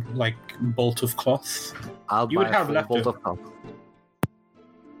whole like bolt of cloth. You would have a bolt of cloth.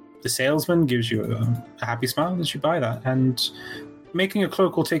 The salesman gives you a happy smile as you buy that, and making a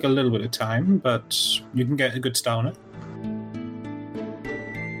cloak will take a little bit of time, but you can get a good style on it.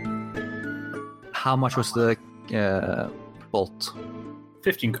 How much was the bolt?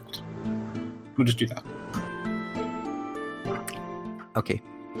 15 gold. We'll just do that. Okay.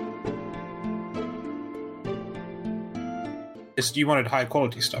 You wanted high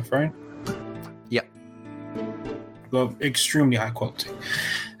quality stuff, right? Yeah. Well, extremely high quality.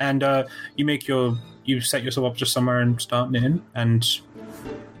 And you set yourself up just somewhere and start knitting, and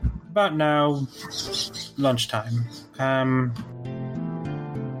about now, lunchtime.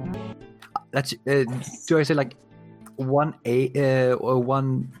 Let's do I say like 1/8 or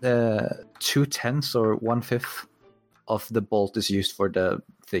 2/10 or 1/5 of the bolt is used for the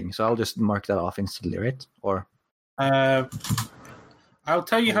thing, so I'll just mark that off instantly, right? Or I'll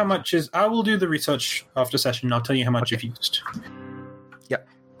tell you how much is. I will do the research after session. I'll tell you how much you've used. Yep.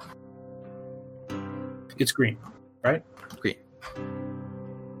 It's green, right? Green.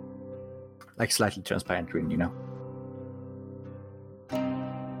 Like slightly transparent green, you know.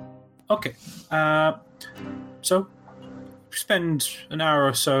 Okay. So spend an hour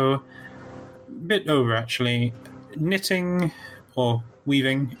or so, a bit over actually, knitting or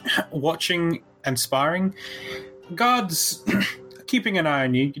weaving, watching and sparring. Guards keeping an eye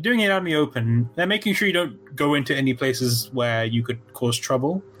on you. You're doing it out in the open. They're making sure you don't go into any places where you could cause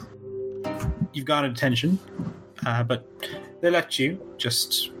trouble. You've garnered attention, but they let you.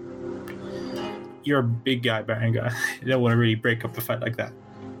 Just, you're a big guy, Berengar. You don't want to really break up a fight like that.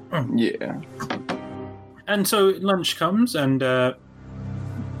 Yeah. And so lunch comes, and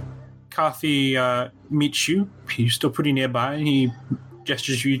Carthy meets you. He's still pretty nearby, and he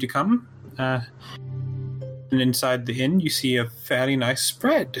gestures for you to come. And inside the inn, you see a fairly nice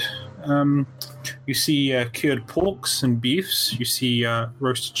spread. You see cured porks and beefs. You see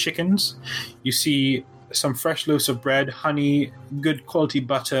roasted chickens. You see some fresh loaves of bread, honey, good quality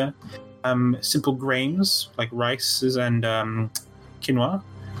butter, simple grains like rices and quinoa.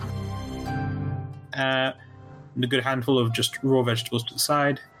 And a good handful of just raw vegetables to the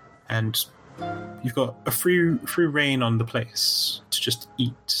side. And you've got a free reign on the place to just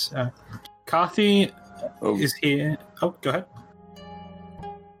eat. Carthy is here. Oh, go ahead.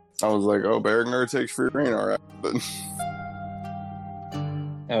 I was like, oh, Berengar takes free reign, all right. But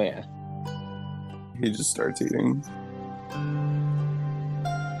Oh yeah. he just starts eating.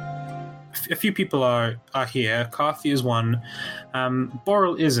 A few people are here. Carthy is one.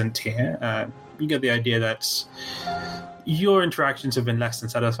 Boral isn't here. You get the idea that your interactions have been less than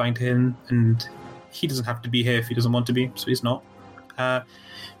satisfying to him, and he doesn't have to be here if he doesn't want to be, so he's not.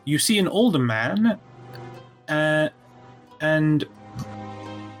 You see an older man, and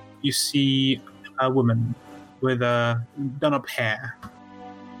you see a woman with done-up hair.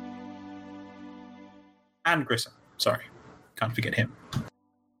 And Grissom. Sorry. Can't forget him.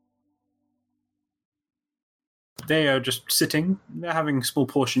 They are just sitting. They're having small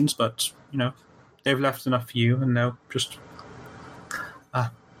portions, but, they've left enough for you, and they'll just...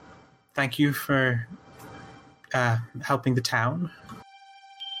 thank you for helping the town.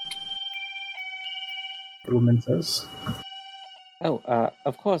 The woman says. Oh,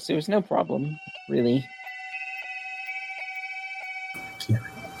 of course, there was no problem, really. Yeah.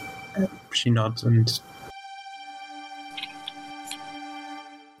 She nods, and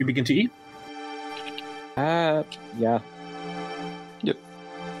you begin to eat? Yeah. Yep.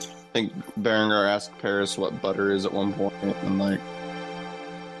 I think Berengar asked Paris what butter is at one point, and like...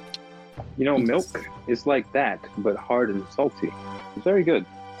 Milk is like that, but hard and salty. It's very good.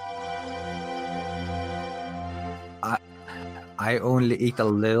 I only eat a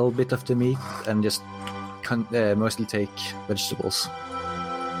little bit of the meat and just mostly take vegetables.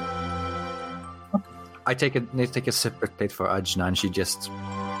 I need to take a separate plate for Ajna, and she just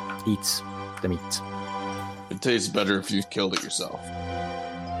eats the meat. It tastes better if you've killed it yourself.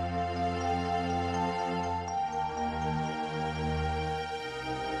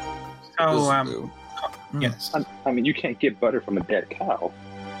 So, yes. I mean, you can't get butter from a dead cow.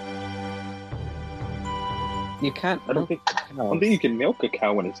 You can't. I don't think you can milk a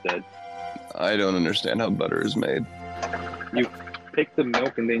cow when it's dead. I don't understand how butter is made. You pick the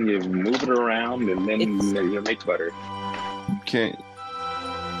milk and then you move it around and then you make butter. Can't.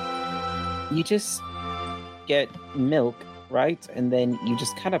 You just get milk, right? And then you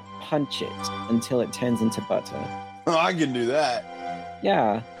just kind of punch it until it turns into butter. Oh, I can do that.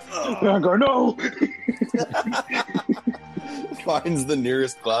 Yeah. Berengar, no! Finds the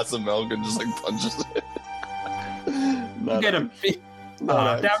nearest glass of milk and just punches it. Get a big...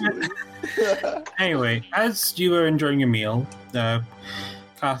 damn it. Anyway, as you were enjoying your meal,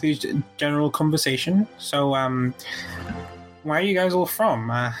 Carthy's general conversation. So, where are you guys all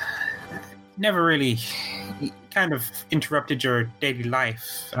from? Never really kind of interrupted your daily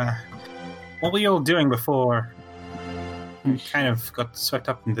life. What were you all doing before you kind of got swept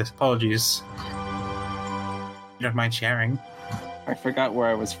up in this? Apologies. You don't mind sharing? I forgot where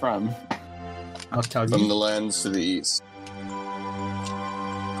I was from. I'll tell you. From the lands to the east.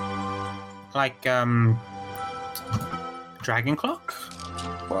 Like, Dragon Clock?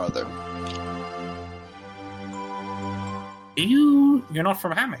 Farther. You're not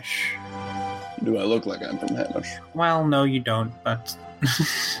from Hamish. Do I look like I'm from Hamish? Well, no, you don't, but...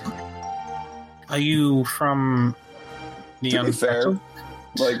 Are you from the To be fair,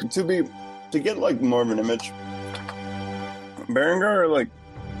 Unsettled? to get more of an image, Berengar,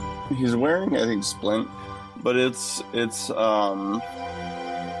 he's wearing, I think, splint, but it's let's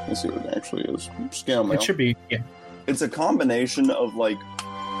see what it actually is. Scale mail. It should be, yeah. It's a combination of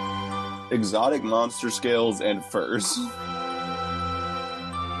exotic monster scales and furs.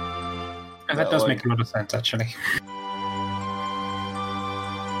 And that does make a lot of sense, actually.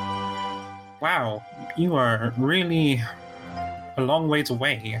 Wow, you are really a long ways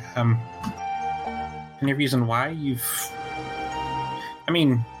away. Any reason why you've... I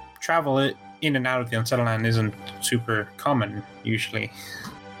mean, travel in and out of the Unsettled Land isn't super common, usually.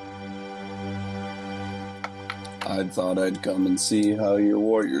 I thought I'd come and see how your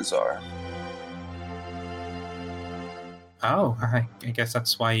warriors are. Oh, I guess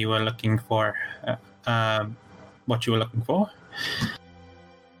that's why you were looking for what you were looking for.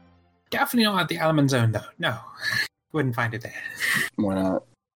 Definitely not at the Element Zone, though. No, wouldn't find it there. Why not?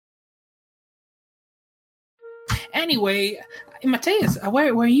 Anyway, Mateus,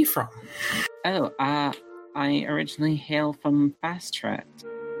 where are you from? Oh, I originally hail from Fast Track.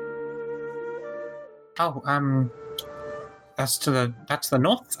 Oh, that's the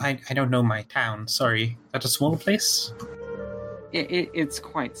north. I don't know my town. Sorry, that's a smaller place. It's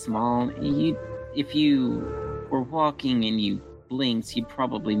quite small. If you were walking and you blinked, you'd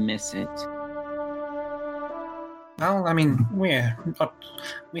probably miss it. Well, I mean, we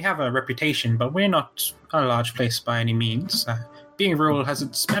have a reputation, but we're not a large place by any means. Being rural has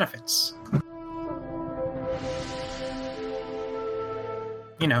its benefits.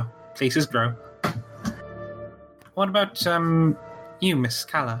 places grow. What about you, Miss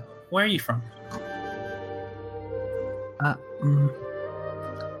Kala? Where are you from?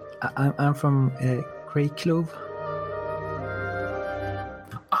 I'm from Grey Clove.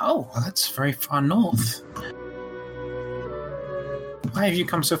 Oh, well, that's very far north. Why have you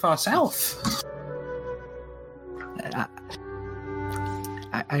come so far south?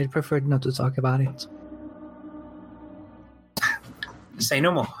 I prefer not to talk about it. Say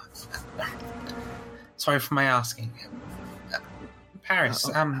no more. Sorry for my asking. Paris,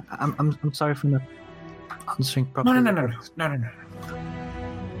 I'm sorry for not answering properly. No.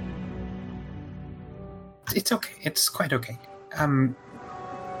 It's okay. It's quite okay.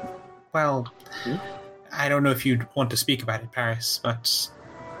 Well, I don't know if you'd want to speak about it, Paris, but...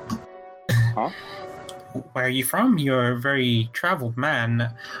 Huh? Where are you from? You're a very traveled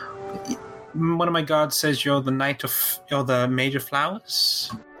man. One of my guards says you're the Mage of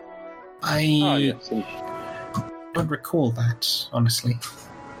Flowers. Yes. Don't recall that, honestly.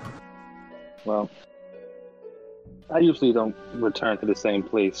 Well, I usually don't return to the same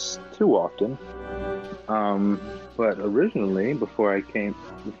place too often. But originally, before I came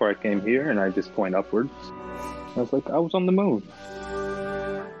here, and I just point upwards, I was like, I was on the moon.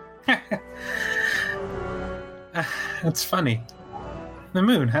 That's funny. The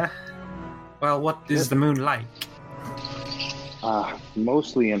moon, huh? Well, what is the moon like?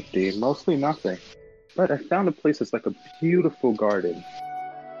 Mostly empty, mostly nothing. But I found a place that's like a beautiful garden.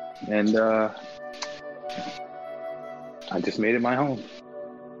 And, I just made it my home.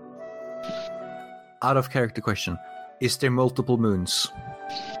 Out of character question. Is there multiple moons?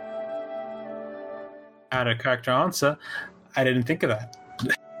 Out of character answer. I didn't think of that.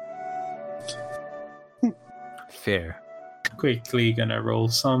 Fair. Quickly gonna roll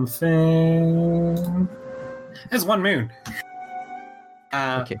something. There's one moon.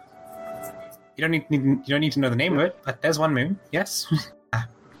 Okay. You don't need to know the name of it, but there's one moon. Yes.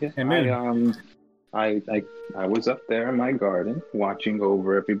 Yeah, a moon. I was up there in my garden watching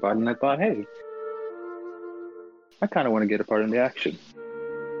over everybody, and I thought, hey, I kind of want to get a part in the action.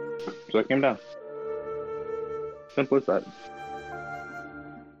 So I came down. Simple as that.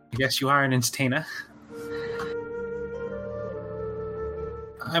 I guess you are an entertainer.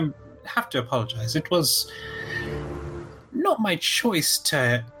 I have to apologize. It was not my choice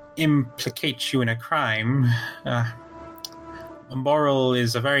to implicate you in a crime. Wanderule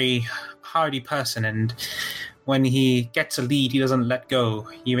is a very hardy person, and when he gets a lead, he doesn't let go,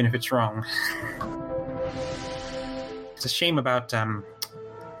 even if it's wrong. It's a shame about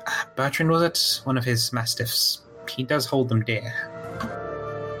Bertrand, was it? One of his mastiffs. He does hold them dear.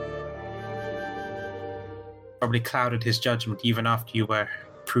 Probably clouded his judgment even after you were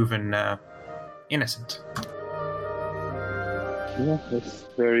proven innocent. Yeah, it's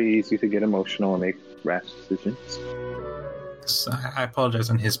very easy to get emotional and make rash decisions. So I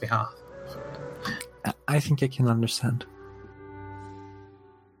apologize on his behalf. I think I can understand.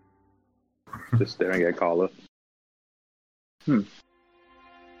 Just staring at Kala.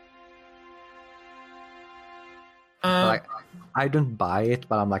 Like, I don't buy it,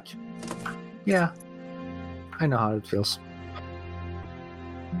 but I'm like, yeah, I know how it feels.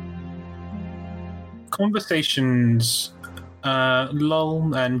 Conversations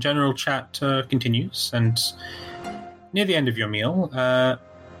lull and general chat continues, and near the end of your meal,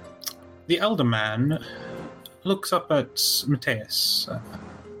 the elder man looks up at Matthias.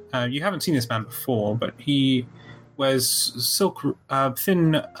 You haven't seen this man before, but he wears silk,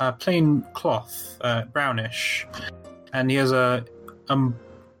 thin, plain cloth, brownish, and he has a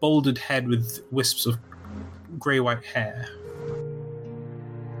balded head with wisps of grey-white hair.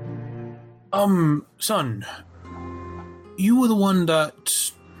 Son, you were the one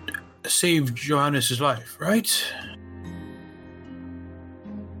that saved Johannes' life, right?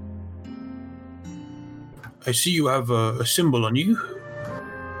 I see you have a symbol on you.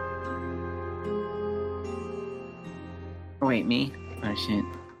 Oh, wait, me? Oh, shit.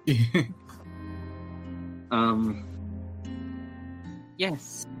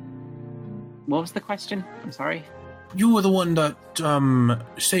 Yes. What was the question? I'm sorry. You were the one that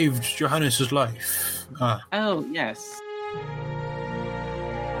saved Johannes' life. Oh, yes.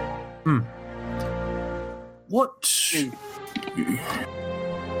 What?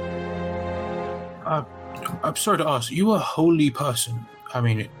 I'm sorry to ask. You are a holy person. I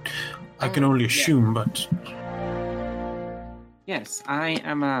mean, I can only assume, but... Yes, I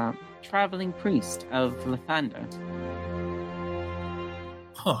am a traveling priest of Lathander.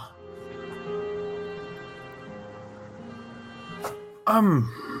 Huh.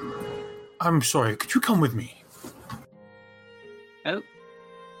 I'm sorry. Could you come with me? Oh,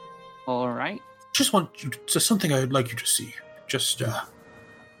 right. Just want you to, something I'd like you to see. Just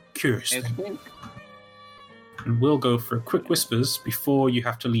curious thing. Okay. And we'll go for quick whispers before you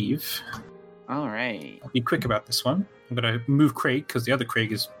have to leave. All right. I'll be quick about this one. I'm going to move Craig because the other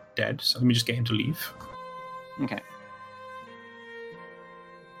Craig is dead. So let me just get him to leave. Okay.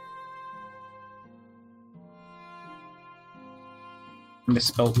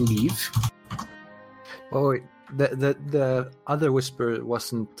 Misspelled leave. Oh, wait. The other whisper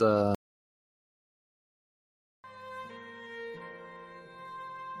wasn't.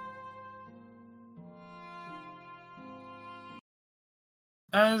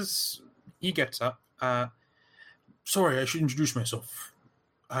 As he gets up, sorry, I should introduce myself.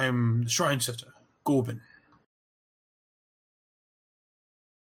 I'm the Shrine Setter, Gorbin.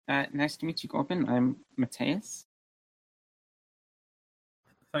 Nice to meet you, Corbin. I'm Matthias.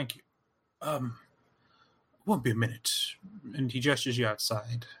 Thank you. Won't be a minute. And he gestures you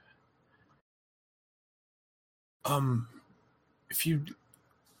outside. If you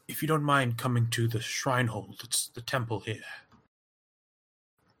don't mind coming to the shrine hall, it's the temple here.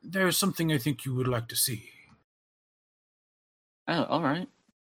 There is something I think you would like to see. Oh, all right.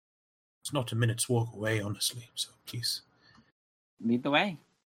 It's not a minute's walk away, honestly, so please. Lead the way.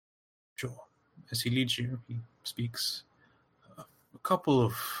 Sure. As he leads you, he speaks. A couple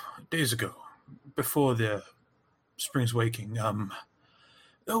of days ago, before the spring's waking,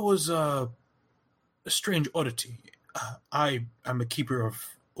 there was a strange oddity. I am a keeper of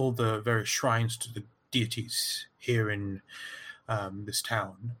all the various shrines to the deities here in this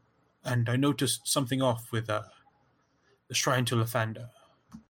town, and I noticed something off with the shrine to Lathander.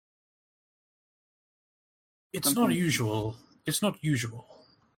 It's not usual.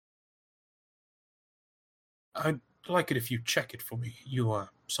 I'd like it if you check it for me. You are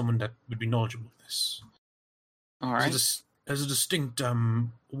someone that would be knowledgeable of this. All right. There's a distinct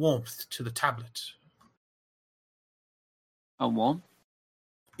warmth to the tablet. A warm?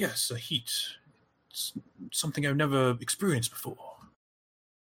 Yes, a heat. It's something I've never experienced before.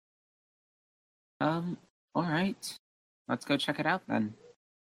 All right. Let's go check it out then.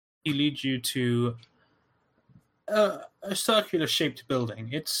 He leads you to a circular-shaped building.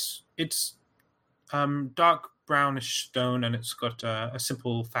 It's dark brownish stone, and it's got a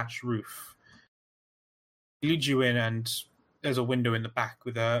simple thatched roof. He leads you in, and there's a window in the back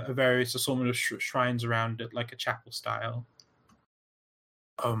with a various assortment of shrines around it, like a chapel style.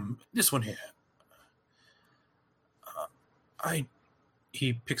 This one here.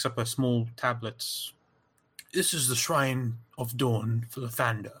 He picks up a small tablet. This is the Shrine of Dawn for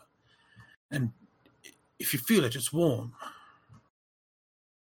Lathander. And if you feel it, it's warm.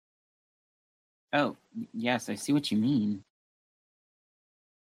 Oh, yes, I see what you mean.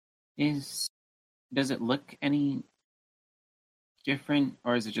 Does it look any different,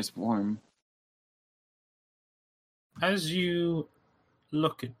 or is it just warm? As you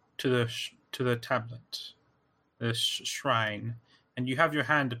look to the tablet, the shrine, and you have your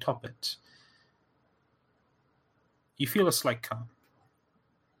hand atop it, you feel a slight calm.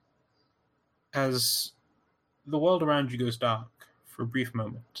 As the world around you goes dark for a brief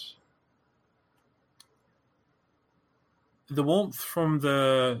moment, the warmth from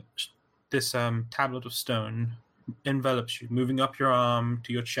this tablet of stone envelops you, moving up your arm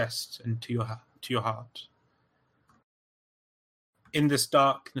to your chest and to your heart. In this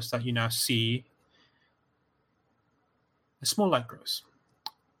darkness that you now see, a small light grows.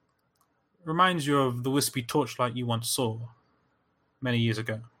 Reminds you of the wispy torchlight you once saw many years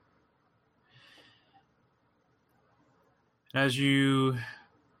ago. And as you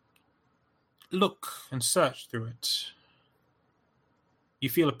look and search through it, you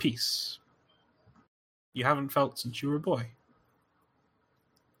feel a peace you haven't felt since you were a boy.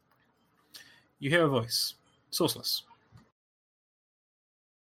 You hear a voice, sourceless.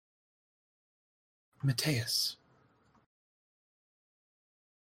 Matthias.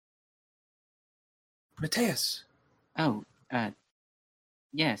 Matthias. Oh,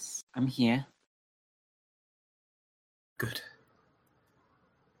 yes, I'm here. Good.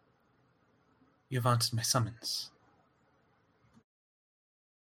 You have answered my summons.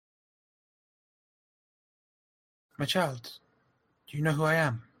 My child, do you know who I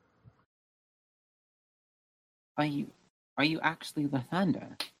am? Are you actually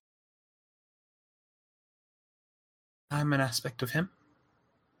Lathander? I'm an aspect of him,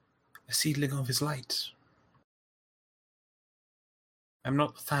 a seedling of his light. I'm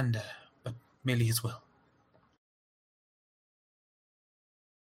not Lathander, but merely his will.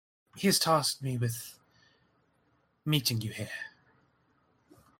 He has tasked me with meeting you here.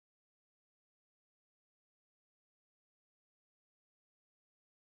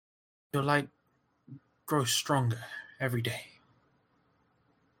 Your light grows stronger every day.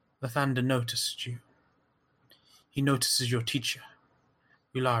 Lathander noticed you. He notices your teacher,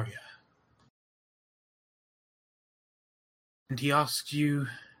 Eularia. And he asks you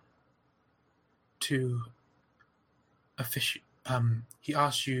to he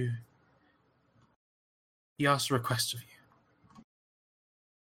asks a request of you.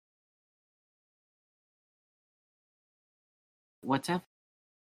 Whatever.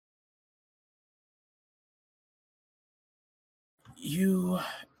 You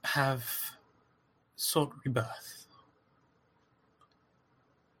have sought rebirth.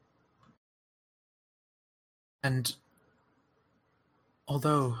 And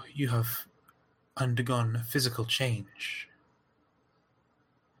although you have undergone a physical change,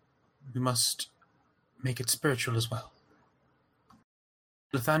 we must make it spiritual as well.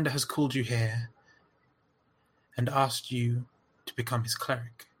 Lathander has called you here and asked you to become his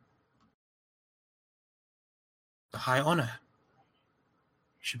cleric. A high honor.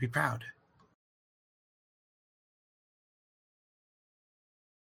 You should be proud.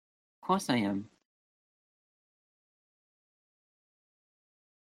 Of course I am.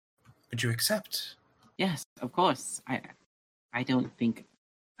 Would you accept? Yes, of course. I don't think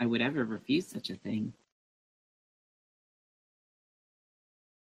I would ever refuse such a thing.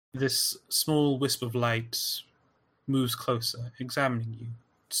 This small wisp of light moves closer, examining you.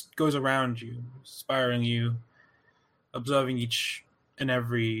 It goes around you, inspiring you, observing each and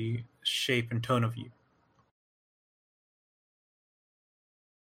every shape and tone of you.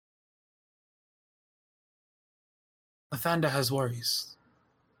 Lathander has worries.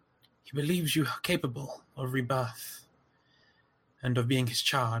 He believes you are capable of rebirth and of being his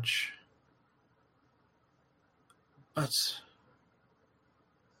charge. But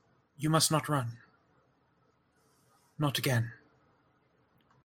you must not run. Not again.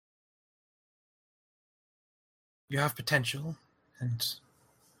 You have potential, and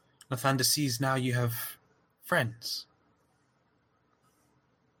Lathander sees now you have friends,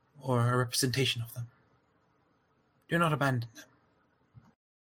 or a representation of them. Do not abandon them.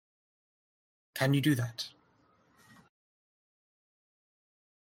 Can you do that?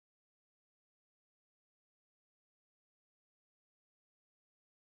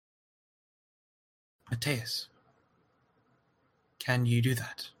 Mateus, can you do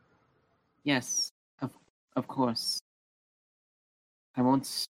that? Yes, of course. I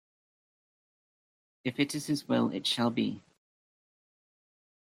won't. If it is his will, it shall be.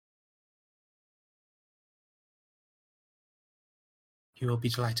 You will be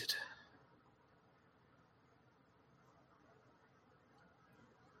delighted.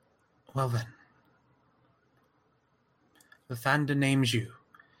 Well then. Lathander names you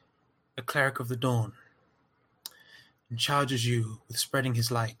a cleric of the dawn and charges you with spreading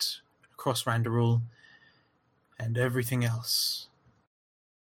his light across Wanderule and everything else.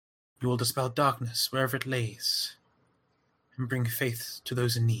 You will dispel darkness wherever it lays and bring faith to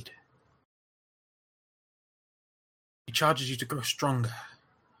those in need. He charges you to grow stronger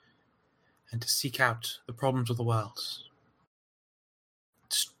and to seek out the problems of the world,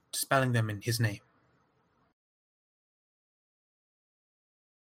 dispelling them in his name.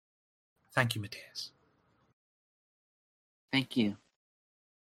 Thank you, Mateus. Thank you.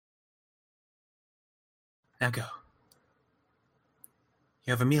 Now go.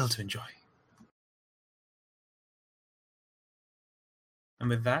 You have a meal to enjoy. And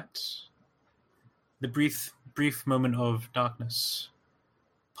with that, the brief moment of darkness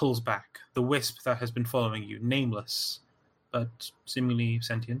pulls back. The wisp that has been following you, nameless, but seemingly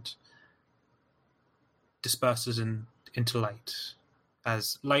sentient, disperses into light,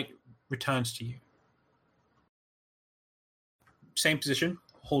 as light returns to you. Same position,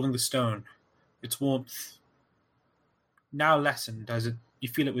 holding the stone. Its warmth now lessened as you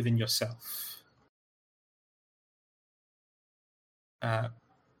feel it within yourself. The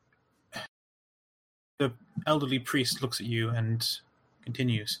elderly priest looks at you and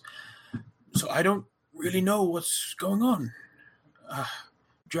continues. So I don't really know what's going on.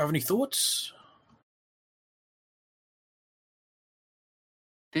 Do you have any thoughts?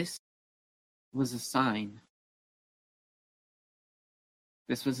 This was a sign.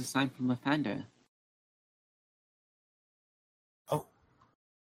 This was a sign from Lathander. Oh.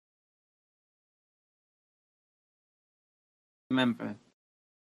 Remember,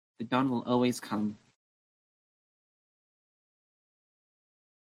 the dawn will always come.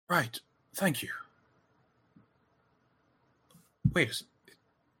 Right. Thank you. Wait a second.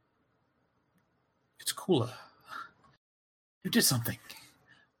 It's cooler. You did something.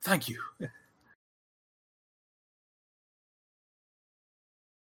 Thank you.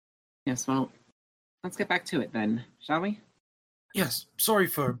 Yes, well, let's get back to it then, shall we? Yes, sorry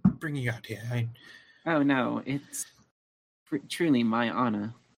for bringing you out here. Oh no, it's truly my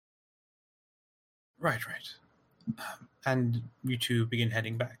honor. Right. And you two begin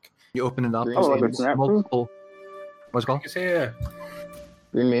heading back. You open it up. Oh, you see like a snap multiple. What's it called? It's here.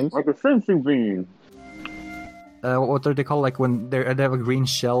 Green means? Like a sensing bean. What are they called? Like when they have a green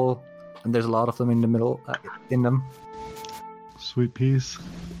shell and there's a lot of them in the middle, in them. Sweet peas.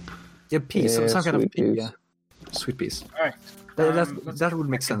 Yeah, peas. Yeah, some kind of sweet pea. peas. Yeah, sweet peas. All right. That would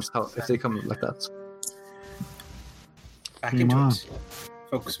make sense. How if they come like that? Back Come into on. it.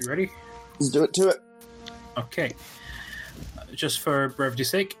 Folks, you ready? Let's do it to it. Okay. Just for brevity's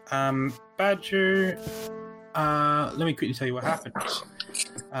sake, Badger, let me quickly tell you what happened.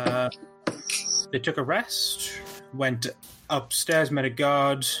 They took a rest, went upstairs, met a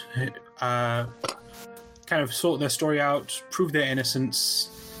guard, kind of sorted their story out, proved their innocence.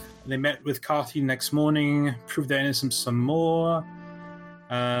 They met with Carthy next morning, proved their innocence some more.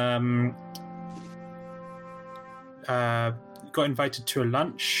 Got invited to a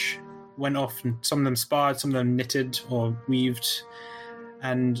lunch, went off, and some of them sparred, some of them knitted or weaved.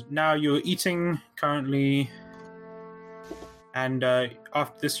 And now you're eating currently. And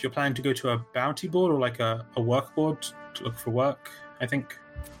after this, you're planning to go to a bounty board or like a work board to look for work, I think.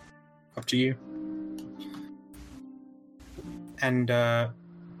 Up to you. And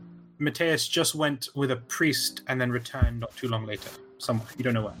Mateus just went with a priest and then returned not too long later. Somewhere. You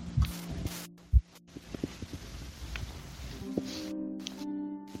don't know where.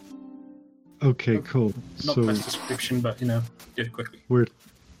 Okay, cool. Not So quest description, but, did it quickly. we're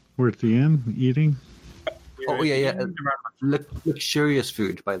at the inn eating. Oh yeah. Luxurious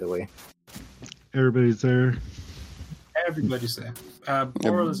food, by the way. Everybody's there. Everybody's there. Yeah,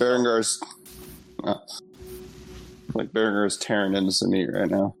 Boral is Berengar's tearing into some meat right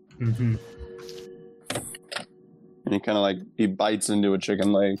now. Mm-hmm. And he kind of he bites into a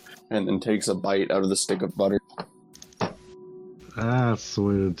chicken leg and then takes a bite out of the stick of butter. That's the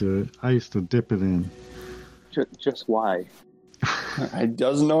way to do it. I used to dip it in. Just why? He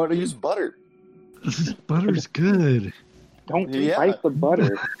doesn't know how to use butter. Butter's good. Don't Yeah. bite the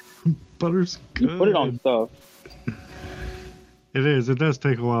butter. Butter's good. You put it on stuff. It is. It does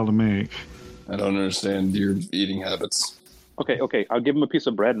take a while to make. I don't understand your eating habits. Okay. I'll give him a piece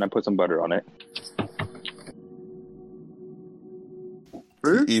of bread and I put some butter on it.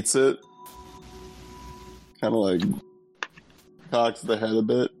 He eats it, kind of cocks the head a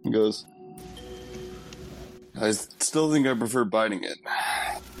bit and goes, I still think I prefer biting it.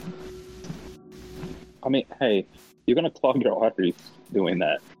 I mean, hey, you're gonna clog your arteries doing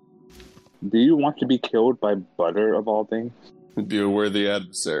that. Do you want to be killed by butter of all things? It'd be a worthy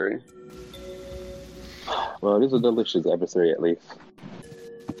adversary. Well, it is a delicious adversary at least.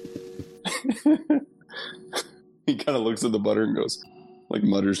 He kind of looks at the butter and goes,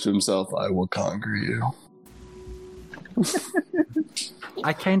 mutters to himself, I will conquer you.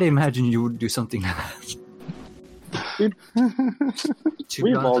 I kind of imagine you would do something like that.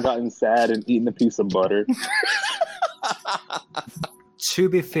 We've all gotten sad and eaten a piece of butter. To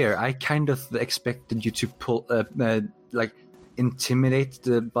be fair, I kind of expected you to pull, intimidate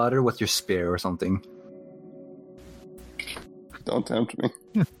the butter with your spear or something. Don't tempt me.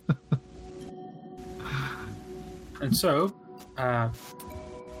 And so,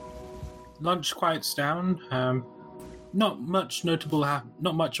 lunch quiets down. Not much of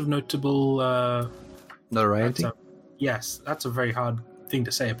notable. Notoriety? Yes, that's a very hard thing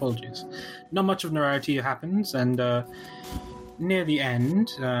to say. Apologies. Not much of notoriety happens, and near the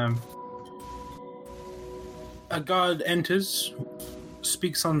end, a guard enters,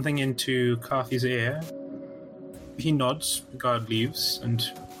 speaks something into Carthy's ear. He nods. The guard leaves, and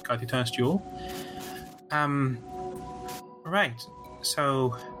Carthy turns to you all. Right.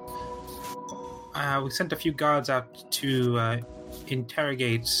 So, we sent a few guards out to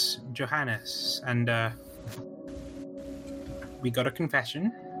interrogate Johannes, and we got a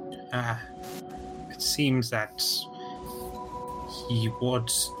confession. It seems that he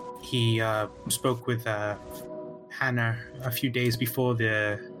spoke with Hannah a few days before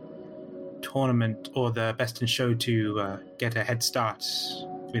the tournament or the Best in Show to get a head start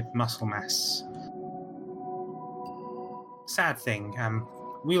with muscle mass. Sad thing.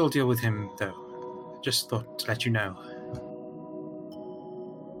 We'll deal with him, though. Just thought to let you know.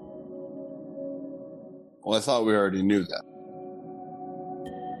 Well, I thought we already knew that.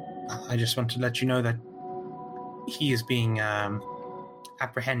 I just want to let you know that he is being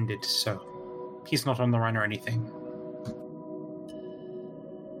apprehended, so he's not on the run or anything.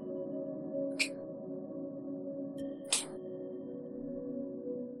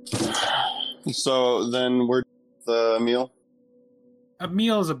 So then we're the meal. A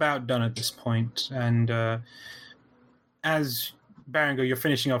meal is about done at this point, and as Berenger, you're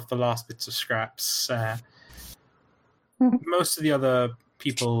finishing off the last bits of scraps. Most of the other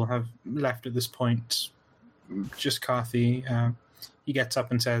people have left at this point. Just Carthy. He gets up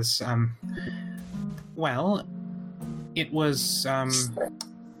and says, well, it was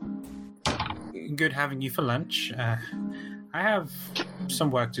good having you for lunch. I have some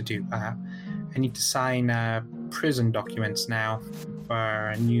work to do. I need to sign prison documents now for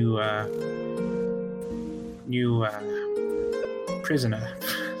a new prisoner,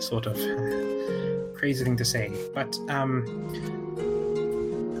 sort of crazy thing to say. But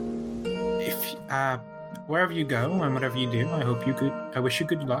if wherever you go and whatever you do, I wish you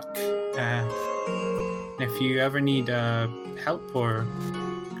good luck. If you ever need help or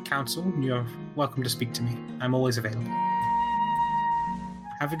counsel, you're welcome to speak to me. I'm always available.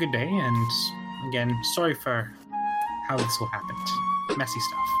 Have a good day, and again, sorry for how this all happened. Messy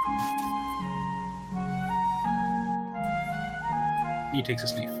stuff. He takes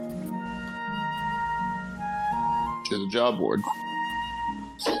his leave. To the job board.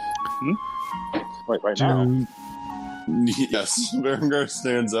 Right now. Yes. Berengar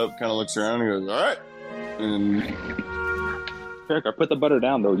stands up, kind of looks around, and goes, all right. And Berengar, put the butter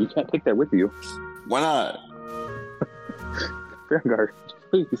down, though. You can't take that with you. why not? Berengar,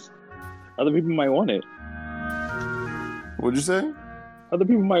 please. Other people might want it. What'd you say? Other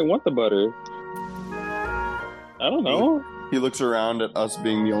people might want the butter. I don't know. He looks around at us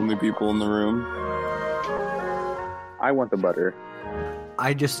being the only people in the room. I want the butter.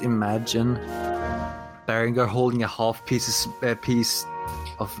 I just imagine Berenger holding a half piece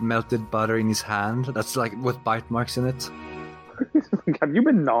of melted butter in his hand. That's like with bite marks in it. Have you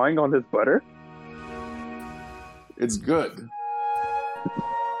been gnawing on this butter? It's good.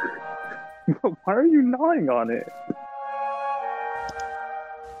 Why are you gnawing on it?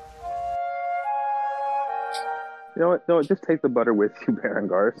 You know what? No, just take the butter with you,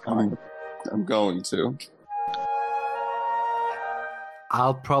 Berengar. It's fine. I'm going to.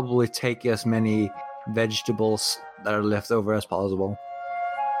 I'll probably take as many vegetables that are left over as possible.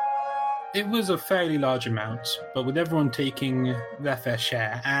 It was a fairly large amount, but with everyone taking their fair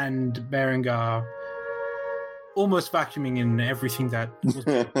share and Berengar almost vacuuming in everything that was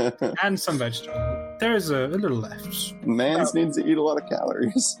and some vegetable, there is a little left. Mans needs to eat a lot of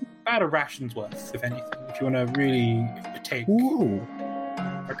calories. About a ration's worth, if anything, if you want to really take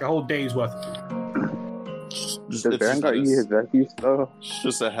like a whole day's worth of food. Does Berengar eat his veggies, though? It's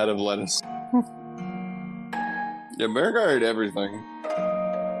just a head of lettuce. Yeah, Berengar ate everything.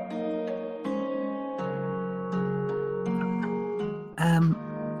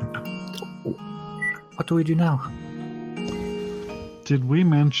 What do we do now? Did we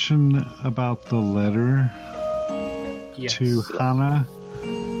mention about the letter Yes. to Hannah?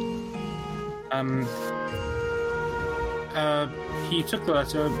 He took the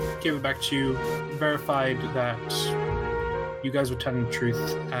letter, gave it back to you, verified that you guys were telling the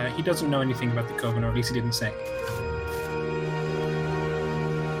truth. He doesn't know anything about the Coven, or at least he didn't say.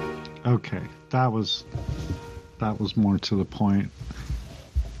 Okay, that was more to the point.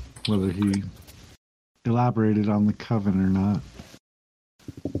 Whether he elaborated on the coven or not.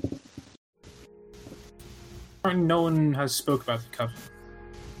 No one has spoke about the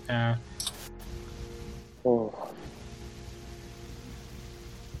Coven. Oh.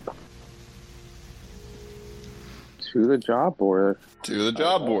 To the job board. To the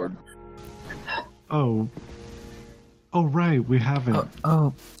job board. Oh, right, we haven't.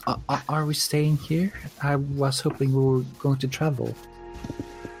 Are we staying here? I was hoping we were going to travel.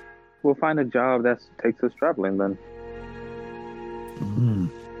 We'll find a job that takes us traveling then.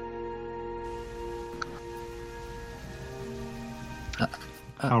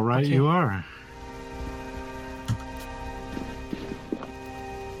 How right okay. you are.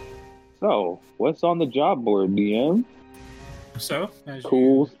 So, what's on the job board, DM? So, as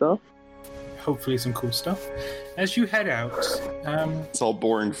Cool stuff? hopefully some cool stuff. As you head out, It's all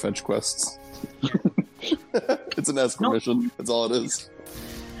boring fetch quests. It's an escort mission. That's all it is.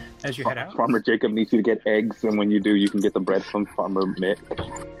 as you head out, Farmer Jacob needs you to get eggs, and when you do, you can get the bread from Farmer Mick.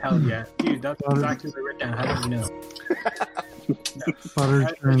 hell yeah, dude, that's exactly what I wrote down. How did you know? Butter As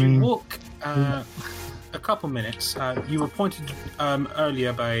you churning. walk a couple minutes, you were pointed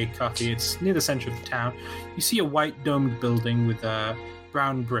earlier by Carthy. It's near the center of the town. You see a white domed building with a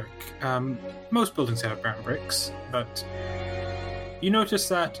brown brick. Most buildings have brown bricks, but you notice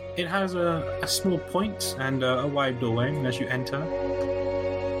that it has a small point and a wide doorway. And as you enter,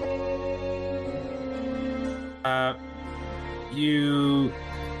 you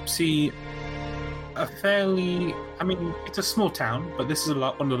see a fairly... I mean, it's a small town, but this is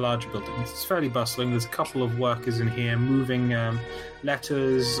one of the larger buildings. It's fairly bustling. There's a couple of workers in here moving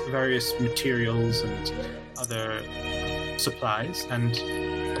letters, various materials, and other supplies. And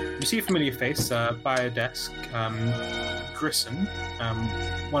you see a familiar face by a desk, Grissom,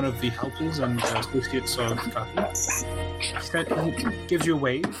 one of the helpers and associates of Kathi. He gives you a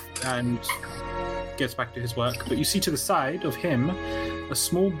wave and gets back to his work. But you see to the side of him a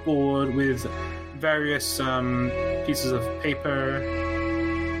small board with various pieces of paper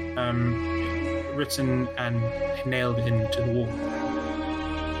written and nailed into the wall.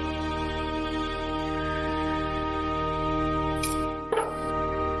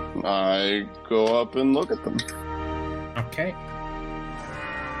 I go up and look at them. Okay.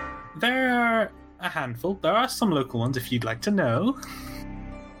 There are a handful. There are some local ones if you'd like to know.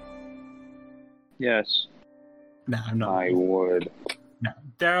 Yes. No, I'm not. I would. No.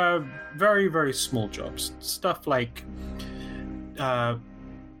 There are very, very small jobs. Stuff like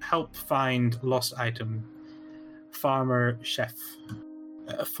help find lost item, farmer, chef,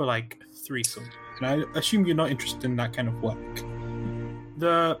 for like 3 silver. And I assume you're not interested in that kind of work.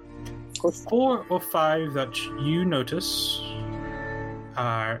 The 4 or 5 that you notice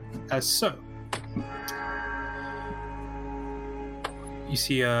are as so. You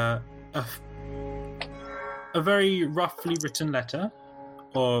see a very roughly written letter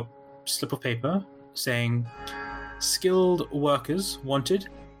or slip of paper saying skilled workers wanted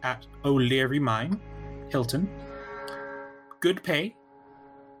at O'Leary Mine, Hilton. Good pay.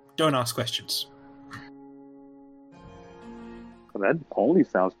 Don't ask questions. Well, that only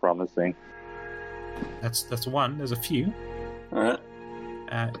sounds promising. That's one. There's a few. Alright.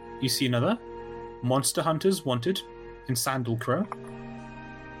 You see another. Monster hunters wanted in Sandalcrow.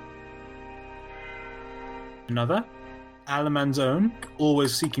 Another. Alaman's own,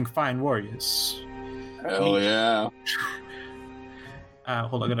 always seeking fine warriors. Hell yeah.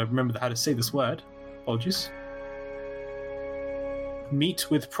 Hold on, I gotta remember how to say this word. Apologies.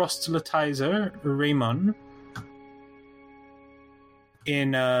 Meet with proselytizer Raymond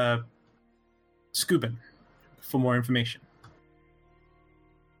in Scuban for more information.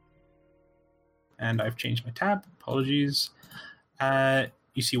 And I've changed my tab. Apologies.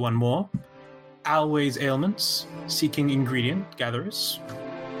 You see one more. Always Ailments, seeking ingredient gatherers.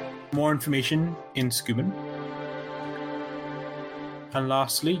 More information in Scuban. And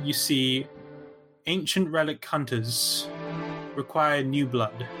lastly, you see Ancient Relic Hunters require new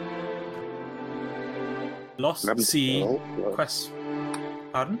blood. Lost Sea quest.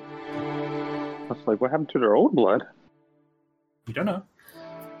 Pardon? I was like, what happened to their old blood? You don't know.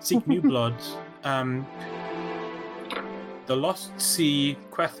 Seek new blood. The Lost Sea,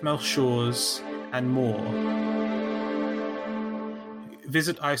 Quethmel Shores, and more.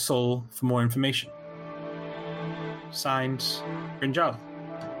 Visit Isol for more information. Signed, Rinjala.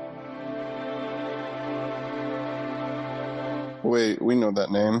 Wait, we know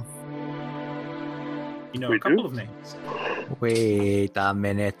that name. You know We a couple do? of names. Wait a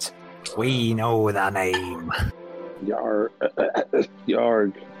minute. We know the name. Yarg.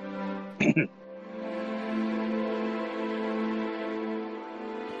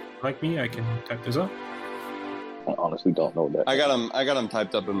 Like me, I can type this up. I honestly don't know that. I got them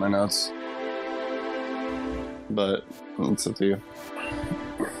typed up in my notes. But it's up to you.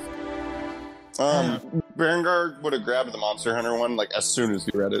 Berengar would have grabbed the Monster Hunter one like as soon as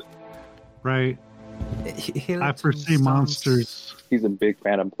he read it. Right. Hilton I foresee sounds- monsters. He's a big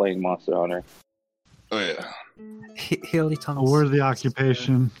fan of playing Monster Hunter. Oh yeah. Hilton A worthy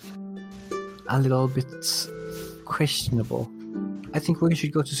occupation. a little bit questionable. I think we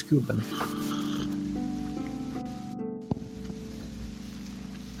should go to Scuban.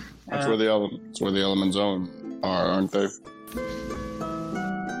 That's where the Element Zone are, aren't they?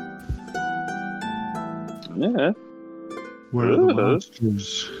 Yeah. Where are the Ooh.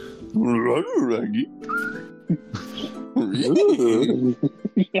 monsters? Raggy.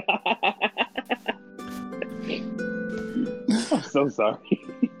 I'm so sorry.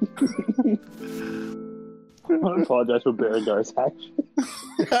 I want to apologize for Berengar's action.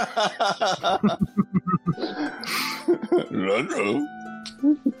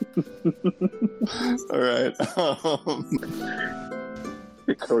 All right.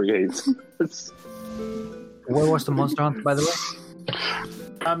 It creates. Where was the monster hunt, by the way?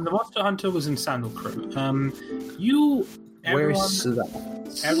 The Monster Hunter was in Sandalcrow. Where's that?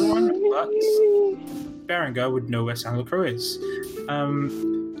 Everyone but Berengar would know where Sandalcrow is.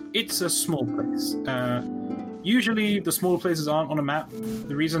 It's a small place. Usually the small places aren't on a map.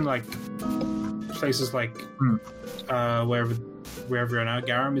 The reason, like, places like wherever wherever we are now,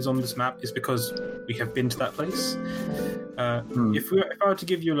 Garum, is on this map is because we have been to that place. If I were to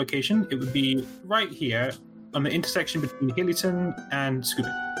give you a location, it would be right here on the intersection between Hillyton and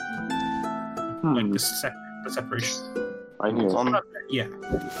Scuba. Like the separation. Right here. Yeah.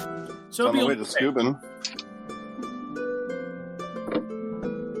 So on the way to Scuba.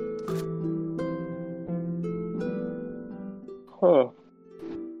 Huh.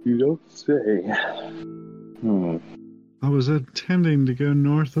 You don't say. I was intending to go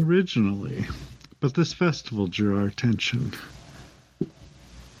north originally, but this festival drew our attention.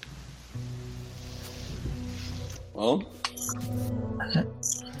 Well,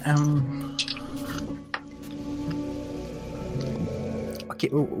 Okay,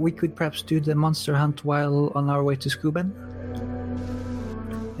 we could perhaps do the monster hunt while on our way to Scuban.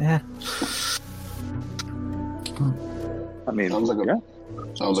 Yeah. I mean, sounds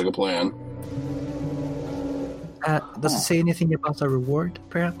like a plan. Does it say anything about a reward,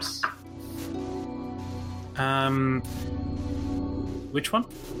 perhaps? Which one?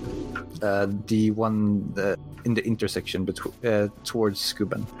 The one in the intersection towards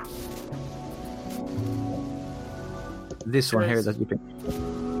Scuban. This one here that you can.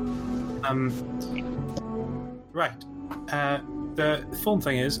 Right. The full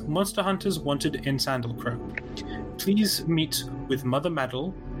thing is Monster Hunters wanted in Sandalcrow. Please meet with Mother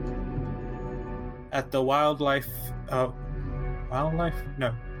Meadow at the Wild Fife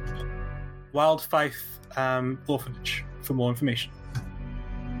Orphanage for more information.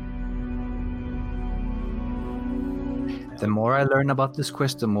 The more I learn about this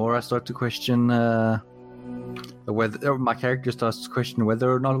quest, the more I start to question whether my character starts to question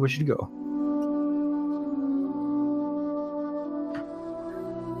whether or not we should go.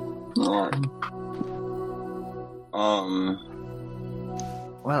 Alright.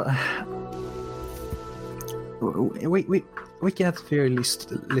 Well, we can at the very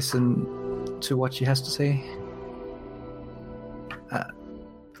least listen to what she has to say.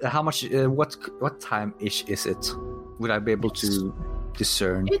 How much? What time-ish is it? Would I be able to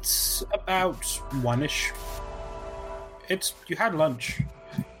discern? It's about 1-ish. You had lunch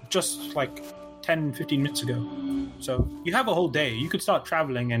just like 10-15 minutes ago, so you have a whole day. You could start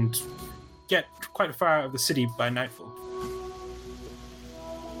traveling and get quite far out of the city by nightfall.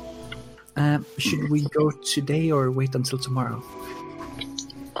 Should we go today or wait until tomorrow?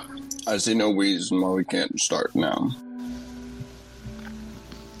 I see no reason why we can't start now.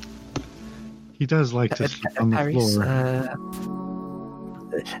 He does like to sleep on the Paris, floor.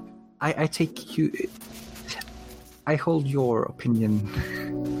 I take you. I hold your opinion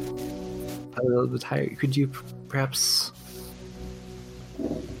a little bit higher. Could you perhaps?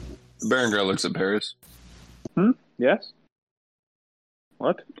 The Berengar looks at Paris. Yes?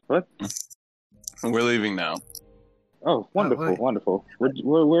 What? We're leaving now. Oh, wonderful, wait. wonderful.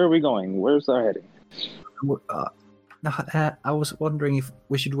 Where are we going? Where's our heading? No, I was wondering if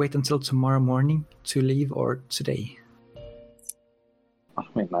we should wait until tomorrow morning to leave or today. I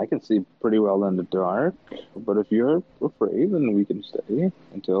mean, I can see pretty well in the dark, but if you're afraid, then we can stay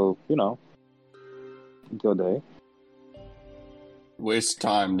until day. Waste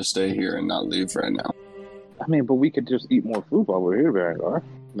time to stay here and not leave right now. I mean, but we could just eat more food while we're here, Berengar.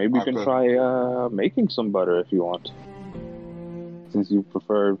 Maybe we can Okay. try making some butter if you want. Since you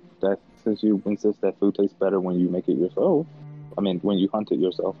insist that food tastes better when you make it yourself. I mean, when you hunt it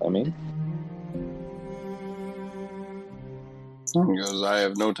yourself, I mean. He goes, I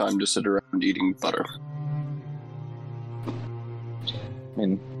have no time to sit around eating butter. I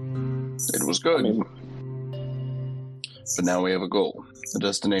mean, It was good. I mean, But now we have a goal, a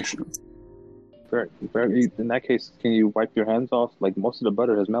destination. in that case, can you wipe your hands off? Like, most of the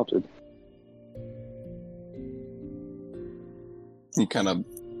butter has melted. He kind of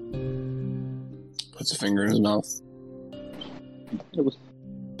puts a finger in his mouth. I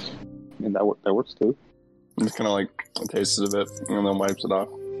mean, that works too. Just kind of like tastes of it and then wipes it off.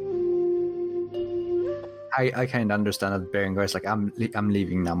 I kind of understand that Berengar is like, I'm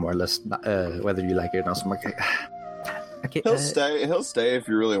leaving now, more or less, whether you like it or not. So I'm like, okay, He'll stay. He'll stay if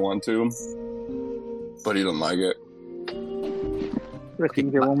you really want to, but he don't like it. You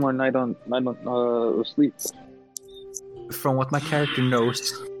can get one more night on sleep. From what my character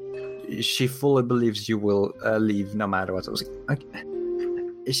knows, she fully believes you will leave no matter what. I was like, okay,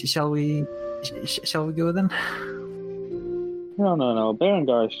 shall we go then? No.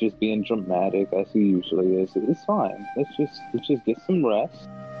 Berengar is just being dramatic as he usually is. It's fine. Let's just get some rest,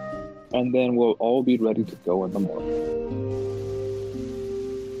 and then we'll all be ready to go in the morning.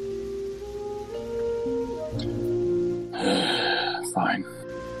 Fine.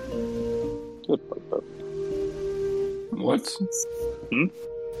 Good, perfect. What? Hmm?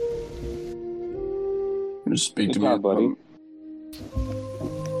 Just speak to Good me, job, buddy.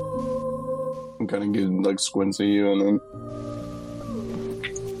 I'm kind of getting like squints at you, and then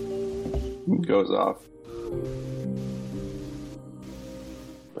it goes off.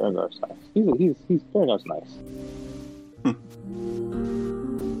 Durgar's nice. He's Durgar's nice.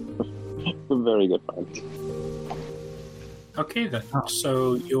 We're very good friends. Okay then.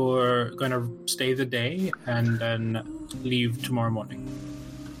 So you're going to stay the day and then leave tomorrow morning.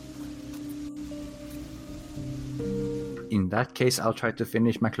 In that case, I'll try to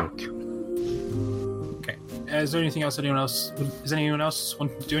finish my cloak. Okay. Is there anything else? Does anyone else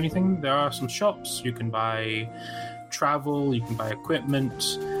want to do anything? There are some shops. You can buy travel. You can buy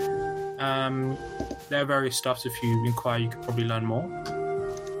equipment. There are various stuffs. If you inquire, you could probably learn more.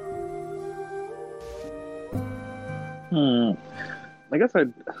 I guess I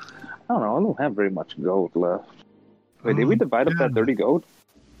don't know. I don't have very much gold left. Wait, did we divide up that 30 gold?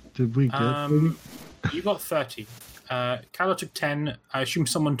 Did we get 30? You got 30. Calo took 10. I assume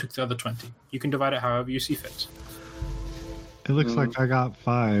someone took the other 20. You can divide it however you see fit. It looks like I got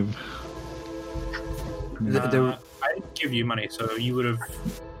 5. I didn't give you money, so you would have...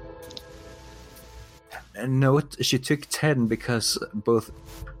 No, she took 10 because both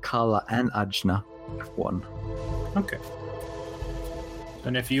Kala and Ajna won. Okay.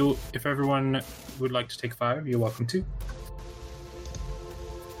 And if everyone would like to take 5, you're welcome to.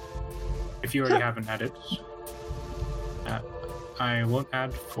 If you already haven't added, I won't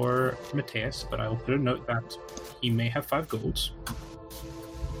add for Mateus, but I will put a note that he may have 5 golds.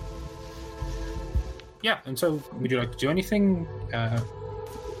 Yeah, and so would you like to do anything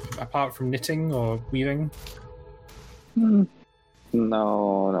apart from knitting or weaving?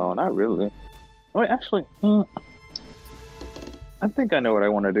 No, not really. Wait, actually, I think I know what I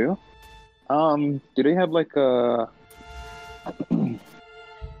want to do. Do they have like a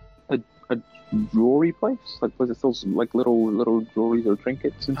jewelry place? Like, was it those like little jewelries or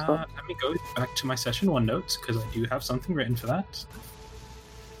trinkets and stuff? Let me go back to my session OneNote because I do have something written for that.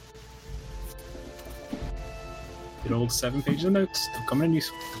 Good old 7 pages of notes. They'll come in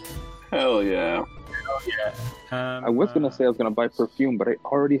useful. Hell yeah. Oh yeah. I was gonna say I was gonna buy perfume, but I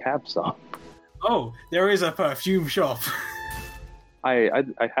already have some. Oh, there is a perfume shop. I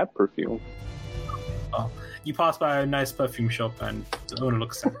have perfume. Oh, you pass by a nice perfume shop and the owner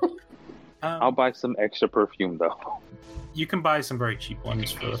looks sad. I'll buy some extra perfume though. You can buy some very cheap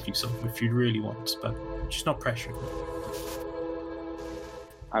ones for a few silver if you really want, but just not pressured.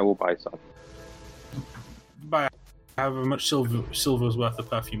 I will buy some. Buy however much silver's worth of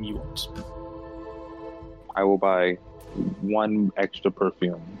perfume you want. I will buy 1 extra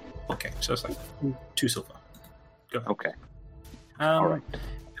perfume. Okay, so it's like 2 silver. Go ahead. Okay. All right.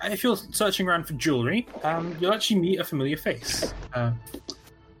 If you're searching around for jewelry, you'll actually meet a familiar face.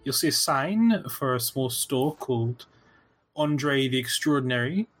 You'll see a sign for a small store called Andre the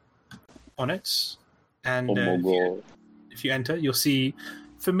Extraordinary on it. And if you enter, you'll see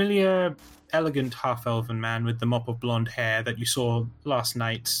familiar, elegant half-elven man with the mop of blonde hair that you saw last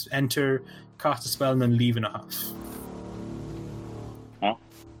night enter, cast a spell, and then leave in a huff. Huh?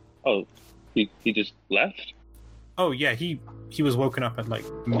 Oh, he just left? Oh, yeah, he was woken up at, like,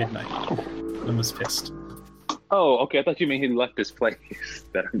 midnight and was pissed. Oh, okay, I thought you meant he left this place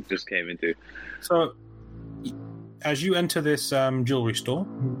that I just came into. So, as you enter this jewelry store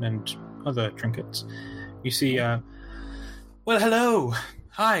and other trinkets, you see, well, hello!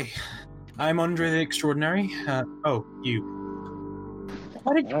 Hi! I'm Andre the Extraordinary. You.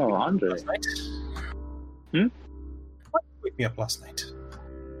 Why did you wake me up Andre. last night? Hmm? Why did you wake me up last night?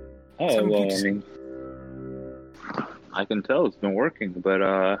 Oh, well, I mean, I can tell it's been working, but,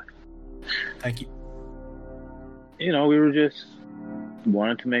 Thank you. you know, we were just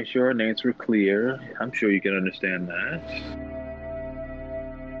wanted to make sure our names were clear. I'm sure you can understand that.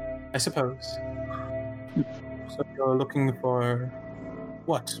 I suppose. So you're looking for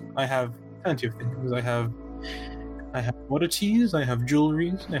what? I have plenty of things. I have oddities, I have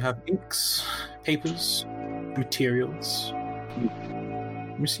jewelries, I have inks, papers, materials.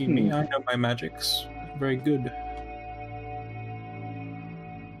 You see me, I know my magics. Very good.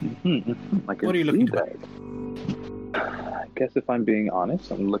 I can What are you looking see that. I guess if I'm being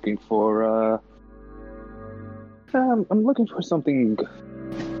honest, I'm looking for I'm looking for something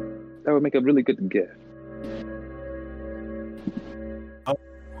that would make a really good gift.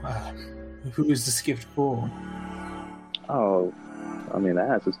 Who is this gift for? Oh, I mean that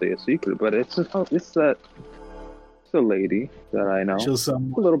has to stay a secret, but it's a lady that I know. She's A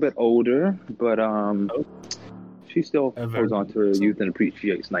little bit older, but she still very holds on to her youth and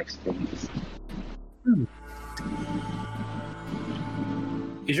appreciates nice things.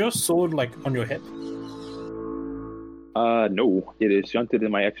 Is your sword like on your hip? No, it is shunted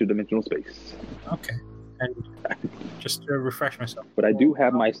in my extra dimensional space. Okay. And just to refresh myself. But I do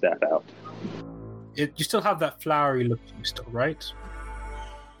have my staff out. You still have that flowery look to you still, right?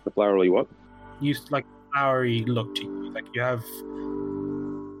 The flowery what? You like flowery look to you. Like you have.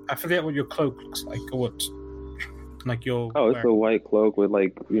 I forget what your cloak looks like, or what. Like your. Oh, it's a white cloak with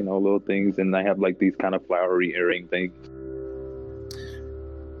like little things, and I have like these kind of flowery earring things.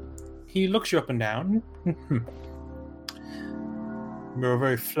 He looks you up and down. You're a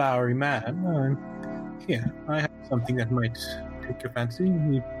very flowery man. Here, I have something that might take your fancy.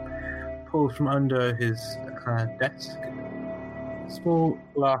 He pulls from under his desk small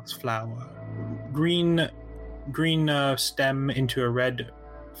glass flower, green stem into a red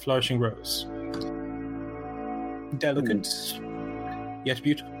flourishing rose. Delicate, yet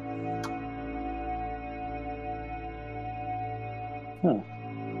beautiful. Huh.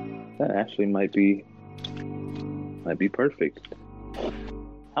 That actually might be perfect.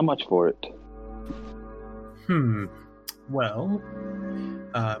 How much for it? Well,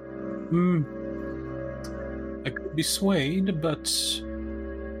 I could be swayed, but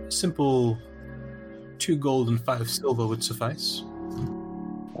simple 2 gold and 5 silver would suffice.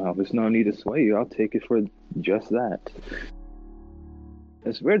 There's no need to sway you. I'll take it for just that.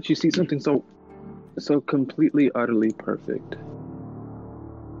 It's rare that you see something so completely, utterly perfect.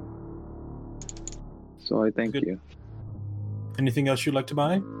 So I thank you. Anything else you'd like to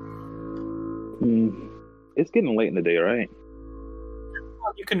buy? It's getting late in the day, right?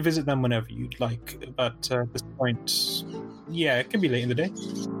 Well, you can visit them whenever you'd like, but at this point, yeah, it can be late in the day.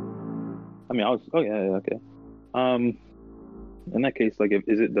 I mean, okay. In that case, like,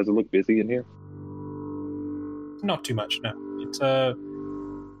 does it look busy in here? Not too much, no. It's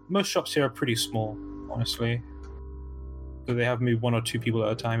most shops here are pretty small, honestly. So they have maybe 1 or 2 people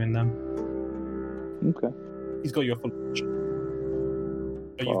at a time in them. Okay. He's got your full attention.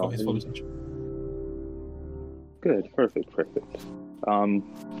 But you've got his full attention. Good, perfect. In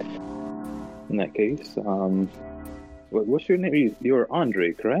that case, what's your name? You're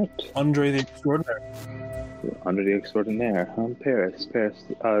Andre, correct? Andre the Extraordinary. Andre the Extraordinaire. Paris,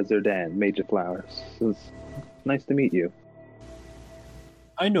 Zerdan, Major Flowers. It's nice to meet you.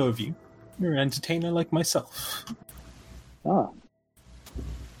 I know of you. You're an entertainer like myself. Ah.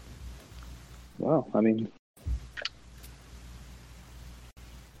 Well, I mean,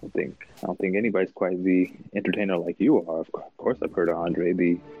 I don't think anybody's quite the entertainer like you are. Of course, I've heard of Andre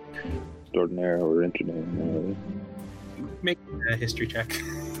the Extraordinaire or Entertainer. Make a history check.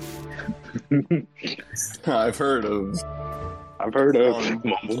 I've heard of Andre.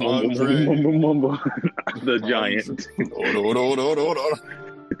 The giant.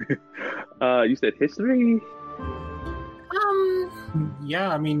 You said history?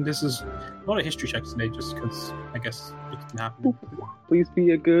 Yeah, I mean, this is not a history check today, just because I guess it can happen. Please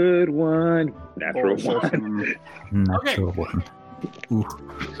be a good one. Natural one. Natural one. Ooh.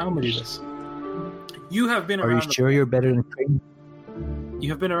 How many is this? You have been Are around. you sure you're better than Crane? You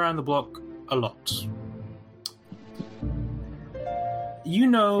have been around the block a lot. You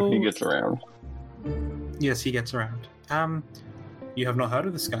know. He gets around. Yes, he gets around. You have not heard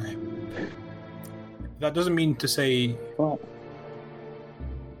of this guy. That doesn't mean to say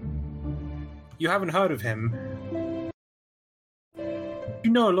you haven't heard of him.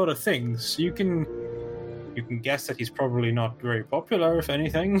 You know a lot of things. You can guess that he's probably not very popular, if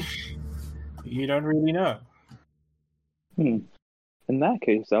anything. You don't really know. In that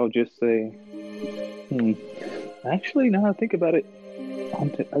case, I would just say, actually, now I think about it,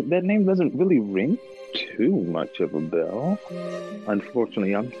 that name doesn't really ring too much of a bell.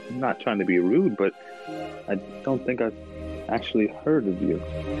 Unfortunately, I'm not trying to be rude, but I don't think I've actually heard of you.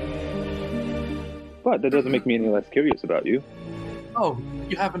 But that doesn't make me any less curious about you. Oh,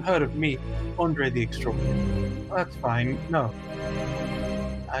 you haven't heard of me, Andre the Extraordinary. Well, that's fine. No.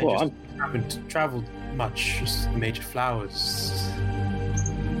 I haven't traveled much, just the Major Flowers.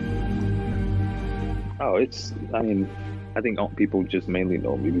 Oh, I think people just mainly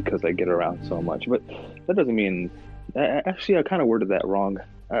know me because I get around so much. But that doesn't mean... Actually, I kind of worded that wrong.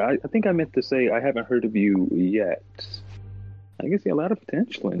 I think I meant to say I haven't heard of you yet. I can see a lot of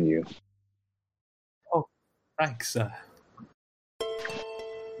potential in you. Oh, thanks.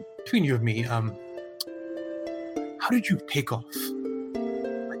 Between you and me, how did you take off?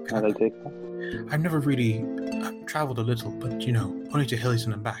 How did I take off? I've never really traveled a little, but only to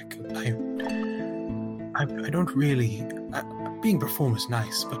Hillington and back. I don't really. Being a performer is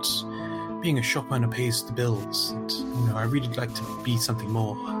nice, but being a shop owner pays the bills. And, I really like to be something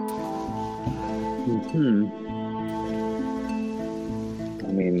more.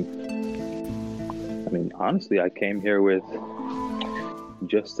 mean, honestly, I came here with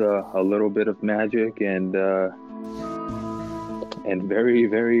just a little bit of magic and very,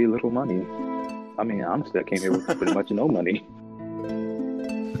 very little money. I mean, honestly, I came here with pretty much no money.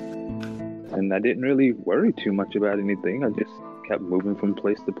 And I didn't really worry too much about anything. I just kept moving from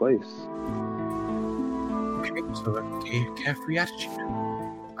place to place. Okay, so a carefree attitude.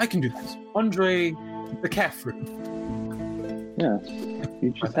 I can do this. Andre the Carefree. Yeah,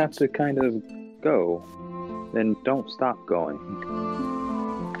 you just have to kind of go. Then don't stop going.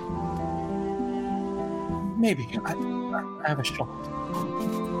 Maybe. I have a shot.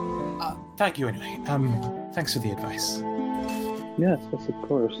 Thank you anyway. Thanks for the advice. Yes, of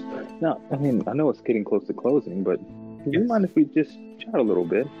course. Now, I mean, I know it's getting close to closing, but do you mind if we just chat a little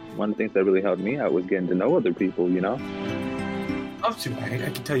bit? One of the things that really helped me out was getting to know other people, you know? Love to. I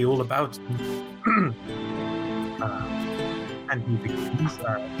can tell you all about and he begins.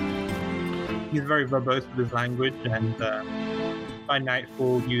 He's very verbose with his language, and by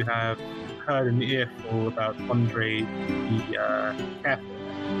nightfall you have heard an earful about Andre the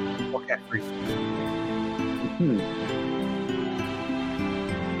Carefree.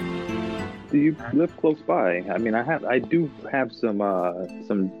 Do you live close by? I mean, I do have some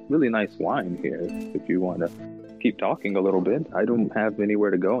really nice wine here. If you want to keep talking a little bit, I don't have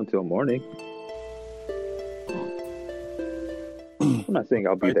anywhere to go until morning. I'm not saying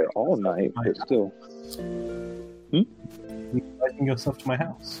I'll be there all night, but still. Inviting yourself to my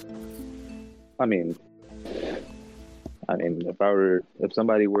house. I mean, if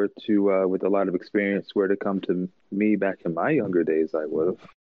somebody were to, with a lot of experience, were to come to me back in my younger days, I would have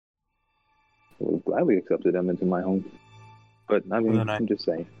gladly accepted them into my home. But I mean, I'm just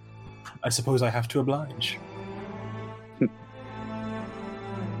saying. I suppose I have to oblige.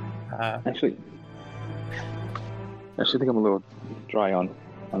 Actually, I think I'm a little dry on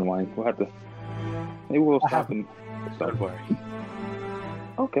wine. We'll have to. Maybe we'll stop and Don't worry.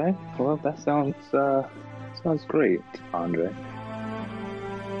 Okay. Well, that sounds great, Andre.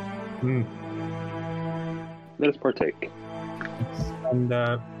 Let us partake. And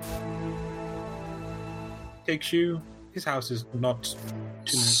takes you. His house is not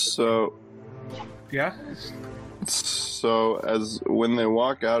 2 minutes. So, Yeah. so as when they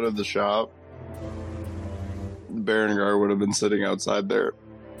walk out of the shop, Berengar would have been sitting outside there,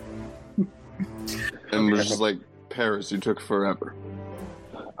 and was just like, "Paris, you took forever."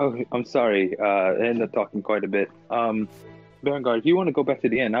 Oh, I'm sorry. I ended up talking quite a bit. Berengar, if you want to go back to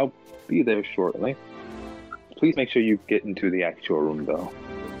the inn, I'll be there shortly. Please make sure you get into the actual room, though.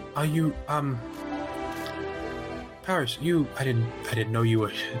 Are you Paris? I didn't know you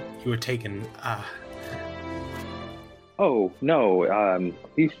were taken. Oh no.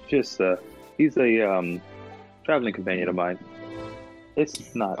 He's just he's a traveling companion of mine.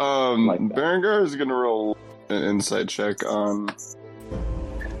 It's not like that. Berengar is gonna roll an insight check on,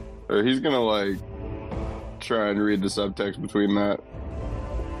 or he's gonna like try and read the subtext between that.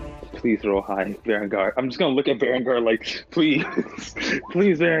 Please roll high, Berengar. I'm just gonna look at Berengar like, please,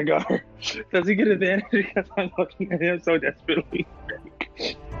 please, Berengar. Does he get advantage? Because I'm looking at him so desperately.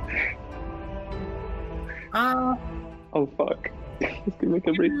 Oh fuck. He's gonna make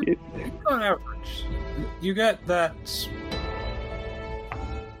a break it. On average, you get that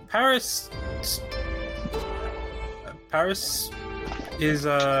Paris is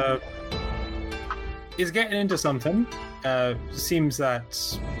getting into something. Seems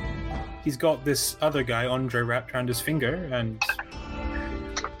that he's got this other guy, Andre, wrapped around his finger, and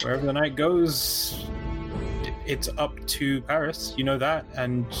wherever the night goes, it's up to Paris. You know that,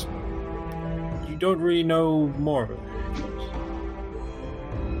 and you don't really know more of it.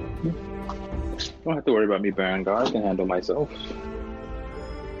 Don't have to worry about me, Berengar. I can handle myself.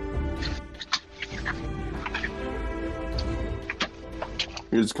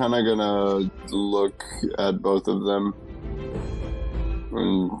 He's kind of gonna look at both of them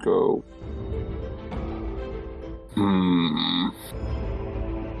and go,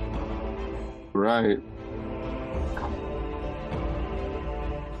 right.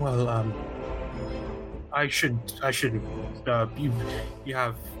 Well, I shouldn't. You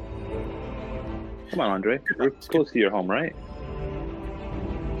have. Come on, Andre. We're close to your home, right?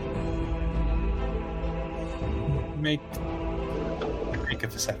 Make a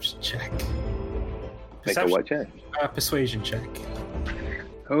perception check. Make a what check? Persuasion check.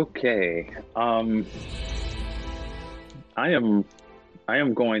 Okay. I am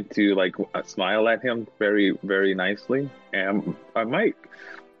going to like smile at him very, very nicely, and I might,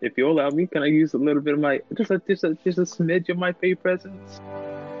 if you allow me, can I use a little bit of my just a smidge of my fey presence?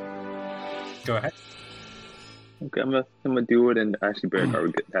 Go ahead. Okay, I'm gonna do it, and actually, Beargar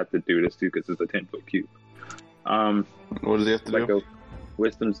would have to do this too because it's a 10-foot cube. What does he have to like do? a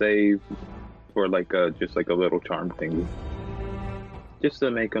wisdom save for just like a little charm thing, just to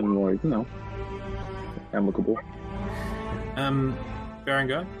make him more, amicable.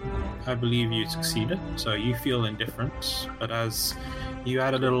 Berengar, I believe you succeeded, so you feel indifferent, but as you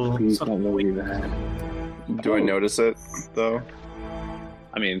add a little Please sort don't of believe that. Do I notice it though?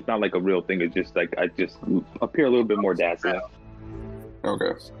 I mean, it's not like a real thing. It's just like I just appear a little bit more dazzling.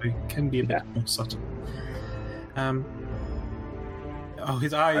 Okay. so it can be a bit more subtle.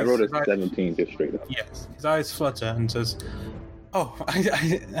 His eyes. I wrote a his eyes- 17 just straight up. Yes, his eyes flutter and says, "Oh,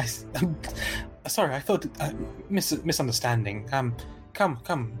 I'm sorry. I thought misunderstanding. Come.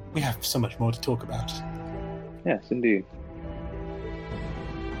 We have so much more to talk about." Yes, indeed.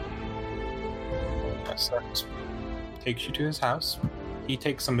 So takes you to his house. He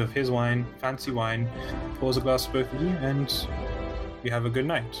takes some of his wine, fancy wine, pours a glass for both of you, and you have a good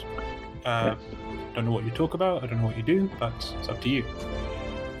night. Don't know what you talk about. I don't know what you do, but it's up to you.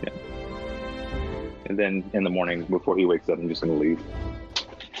 And then in the morning, before he wakes up, I'm just gonna leave.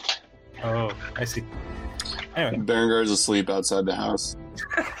 Oh, I see. Anyway, Berengar's asleep outside the house.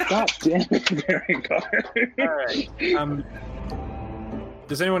 God damn it, Berengar. all right.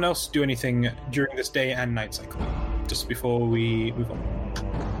 Does anyone else do anything during this day and night cycle? Just before we move on.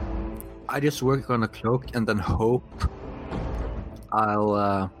 I just work on a cloak and then hope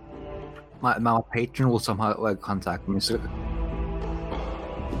I'll my patron will somehow contact me. So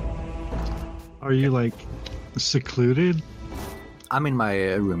Are you like secluded? I'm in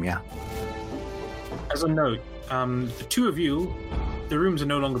my room, yeah. As a note, the two of you, the rooms are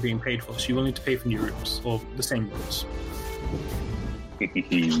no longer being paid for, so you will need to pay for new rooms, or the same rooms.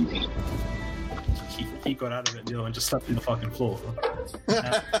 He got out of it, and just slept on the fucking floor.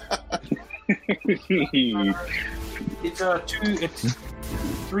 It's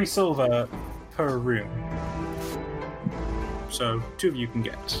 3 silver per room. So 2 of you can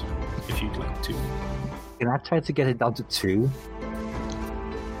get, if you'd like to. Can I try to get it down to 2?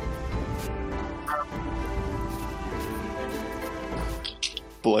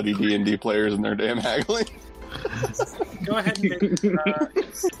 Bloody D&D players and their damn haggling. Go ahead and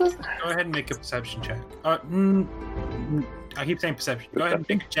make a perception check. I keep saying perception. Go ahead and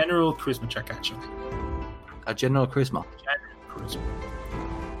make a general charisma check, actually. A general charisma. Charisma.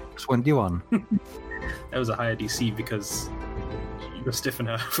 21. That was a higher DC because you were stiffing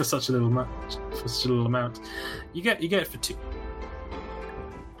her for such a little amount. You get it for 2.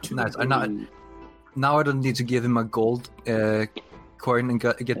 Nice. Now I don't need to give him a gold coin and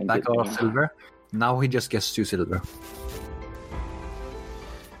get back all of silver. Now he just gets 2 silver.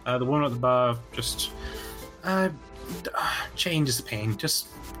 The one at the bar just change is a pain. Just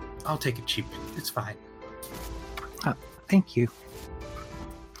I'll take it cheap. It's fine. Thank you.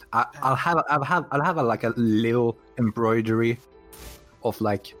 I'll have a little embroidery of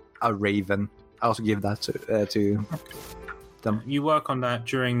like a raven. I'll also give that to them. You work on that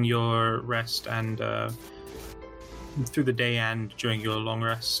during your rest and through the day and during your long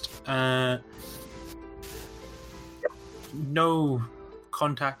rest. No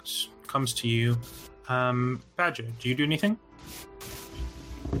contact comes to you. Badger, do you do anything?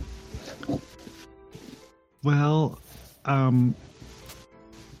 Well, I'm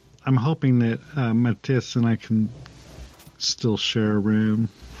hoping that Matthias and I can still share a room.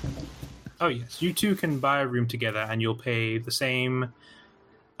 Oh yes, you two can buy a room together and you'll pay the same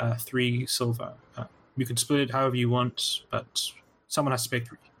 3 silver. You can split it however you want, but someone has to pay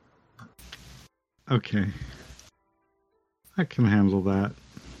 3. Okay. I can handle that.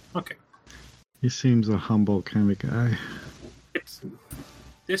 Okay. He seems a humble kind of guy.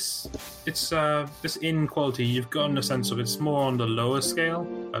 This inn quality, you've gotten a sense of it's more on the lower scale,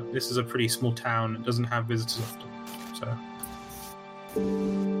 but this is a pretty small town. It doesn't have visitors often, so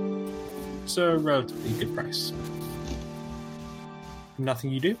it's a relatively good price.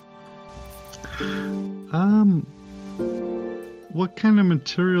 Nothing you do? What kind of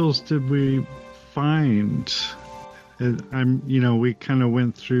materials did we find? We kind of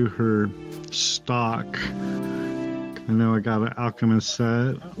went through her stock. I know I got an alchemist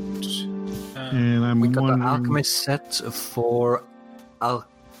set, and I'm We got wondering... an alchemist set for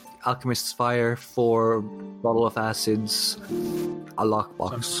alchemist's fire, 4 bottle of acids, a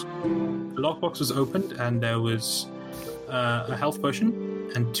lockbox. The lockbox was opened, and there was a health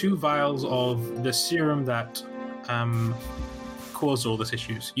potion and 2 vials of the serum that caused all these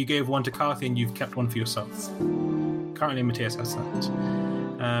issues. You gave one to Carthy, and you've kept one for yourself. Currently, Matthias has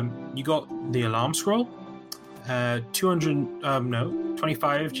that. You got the alarm scroll, 25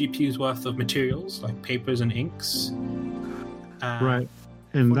 GPUs worth of materials like papers and inks. Right.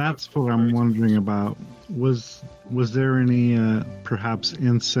 And that's what I'm wondering about. Was there any perhaps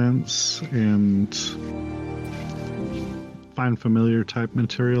incense and find familiar type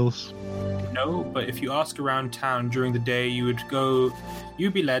materials? No, but if you ask around town during the day, you'd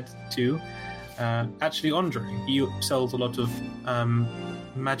be led to actually Andre. He sells a lot of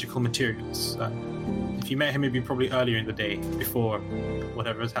magical materials. If you met him, it'd be probably earlier in the day before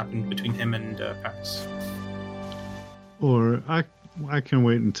whatever has happened between him and Paris. Or I can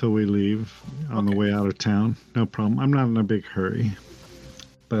wait until we leave on the way out of town. No problem. I'm not in a big hurry.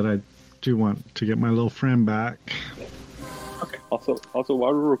 But I do want to get my little friend back. Okay. Also,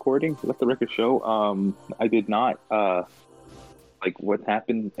 while we're recording, let the record show, I did not, what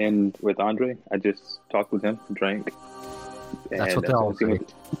happened with Andre. I just talked with him, drank. That's what they all say.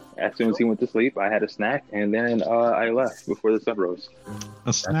 As soon as he went to sleep, I had a snack, and then I left before the sun rose.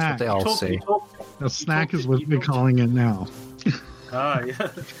 A snack. That's what they all say. A snack is what we're calling it now. Ah, yeah.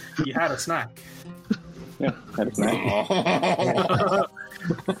 You had a snack. Yeah, had a snack.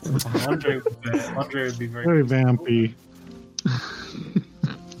 Andre would be Very vampy.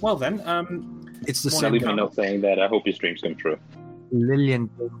 Well then, It's the Well, same. Leave me a note saying that I hope your streams come true. Lillian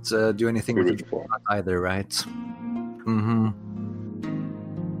didn't do anything with Rooted it for. either, right? Mm-hmm.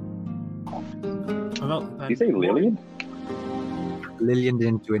 well, Did you say Lillian? Lillian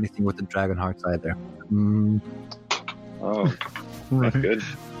didn't do anything with the dragon hearts either. Mm. Oh, Right. that's good.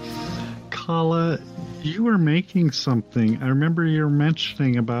 Kala, you were making something. I remember you were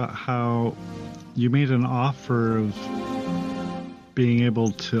mentioning about how you made an offer of being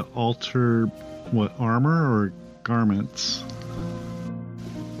able to alter armor or garments.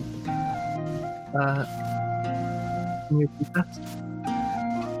 Can you repeat that?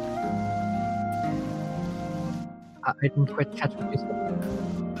 I didn't quite catch what you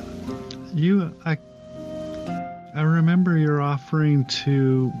said. I remember you're offering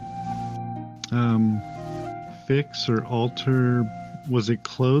to fix or alter. Was it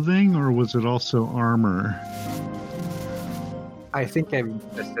clothing or was it also armor? I think I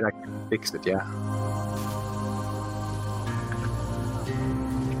said I could fix it, yeah.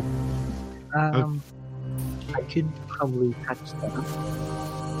 I could probably catch that.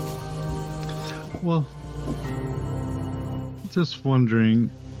 Well, just wondering.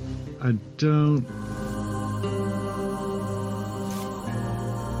 I don't.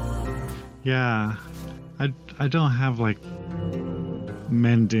 Yeah, I don't have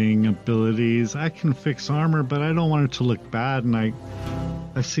mending abilities. I can fix armor, but I don't want it to look bad, and I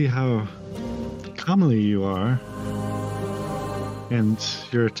see how comely you are. And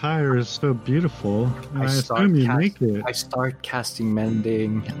your attire is so beautiful, and I assume you make it. I start casting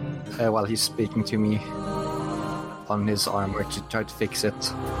mending while he's speaking to me on his armor to try to fix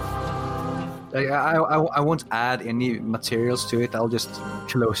it. I won't add any materials to it. I'll just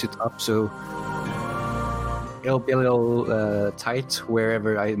close it up so it'll be a little tight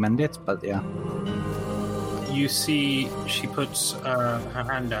wherever I mend it, but yeah. You see she puts her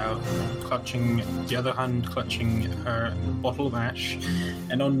hand out, clutching the other hand, clutching her bottle of ash,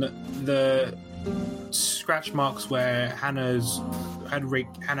 and on the scratch marks where Hannah had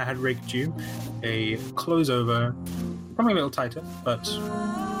raked you, they close over, probably a little tighter, but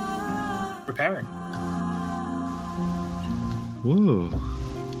repairing. Whoa!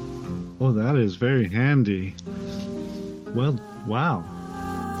 Oh, that is very handy. Well, wow.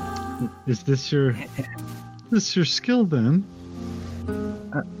 Is this your skill then?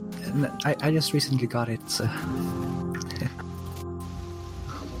 I just recently got it. So.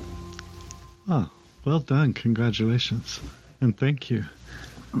 Oh, well done. Congratulations. And thank you.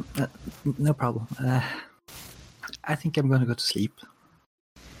 No problem. I think I'm gonna go to sleep.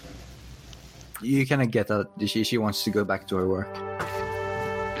 You kind of get that she wants to go back to her work.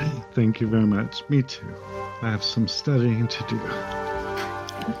 Thank you very much. Me too. I have some studying to do.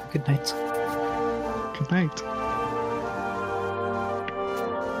 Good night. Good night.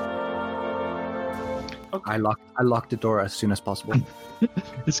 Okay. I locked the door as soon as possible.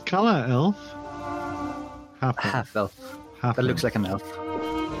 Is Kala elf? Half elf. That looks like an elf.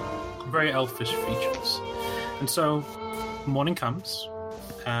 Very elfish features. And so, morning comes.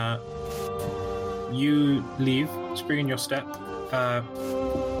 You leave, spring in your step.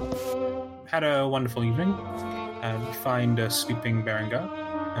 Had a wonderful evening. You find a sleeping Berengar.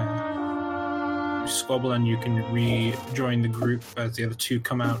 You squabble and you can rejoin the group as the other two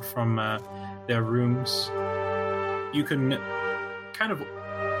come out from their rooms. You can kind of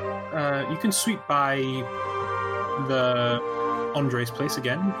you can sweep by the Andre's place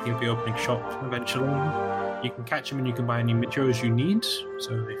again. He'll be opening shop eventually. You can catch him and you can buy any materials you need.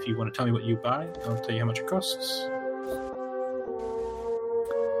 So if you want to tell me what you buy, I'll tell you how much it costs.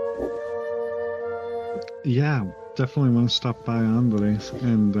 Yeah, definitely want to stop by Andres,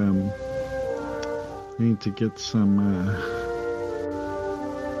 and I need to get some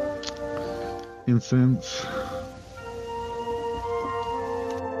incense.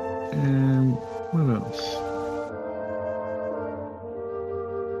 And what else?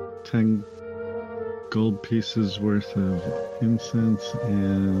 10 gold pieces worth of incense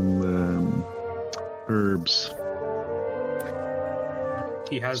and herbs.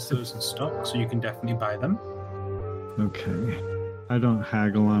 He has those in stock, so you can definitely buy them. Okay. I don't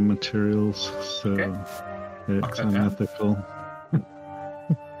haggle on materials, so Okay. it's that down. unethical.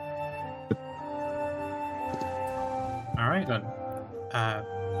 Alright then.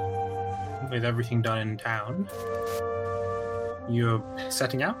 With everything done in town, you're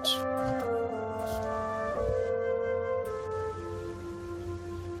setting out?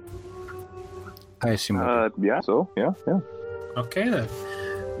 I assume. Yeah. So yeah. Okay then.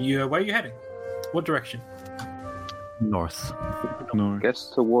 Where are you heading? What direction? North. North.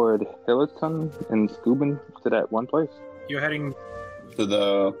 Guess toward Hillerton and Scuban to that one place. You're heading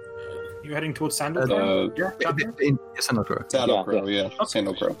towards Sandalcrow? Yeah, Chapter? In Sandalcrow. Saddlecrow, yeah.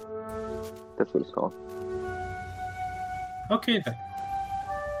 Sandalcrow. That's what it's called. Okay then.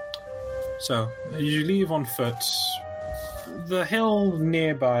 So, as you leave on foot, the hill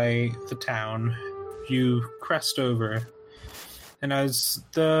nearby the town, you crest over, and as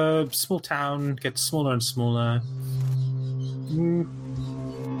the small town gets smaller and smaller,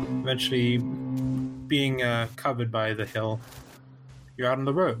 eventually being covered by the hill, you're out on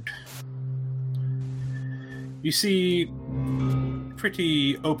the road. You see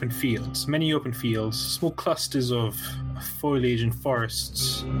pretty open fields, many open fields, small clusters of foliage and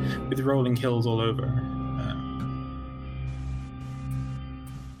forests with rolling hills all over.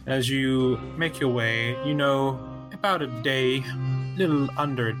 As you make your way, you know, about a day, little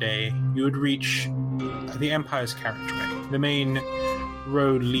under a day, you would reach the Empire's carriageway, the main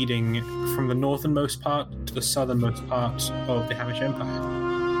road leading from the northernmost part to the southernmost part of the Hamish Empire.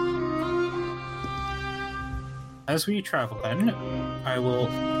 As we travel then, I will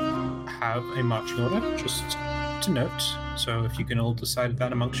have a marching order, just to note, so if you can all decide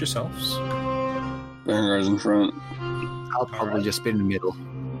that amongst yourselves. Berengar's in front. I'll probably just be in the middle.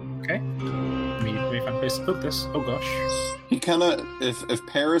 Okay. Let me find a place to put this. Oh gosh. He kind of, if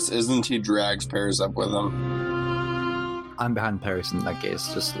Paris isn't, he drags Paris up with him. I'm behind Paris in that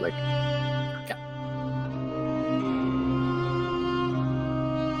case, just like... Yeah.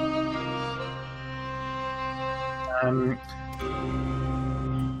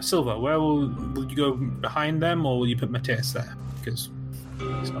 Silva, where will you go behind them, or will you put Matthias there? Because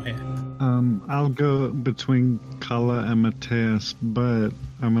he's not here. I'll go between Kala and Mateus, but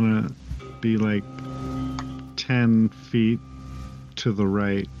I'm gonna be like 10 feet to the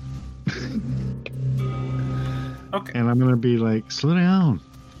right. Okay. And I'm gonna be like, slow down.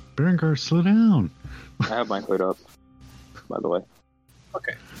 Berengar, slow down. I have mine cleared up, by the way.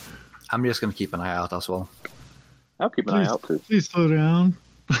 Okay. I'm just gonna keep an eye out as well. I'll keep an eye out too. Please slow down.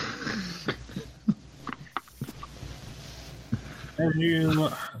 And you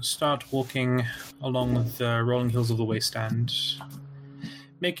start walking along the rolling hills of the wasteland,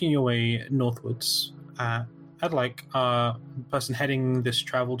 making your way northwards. I'd like a person heading this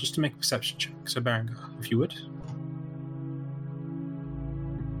travel just to make a perception check. So Berengar, if you would.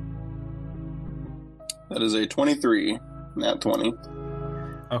 That is a 23, not 20.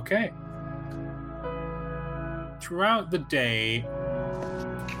 Okay. Throughout the day,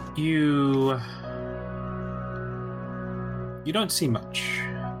 you don't see much.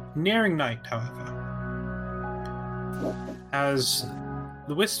 Nearing night, however, as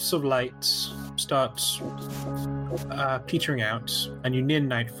the wisps of light start petering out and you near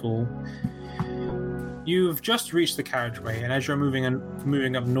nightfall, you've just reached the carriageway, and as you're moving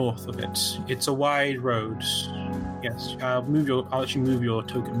up north of it, it's a wide road. Yes, I'll actually move your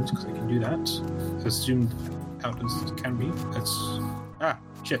tokens because I can do that as zoomed out as it can be.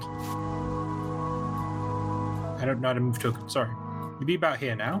 Shit. I don't know how to move tokens, sorry. You'll be about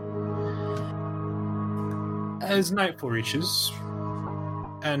here now. As nightfall reaches,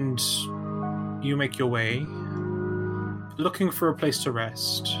 and you make your way, looking for a place to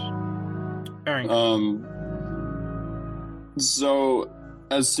rest. So,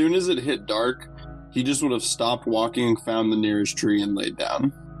 as soon as it hit dark, he just would have stopped walking, found the nearest tree, and laid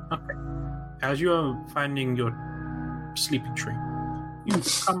down. Okay. As you are finding your sleeping tree, you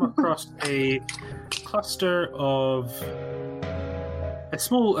come across a cluster of a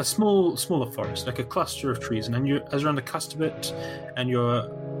smaller forest, like a cluster of trees, and then as you're on the cusp of it, and you're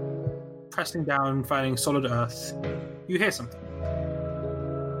pressing down, finding solid earth, you hear something.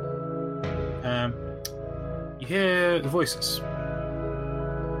 You hear the voices.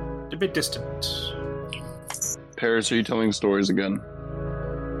 A bit distant. Paris, are you telling stories again?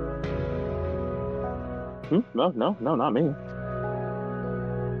 No, not me.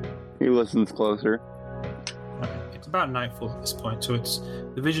 He listens closer. It's about nightfall at this point, so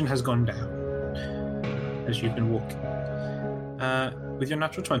the vision has gone down as you've been walking. With your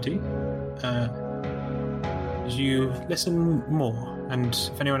natural 20, as you listen more, and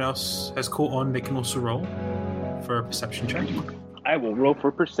if anyone else has caught on, they can also roll for a perception check. I will roll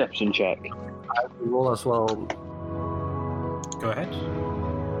for perception check. I will roll as well. Go ahead.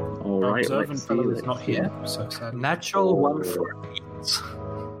 All Our right, observant fellow is not here, so sad. Natural 1 for each.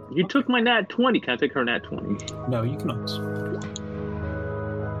 You took my nat 20. Can I take her nat 20? No, you cannot.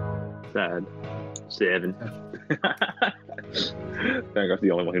 Sad. 7. Vanguard's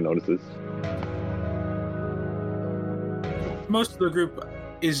the only one who notices. Most of the group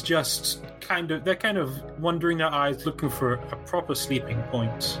is just they're kind of wandering their eyes looking for a proper sleeping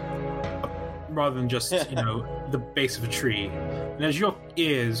point rather than just, the base of a tree. And as your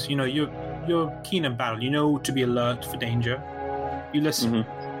ears, you're keen in battle, you know to be alert for danger. You listen.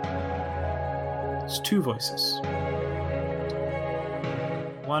 Mm-hmm. It's two voices.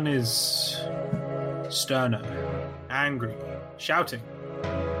 One is sterner, angry, shouting.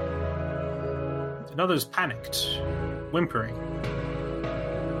 Another is panicked, whimpering.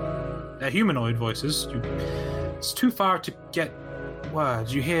 They're humanoid voices. It's too far to get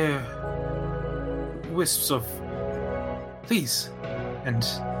words. You hear wisps of please and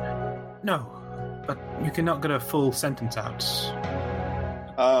no, but you cannot get a full sentence out.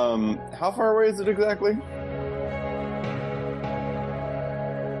 How far away is it exactly?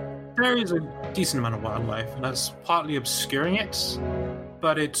 There is a decent amount of wildlife, and that's partly obscuring it,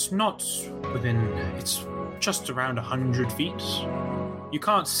 but it's not within. It's just around 100 feet. You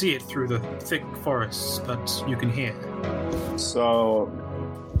can't see it through the thick forests, but you can hear. So,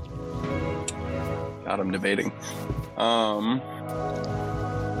 God, I'm debating.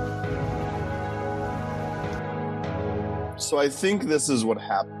 So I think this is what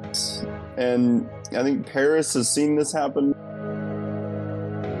happens, and I think Paris has seen this happen,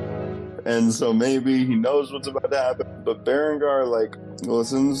 and so maybe he knows what's about to happen. But Berengar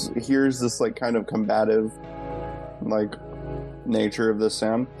listens, hears this kind of combative nature of this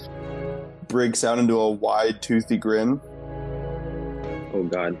sound, breaks out into a wide toothy grin. Oh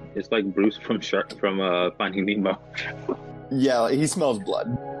God, it's like Bruce from Finding Nemo. Yeah, he smells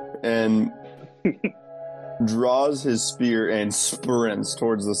blood and draws his spear and sprints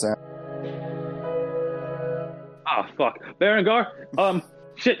towards the sound. Ah, fuck, Berengar.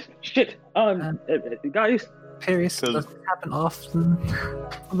 Shit. Guys. Paris, does it happen often?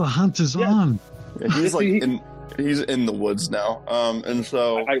 Oh, the hunt is on. Yeah, he's in the woods now. And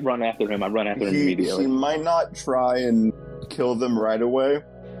so I run after him. Immediately. He might not try and kill them right away,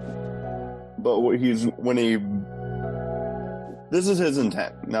 but this is his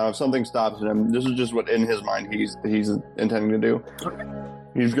intent. Now, if something stops him, this is just what in his mind he's intending to do. Okay.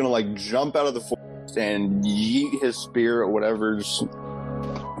 He's gonna jump out of the forest and yeet his spear at whatever's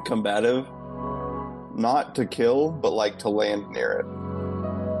combative, not to kill, but to land near it.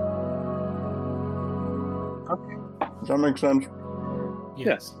 Okay. Does that make sense?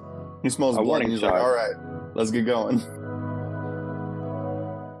 Yes. He smells blood and he's like, all right, let's get going.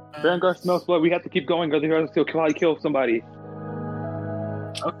 Berengar smells blood. We have to keep going, or he'll probably kill somebody.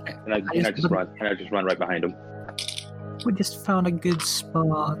 Okay. And I just run right behind him. We just found a good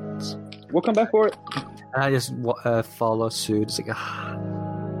spot. We'll come back for it. And I just follow suit. It's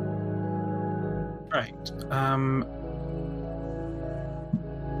Right.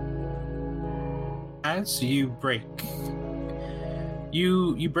 As you break,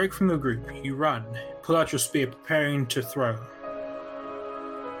 you break from the group. You run, pull out your spear, preparing to throw.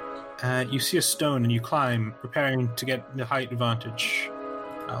 You see a stone and you climb, preparing to get the height advantage.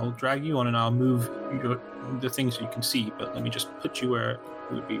 I'll drag you on and I'll move the things so you can see, but let me just put you where it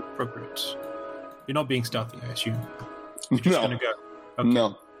would be appropriate. You're not being stealthy, I assume. You're just going to go. Okay.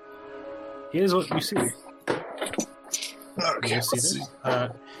 No. Here's what you see. Okay, You see this?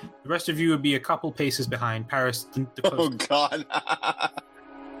 The rest of you would be a couple paces behind Paris. The Oh closest. God!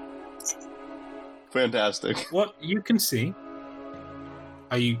 Fantastic. What you can see,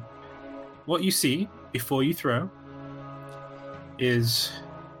 what you see before you throw, is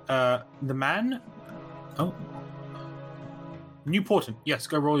the man. Oh, new portent. Yes,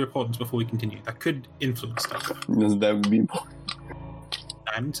 go roll your portents before we continue. That could influence stuff. That would be important.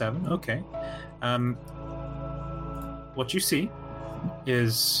 9 and 7. Okay. What you see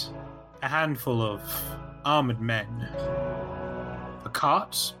is a handful of armored men. A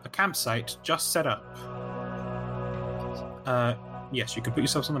cart, a campsite just set up. Yes, you could put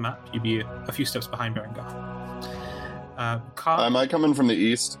yourselves on the map. You'd be a few steps behind Berengar. Am I coming from the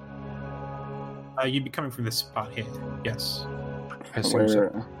east? You'd be coming from this part here. Yes. I assume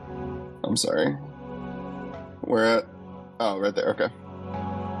so. I'm sorry. Where at? Oh, right there. Okay.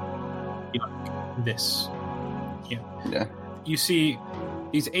 This. Yeah. Yeah. You see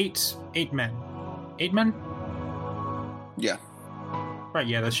these eight men. 8 men? Yeah. Right,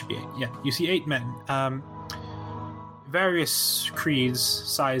 yeah, that should be 8. Yeah. You see 8 men. Various creeds,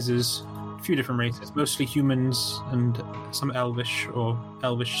 sizes, a few different races, mostly humans and some elvish or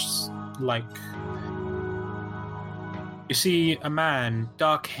elvish-like. You see a man,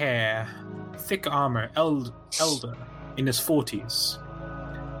 dark hair, thick armor, elder, in his 40s.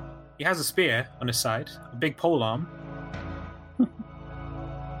 He has a spear on his side, a big polearm.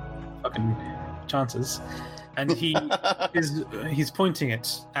 Fucking chances. And he's pointing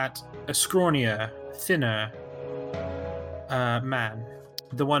it at a scrawnier, thinner man.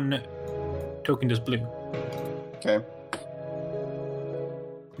 The one tokened as blue. Okay.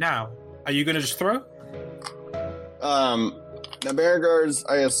 Now, are you going to just throw? Now Berengar's,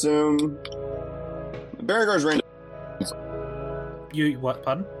 I assume... Berengar's range... You, what,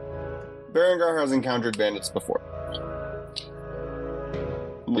 pardon? Berengar has encountered bandits before.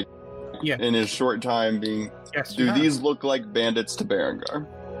 Yeah. In his short time being... Yes, Do these look like bandits to Berengar?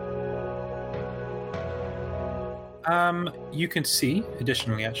 You can see,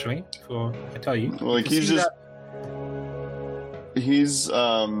 additionally, actually, before I tell you. Like, he's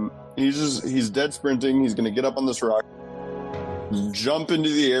dead sprinting. He's gonna get up on this rock, jump into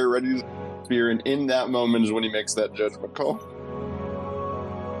the air, ready to spear, and in that moment is when he makes that judgment call.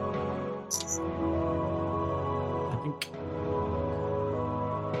 I think.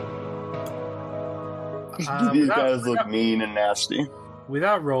 These guys look mean and nasty.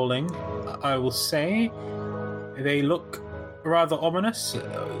 Without rolling, I will say they look rather ominous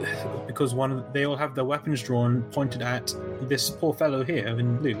because they all have their weapons drawn, pointed at this poor fellow here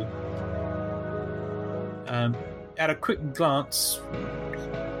in blue. At a quick glance,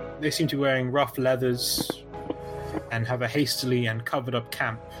 they seem to be wearing rough leathers and have a hastily and covered up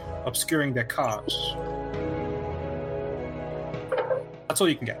camp, obscuring their cars. That's all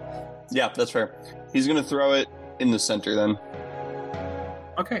you can get. Yeah, that's fair. He's gonna throw it in the center then.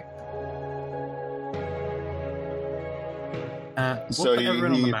 Okay. So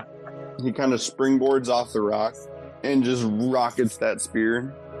he kind of springboards off the rock and just rockets that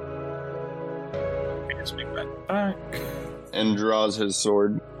spear Just make that back. and draws his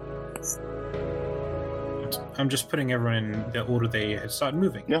sword. I'm just putting everyone in the order they had started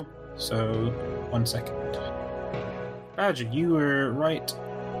moving. Yeah. So, 1 second. Badger, you were right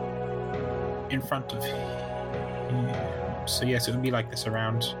in front of him. So yes, it would be like this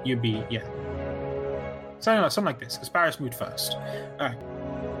around. You'd be, yeah. Something like this, because Barris moved first. Alright.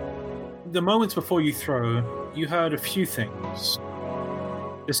 The moments before you throw, you heard a few things.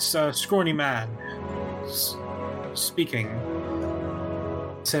 This scrawny man speaking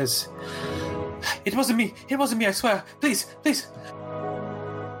says, It wasn't me, I swear, please.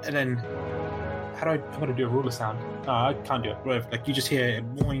 And then, I'm gonna do a ruler sound. No, I can't do it. Whatever. Like, you just hear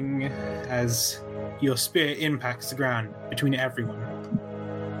it boing as your spear impacts the ground between everyone.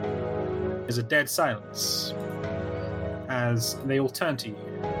 There's a dead silence as they all turn to you.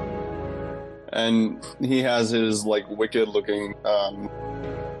 And he has his, like, wicked-looking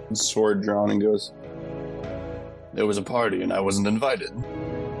sword drawn and goes, There was a party and I wasn't invited.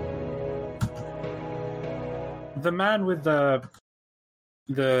 The man with the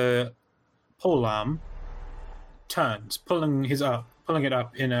polearm turns, pulling it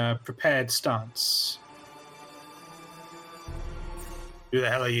up in a prepared stance. Who the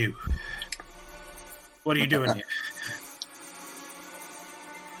hell are you? What are you doing here?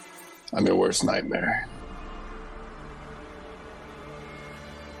 I'm your worst nightmare.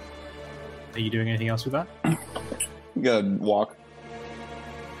 Are you doing anything else with that? You gotta walk.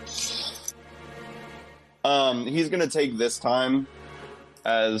 He's gonna take this time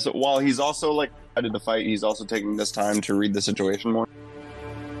as while he's also like excited to fight, he's also taking this time to read the situation more.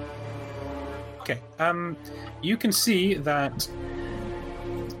 Okay. You can see that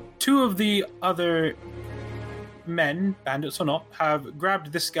 2 of the other men, bandits or not, have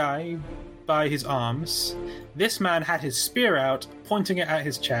grabbed this guy by his arms. This man had his spear out, pointing it at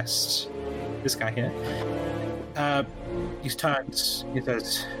his chest. This guy here. He's turned. He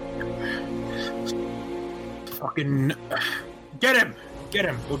says, "Fucking get him!" Get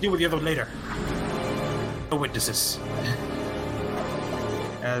him. We'll deal with the other later. No witnesses.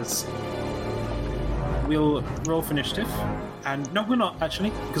 As we'll roll for initiative. And no, we're not,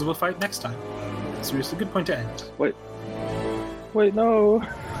 actually, because we'll fight next time. So it's a good point to end. Wait, no.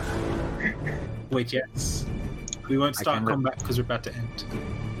 Wait, yes. We won't start combat because we're about to end.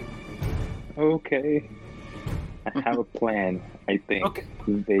 Okay. I have a plan, I think. Okay.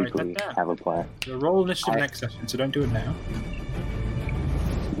 Vaguely have a plan. We'll roll initiative next session, so don't do it now.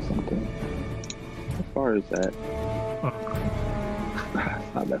 Something. How far is that?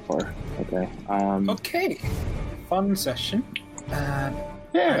 It's not that far. Okay. Okay. Fun session.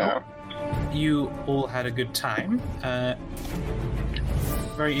 Yeah. You all had a good time.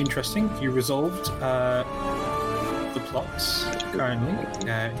 Very interesting. You resolved the plots currently.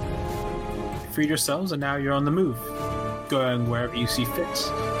 Freed yourselves, and now you're on the move, going wherever you see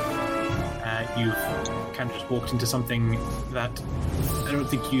fit. You've kind of just walked into something that I don't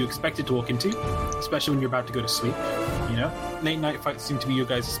think you expected to walk into, especially when you're about to go to sleep. You know, late night fights seem to be your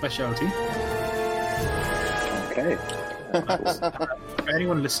guys' specialty. Okay. For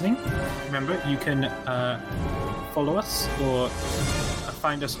anyone listening, remember you can follow us or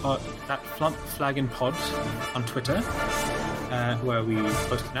find us at Flaggin' Pod on Twitter, where we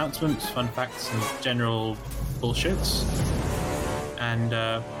post announcements, fun facts, and general bullshits. And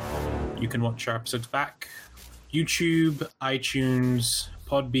you can watch our episodes back. YouTube, iTunes,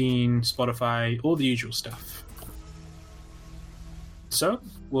 Podbean, Spotify, all the usual stuff. So,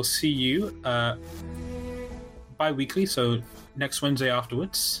 we'll see you bi-weekly, so next Wednesday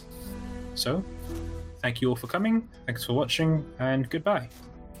afterwards. So, thank you all for coming, thanks for watching, and goodbye.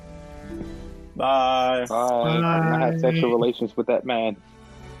 Bye. I had sexual relations with that man.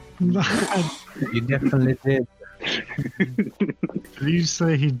 You definitely did. Did you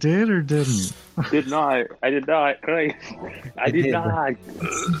say he did or didn't? Did not. I did not. Christ. I did not.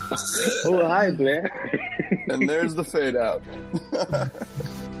 Oh, hi, Blair. And there's the fade out.